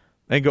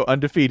 They go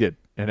undefeated,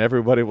 and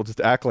everybody will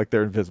just act like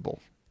they're invisible.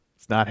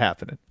 It's not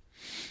happening.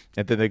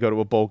 And then they go to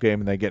a bowl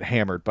game, and they get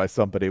hammered by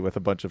somebody with a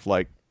bunch of,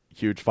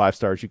 huge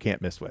 5-stars you can't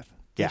miss with.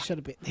 Yeah.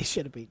 They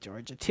should have beat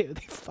Georgia, too.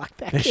 They fucked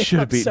that They should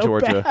have beat so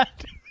Georgia. Bad.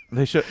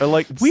 They should.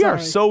 We are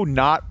so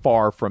not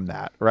far from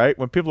that, right?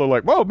 When people are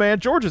like, whoa, man,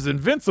 Georgia's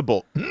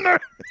invincible.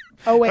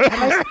 Oh, wait.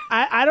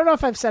 I don't know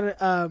if I've said it.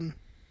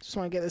 Just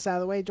want to get this out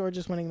of the way.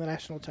 Georgia's winning the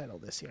national title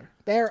this year.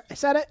 There, I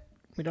said it.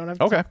 We don't have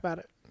to talk about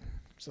it.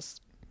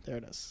 Just there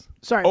it is.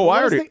 Sorry. Oh,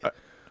 I already.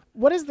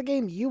 What is the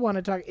game you want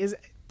to talk?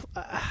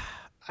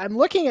 I I'm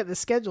looking at the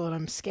schedule and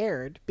I'm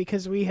scared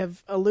because we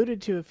have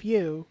alluded to a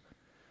few.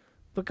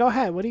 But go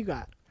ahead. What do you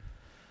got?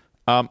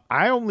 I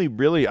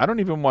don't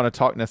even want to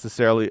talk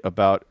necessarily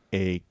about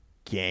a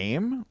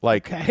game.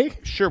 Like, Okay.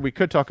 Sure, we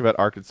could talk about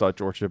Arkansas,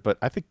 Georgia, but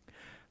I think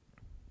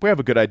we have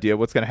a good idea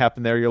what's going to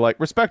happen there. You're like,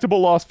 respectable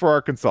loss for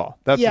Arkansas.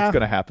 That's what's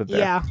going to happen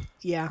there.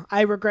 Yeah.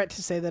 I regret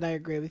to say that I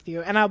agree with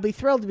you, and I'll be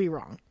thrilled to be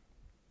wrong.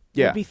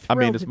 Yeah, I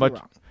mean,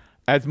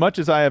 as much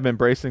as I am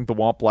embracing the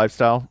Womp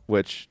lifestyle,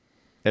 which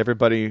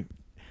everybody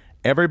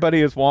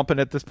is womping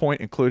at this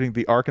point, including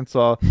the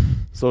Arkansas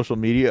social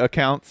media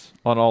accounts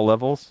on all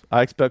levels.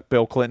 I expect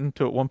Bill Clinton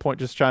to at one point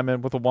just chime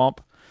in with a Womp.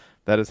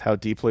 That is how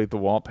deeply the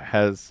Womp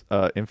has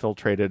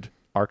infiltrated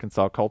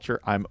Arkansas culture.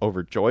 I'm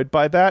overjoyed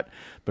by that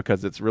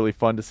because it's really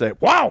fun to say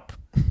Womp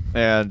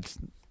and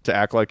to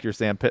act like you're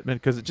Sam Pittman,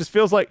 because it just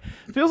feels like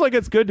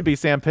it's good to be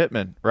Sam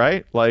Pittman,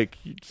 right? Like,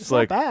 it's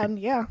not bad,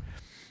 yeah.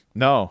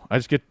 No, I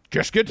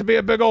just get to be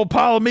a big old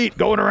pile of meat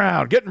going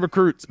around, getting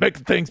recruits,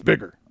 making things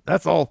bigger.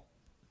 That's all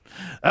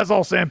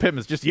Sam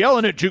Pittman's, just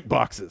yelling at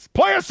jukeboxes.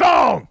 Play a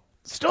song!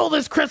 Stole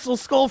this crystal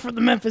skull from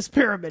the Memphis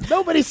Pyramid.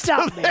 Nobody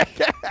stopped me.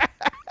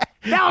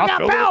 Now I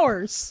got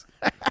powers.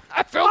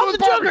 I'm the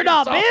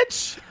juggernaut,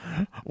 bitch.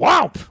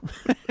 Womp!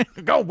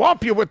 Go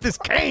womp you with this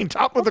cane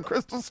topped with a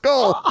crystal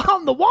skull.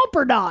 I'm the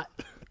Wompernaut.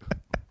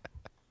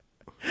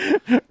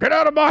 Get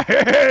out of my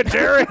head,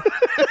 Jerry!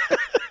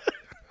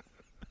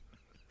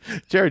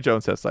 Jerry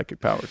Jones has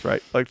psychic powers,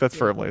 right? Like, that's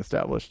firmly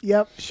established.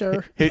 Yep,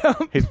 sure.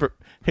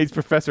 He's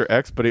Professor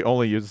X, but he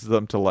only uses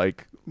them to,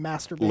 like,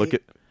 masturbate. Look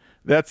at.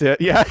 That's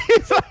it. Yeah.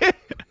 He's like,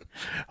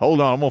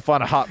 hold on, I'm gonna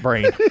find a hot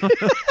brain.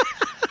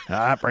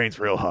 That brain's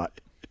real hot.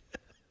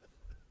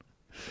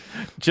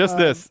 Just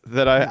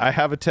I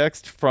have a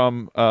text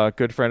from a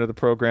good friend of the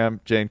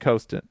program, Jane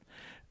Costin,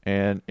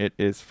 and it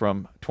is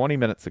from 20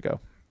 minutes ago.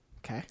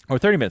 Okay. Or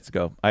 30 minutes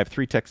ago. I have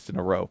 3 texts in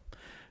a row.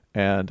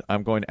 And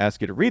I'm going to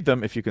ask you to read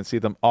them if you can see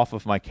them off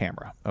of my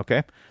camera.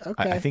 Okay.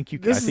 Okay. I think you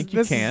can. This is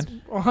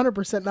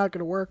 100% not going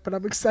to work, but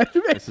I'm excited.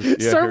 You ready?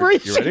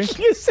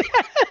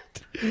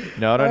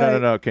 No. All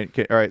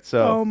right.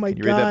 So, oh my can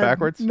you read that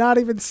backwards? Not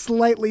even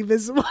slightly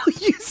visible.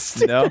 You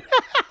stupid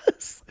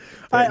ass.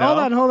 All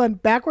right, hold on.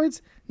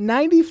 Backwards.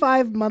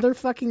 $95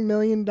 motherfucking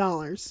million.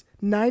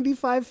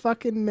 $95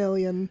 fucking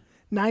million.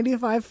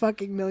 $95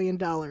 fucking million.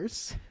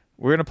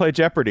 We're gonna play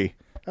Jeopardy.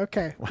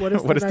 Okay. What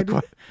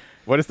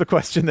is the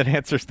question that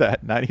answers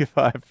that?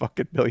 $95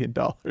 fucking million.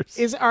 All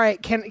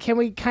right. Can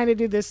we kind of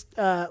do this?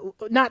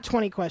 Not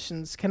 20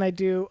 questions. Can I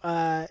do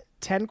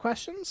 10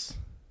 questions?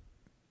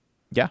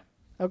 Yeah.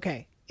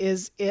 Okay.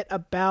 Is it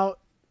about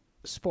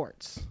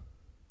sports?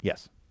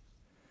 Yes.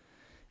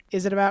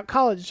 Is it about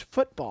college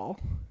football?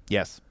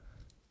 Yes.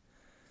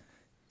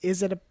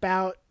 Is it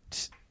about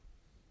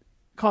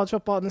college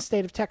football in the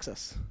state of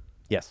Texas?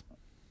 Yes.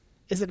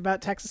 Is it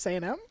about Texas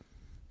A&M?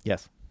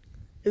 Yes.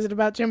 Is it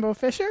about Jimbo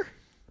Fisher?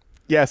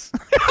 Yes.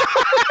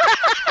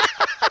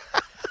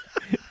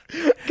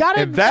 Got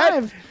it. And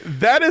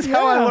that is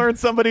how I learned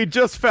somebody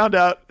just found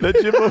out that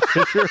Jimbo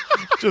Fisher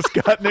just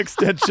got an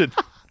extension.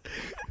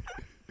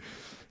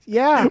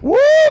 Yeah.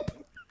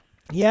 Whoop!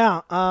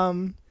 Yeah.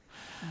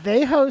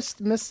 They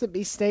host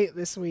Mississippi State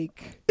this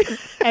week.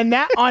 And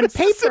that on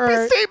paper,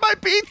 Mississippi State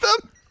might beat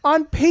them.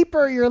 On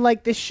paper, you're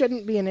like, this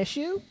shouldn't be an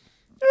issue.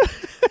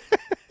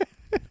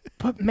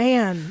 But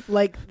man,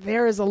 like,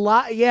 there is a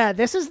lot. Yeah,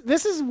 this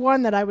is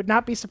one that I would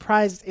not be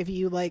surprised if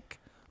you like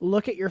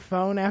look at your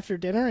phone after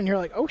dinner and you're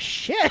like, oh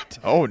shit.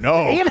 Oh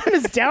no. A&M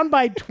is down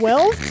by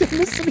 12 to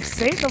Mississippi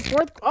State in the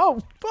fourth.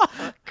 Oh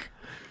fuck.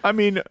 I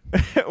mean,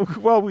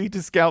 well, we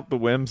discount the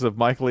whims of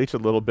Mike Leach a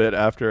little bit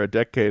after a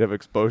decade of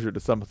exposure to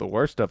some of the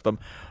worst of them.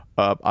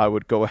 I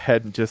would go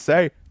ahead and just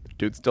say,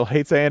 dude still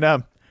hates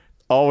A&M.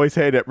 Always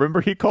hate it.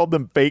 Remember, he called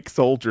them fake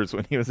soldiers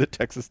when he was at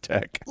Texas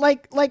Tech.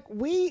 Like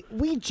we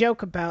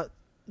joke about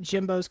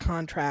Jimbo's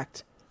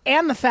contract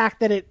and the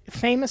fact that it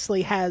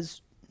famously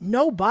has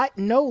no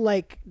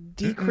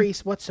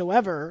decrease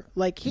whatsoever.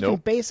 Like, he can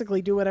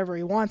basically do whatever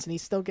he wants and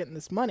he's still getting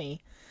this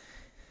money.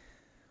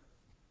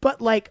 But,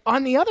 like,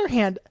 on the other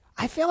hand,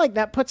 I feel like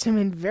that puts him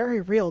in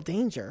very real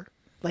danger.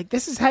 Like,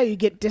 this is how you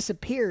get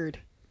disappeared.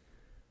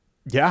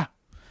 Yeah.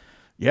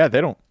 Yeah,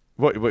 they don't.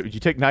 What you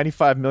take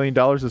 $95 million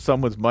of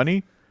someone's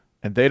money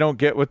and they don't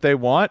get what they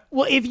want?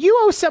 Well, if you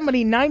owe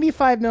somebody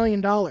 $95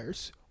 million,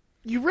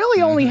 you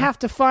really only have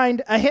to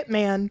find a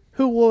hitman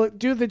who will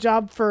do the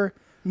job for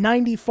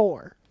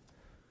 94.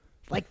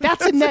 Like,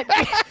 that's a net.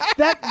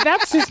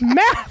 That's just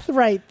math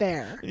right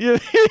there.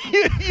 You've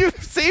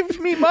saved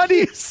me money.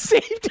 You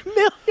saved $1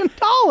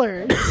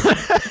 million.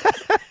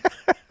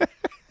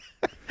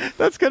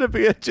 That's gonna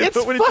be a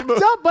Jimbo. It's fucked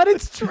up, but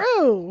it's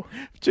true.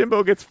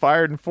 Jimbo gets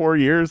fired in 4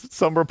 years.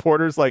 Some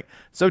reporters like,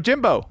 so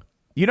Jimbo,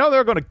 you know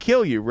they're gonna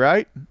kill you,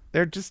 right?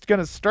 They're just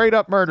gonna straight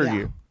up murder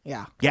you.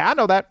 Yeah. Yeah, I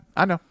know that.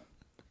 I know.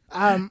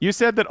 You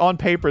said that on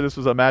paper this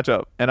was a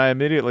matchup, and I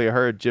immediately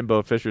heard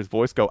Jimbo Fisher's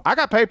voice go, I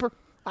got paper.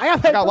 I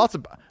got lots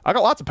of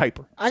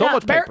paper. So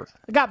much paper.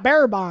 I got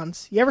bearer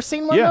bonds. You ever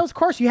seen one of those? Of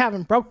course you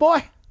haven't, broke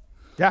boy.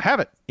 Yeah, I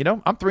have it. You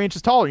know, I'm 3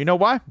 inches taller. You know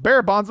why?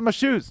 Bearer bonds in my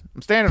shoes.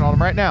 I'm standing on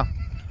them right now.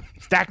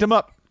 Stacked them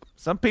up.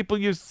 Some people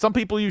use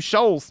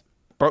shoals.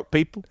 Broke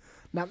people.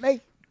 Not me.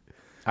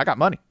 I got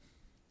money.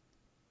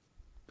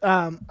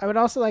 I would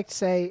also like to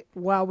say,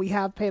 while we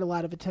have paid a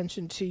lot of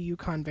attention to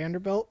UConn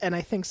Vanderbilt, and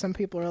I think some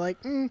people are like,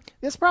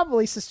 this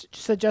probably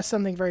suggests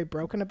something very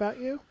broken about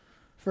you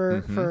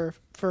for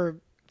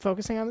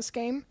focusing on this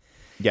game.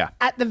 Yeah.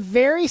 At the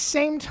very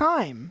same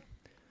time,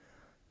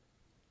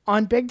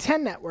 on Big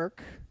Ten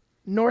Network,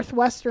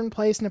 Northwestern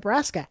plays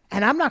Nebraska,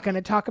 and I'm not going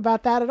to talk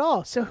about that at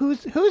all. So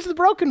who's the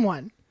broken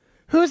one?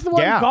 Who's the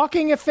one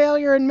gawking at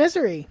failure and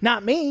misery?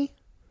 Not me.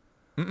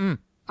 I'm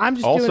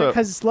just doing it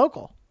because it's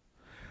local.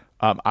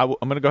 I'm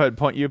going to go ahead and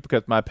point you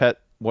because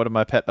one of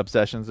my pet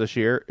obsessions this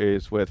year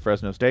is with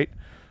Fresno State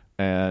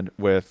and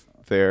with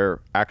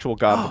their actual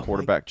god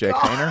quarterback, Jake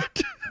Haener.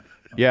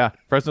 Yeah,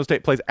 Fresno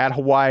State plays at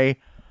Hawaii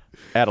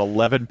at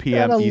 11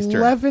 p.m.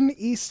 Eastern. 11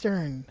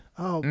 Eastern.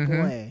 Oh,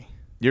 boy.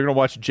 You're going to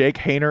watch Jake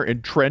Haener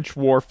in trench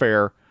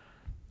warfare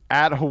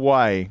at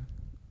Hawaii,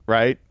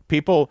 right?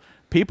 People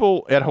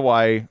at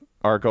Hawaii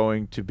are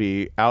going to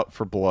be out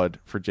for blood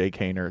for Jake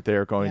Haener.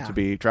 They're going to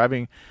be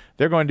driving.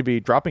 They're going to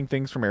be dropping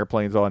things from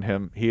airplanes on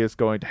him. He is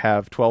going to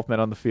have 12 men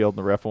on the field, and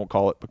the ref won't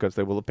call it because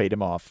they will have paid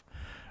him off.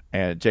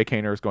 And Jake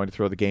Haener is going to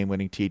throw the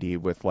game-winning TD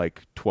with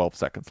like 12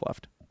 seconds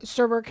left.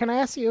 Serber, can I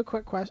ask you a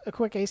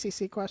quick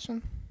ACC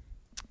question?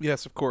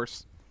 Yes, of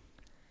course.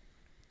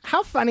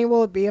 How funny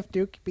will it be if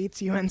Duke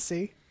beats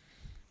UNC?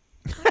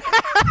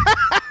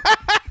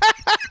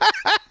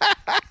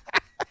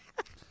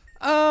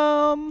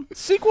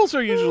 Sequels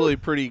are usually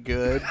pretty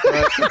good,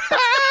 but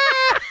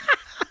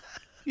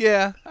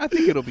yeah, I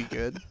think it'll be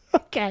good.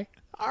 Okay.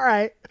 All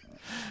right.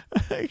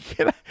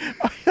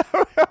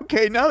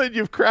 Okay, now that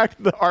you've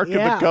cracked the Ark of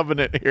the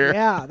Covenant here.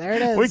 Yeah, there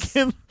it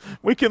is.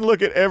 We can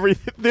look at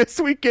everything. This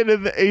weekend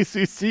in the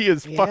ACC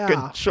is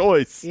fucking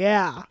choice.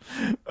 Yeah.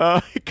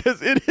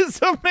 Because it is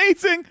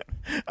amazing.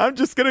 I'm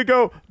just going to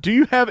go, do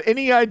you have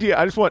any idea?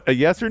 I just want a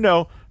yes or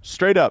no,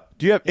 straight up.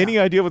 Do you have any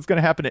idea what's going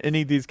to happen in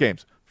any of these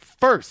games?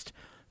 First,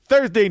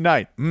 Thursday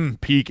night,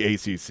 peak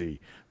ACC.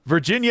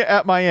 Virginia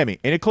at Miami.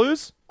 Any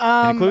clues?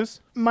 Any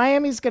clues?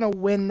 Miami's going to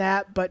win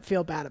that, but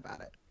feel bad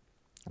about it.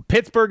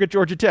 Pittsburgh at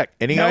Georgia Tech.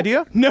 Any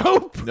idea?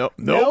 Nope.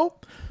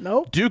 Nope.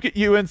 Duke at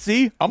UNC.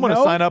 I'm going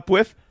to sign up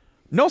with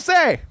no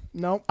say.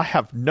 Nope. I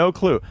have no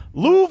clue.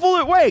 Louisville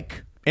at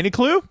Wake. Any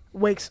clue?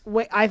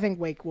 I think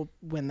Wake will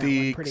win that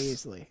one pretty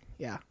easily.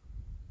 Yeah.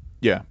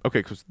 Yeah. Okay.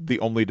 Because the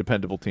only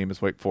dependable team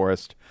is Wake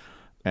Forest,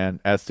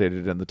 and as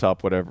stated in the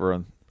top whatever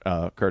on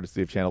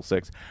courtesy of Channel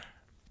 6,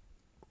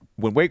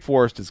 when Wake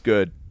Forest is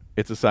good,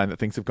 it's a sign that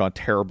things have gone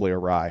terribly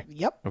awry.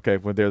 Yep. Okay,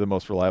 when they're the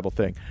most reliable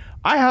thing.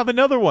 I have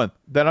another one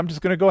that I'm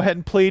just going to go ahead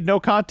and plead no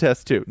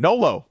contest to.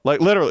 NOLO. Like,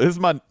 literally, this is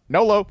my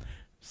NOLO.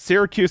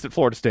 Syracuse at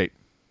Florida State.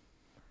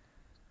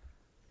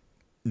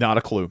 Not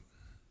a clue.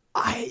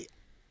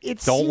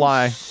 Don't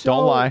lie.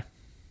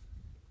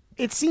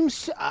 It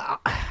seems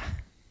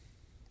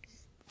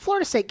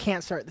Florida State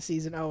can't start the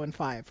season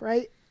 0-5,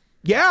 right?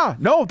 Yeah.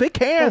 No, they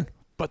can.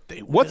 But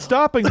they will. What's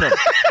stopping them?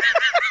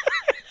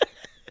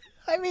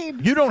 I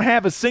mean, you don't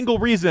have a single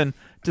reason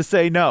to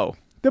say no.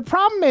 The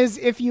problem is,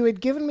 if you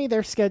had given me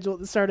their schedule at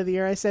the start of the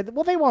year, I said,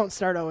 well, they won't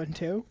start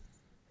 0-2.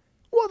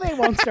 Well, they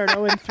won't start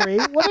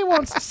 0-3. Well, they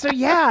won't. So,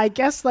 yeah, I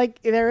guess,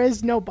 like, there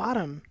is no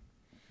bottom.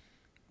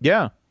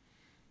 Yeah.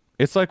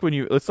 It's like when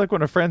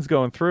a friend's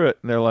going through it,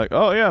 and they're like,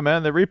 oh, yeah,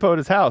 man, they repoed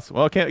his house.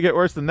 Well, it can't get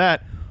worse than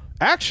that.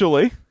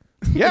 Actually,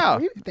 yeah.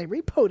 They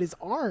repoed his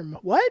arm.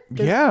 What?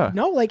 Yeah.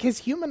 No, like his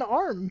human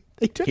arm.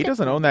 They took He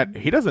doesn't own that.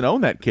 He doesn't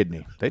own that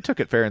kidney. They took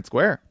it fair and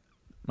square.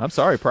 I'm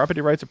sorry.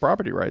 Property rights are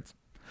property rights.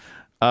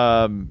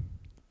 I'm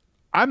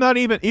not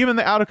even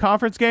the out of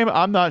conference game.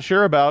 I'm not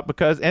sure about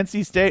because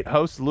NC State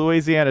hosts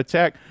Louisiana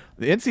Tech.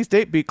 The NC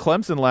State beat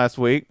Clemson last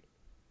week.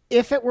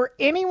 If it were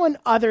anyone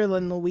other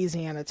than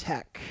Louisiana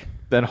Tech,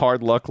 then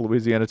hard luck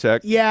Louisiana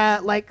Tech. Yeah,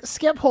 like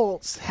Skip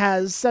Holtz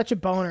has such a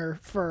boner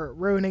for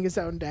ruining his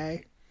own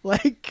day.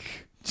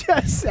 Like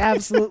just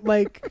absolute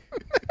like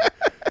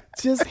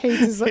just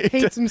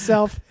hates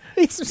himself.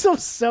 Hates himself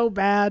so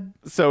bad.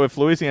 So if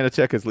Louisiana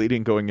Tech is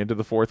leading going into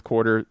the fourth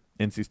quarter,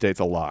 NC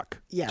State's a lock.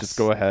 Yes. Just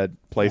go ahead.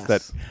 Place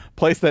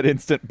that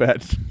instant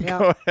bet. Yeah.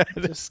 Go ahead.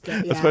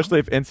 Especially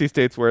if NC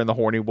State's wearing the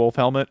horny wolf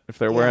helmet. If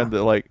they're wearing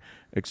the like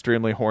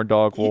extremely horn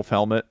dog wolf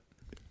helmet.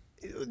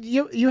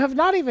 You have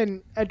not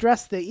even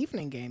addressed the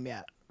evening game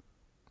yet.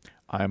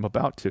 I am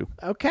about to.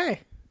 Okay.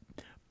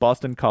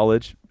 Boston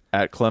College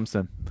at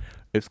Clemson.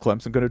 Is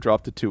Clemson going to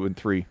drop to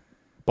 2-3?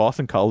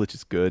 Boston College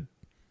is good.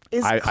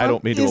 I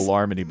don't mean to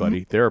alarm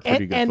anybody. They're a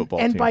pretty good football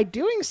team. And by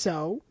doing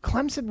so,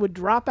 Clemson would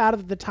drop out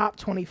of the top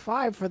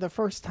 25 for the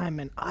first time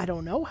in I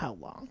don't know how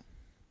long.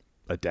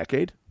 A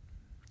decade?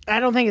 I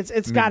don't think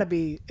it's got to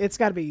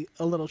be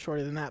a little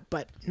shorter than that,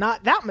 but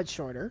not that much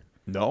shorter.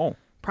 No.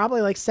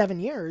 Probably like 7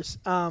 years.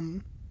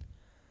 I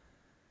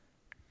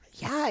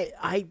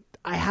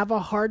have a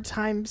hard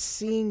time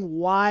seeing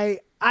why.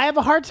 I have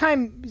a hard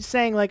time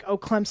saying like, oh,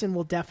 Clemson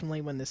will definitely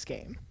win this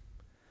game.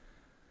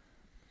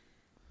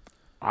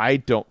 I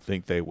don't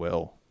think they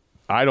will.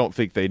 I don't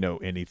think they know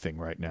anything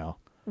right now.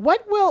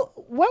 What will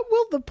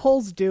the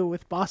polls do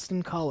with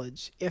Boston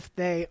College if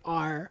they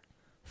are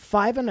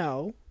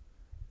 5-0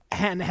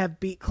 and have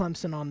beat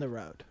Clemson on the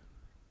road?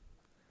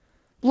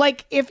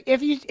 Like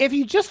if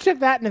you just took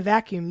that in a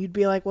vacuum, you'd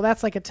be like, well,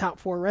 that's like a top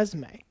 4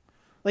 resume.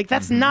 Like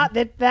that's not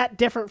that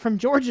different from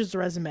Georgia's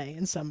resume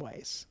in some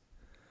ways.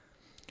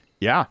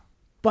 Yeah.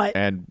 But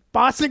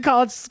Boston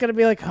College is going to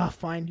be like, oh,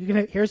 fine.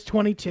 Here's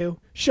 22.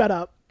 Shut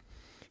up.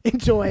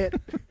 Enjoy it.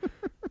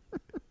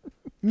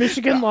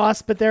 Michigan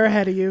lost, but they're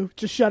ahead of you.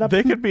 Just shut up.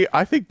 They could be.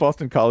 I think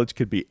Boston College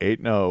could be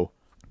 8-0,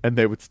 and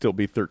they would still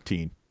be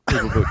 13.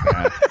 People would be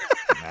like,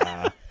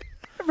 nah.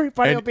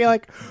 Everybody will be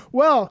like,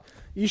 well,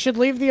 you should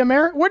leave the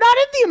American. We're not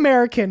in the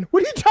American.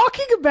 What are you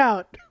talking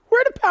about?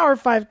 We're in a Power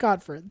 5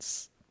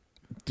 conference.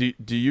 Do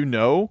you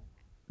know?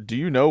 Do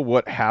you know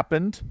what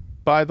happened?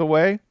 By the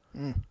way,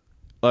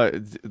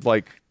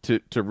 like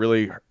to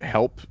really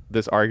help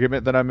this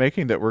argument that I'm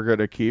making that we're going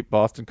to keep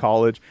Boston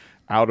College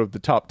out of the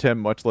top 10,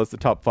 much less the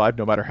top 5,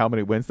 no matter how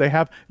many wins they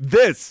have.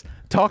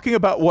 Talking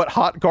about what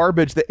hot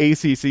garbage the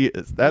ACC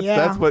is.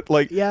 That's what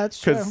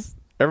that's true. Because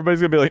everybody's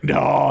gonna be like,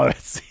 no,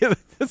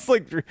 that's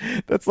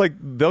like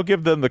they'll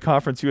give them the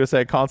Conference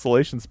USA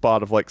consolation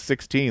spot of like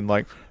 16.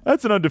 Like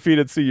that's an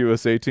undefeated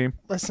CUSA team.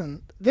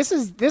 Listen, this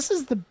is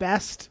the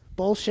best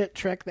bullshit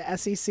trick the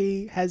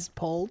SEC has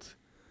pulled.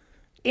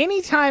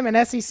 Anytime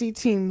an SEC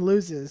team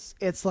loses,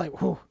 it's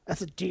like, whew,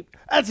 that's a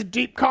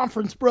deep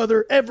conference,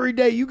 brother. Every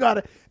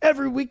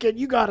weekend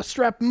you gotta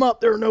strap them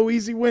up. There are no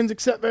easy wins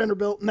except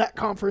Vanderbilt in that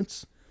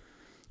conference.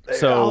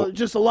 So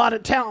just a lot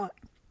of talent.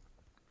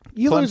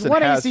 You Clemson lose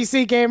one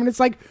ACC game and it's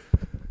like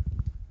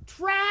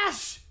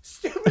trash,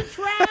 stupid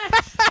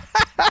trash.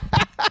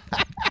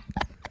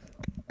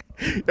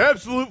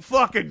 Absolute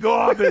fucking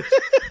garbage.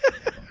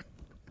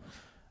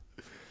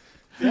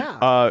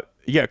 Yeah.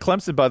 Yeah,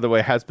 Clemson, by the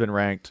way, has been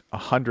ranked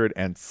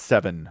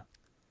 107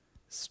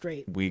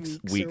 straight weeks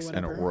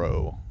in a whatever.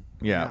 row.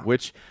 Yeah,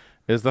 which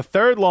is the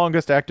third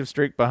longest active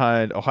streak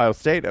behind Ohio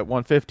State at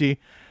 150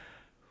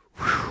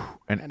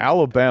 and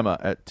Alabama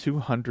at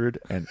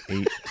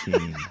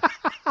 218.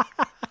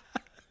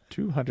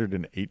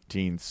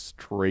 218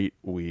 straight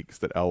weeks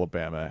that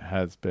Alabama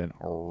has been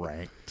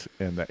ranked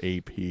in the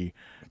AP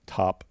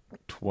top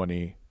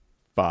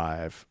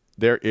 25.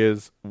 There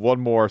is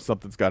one more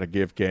something's got to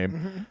give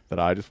game that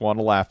I just want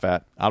to laugh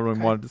at. I don't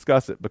even want to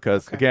discuss it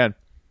because, again,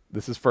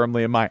 this is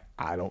firmly in my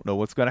I don't know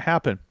what's going to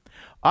happen.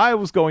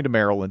 Iowa's going to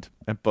Maryland,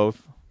 and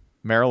both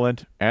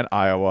Maryland and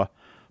Iowa,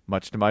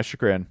 much to my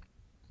chagrin,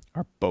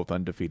 are both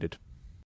undefeated.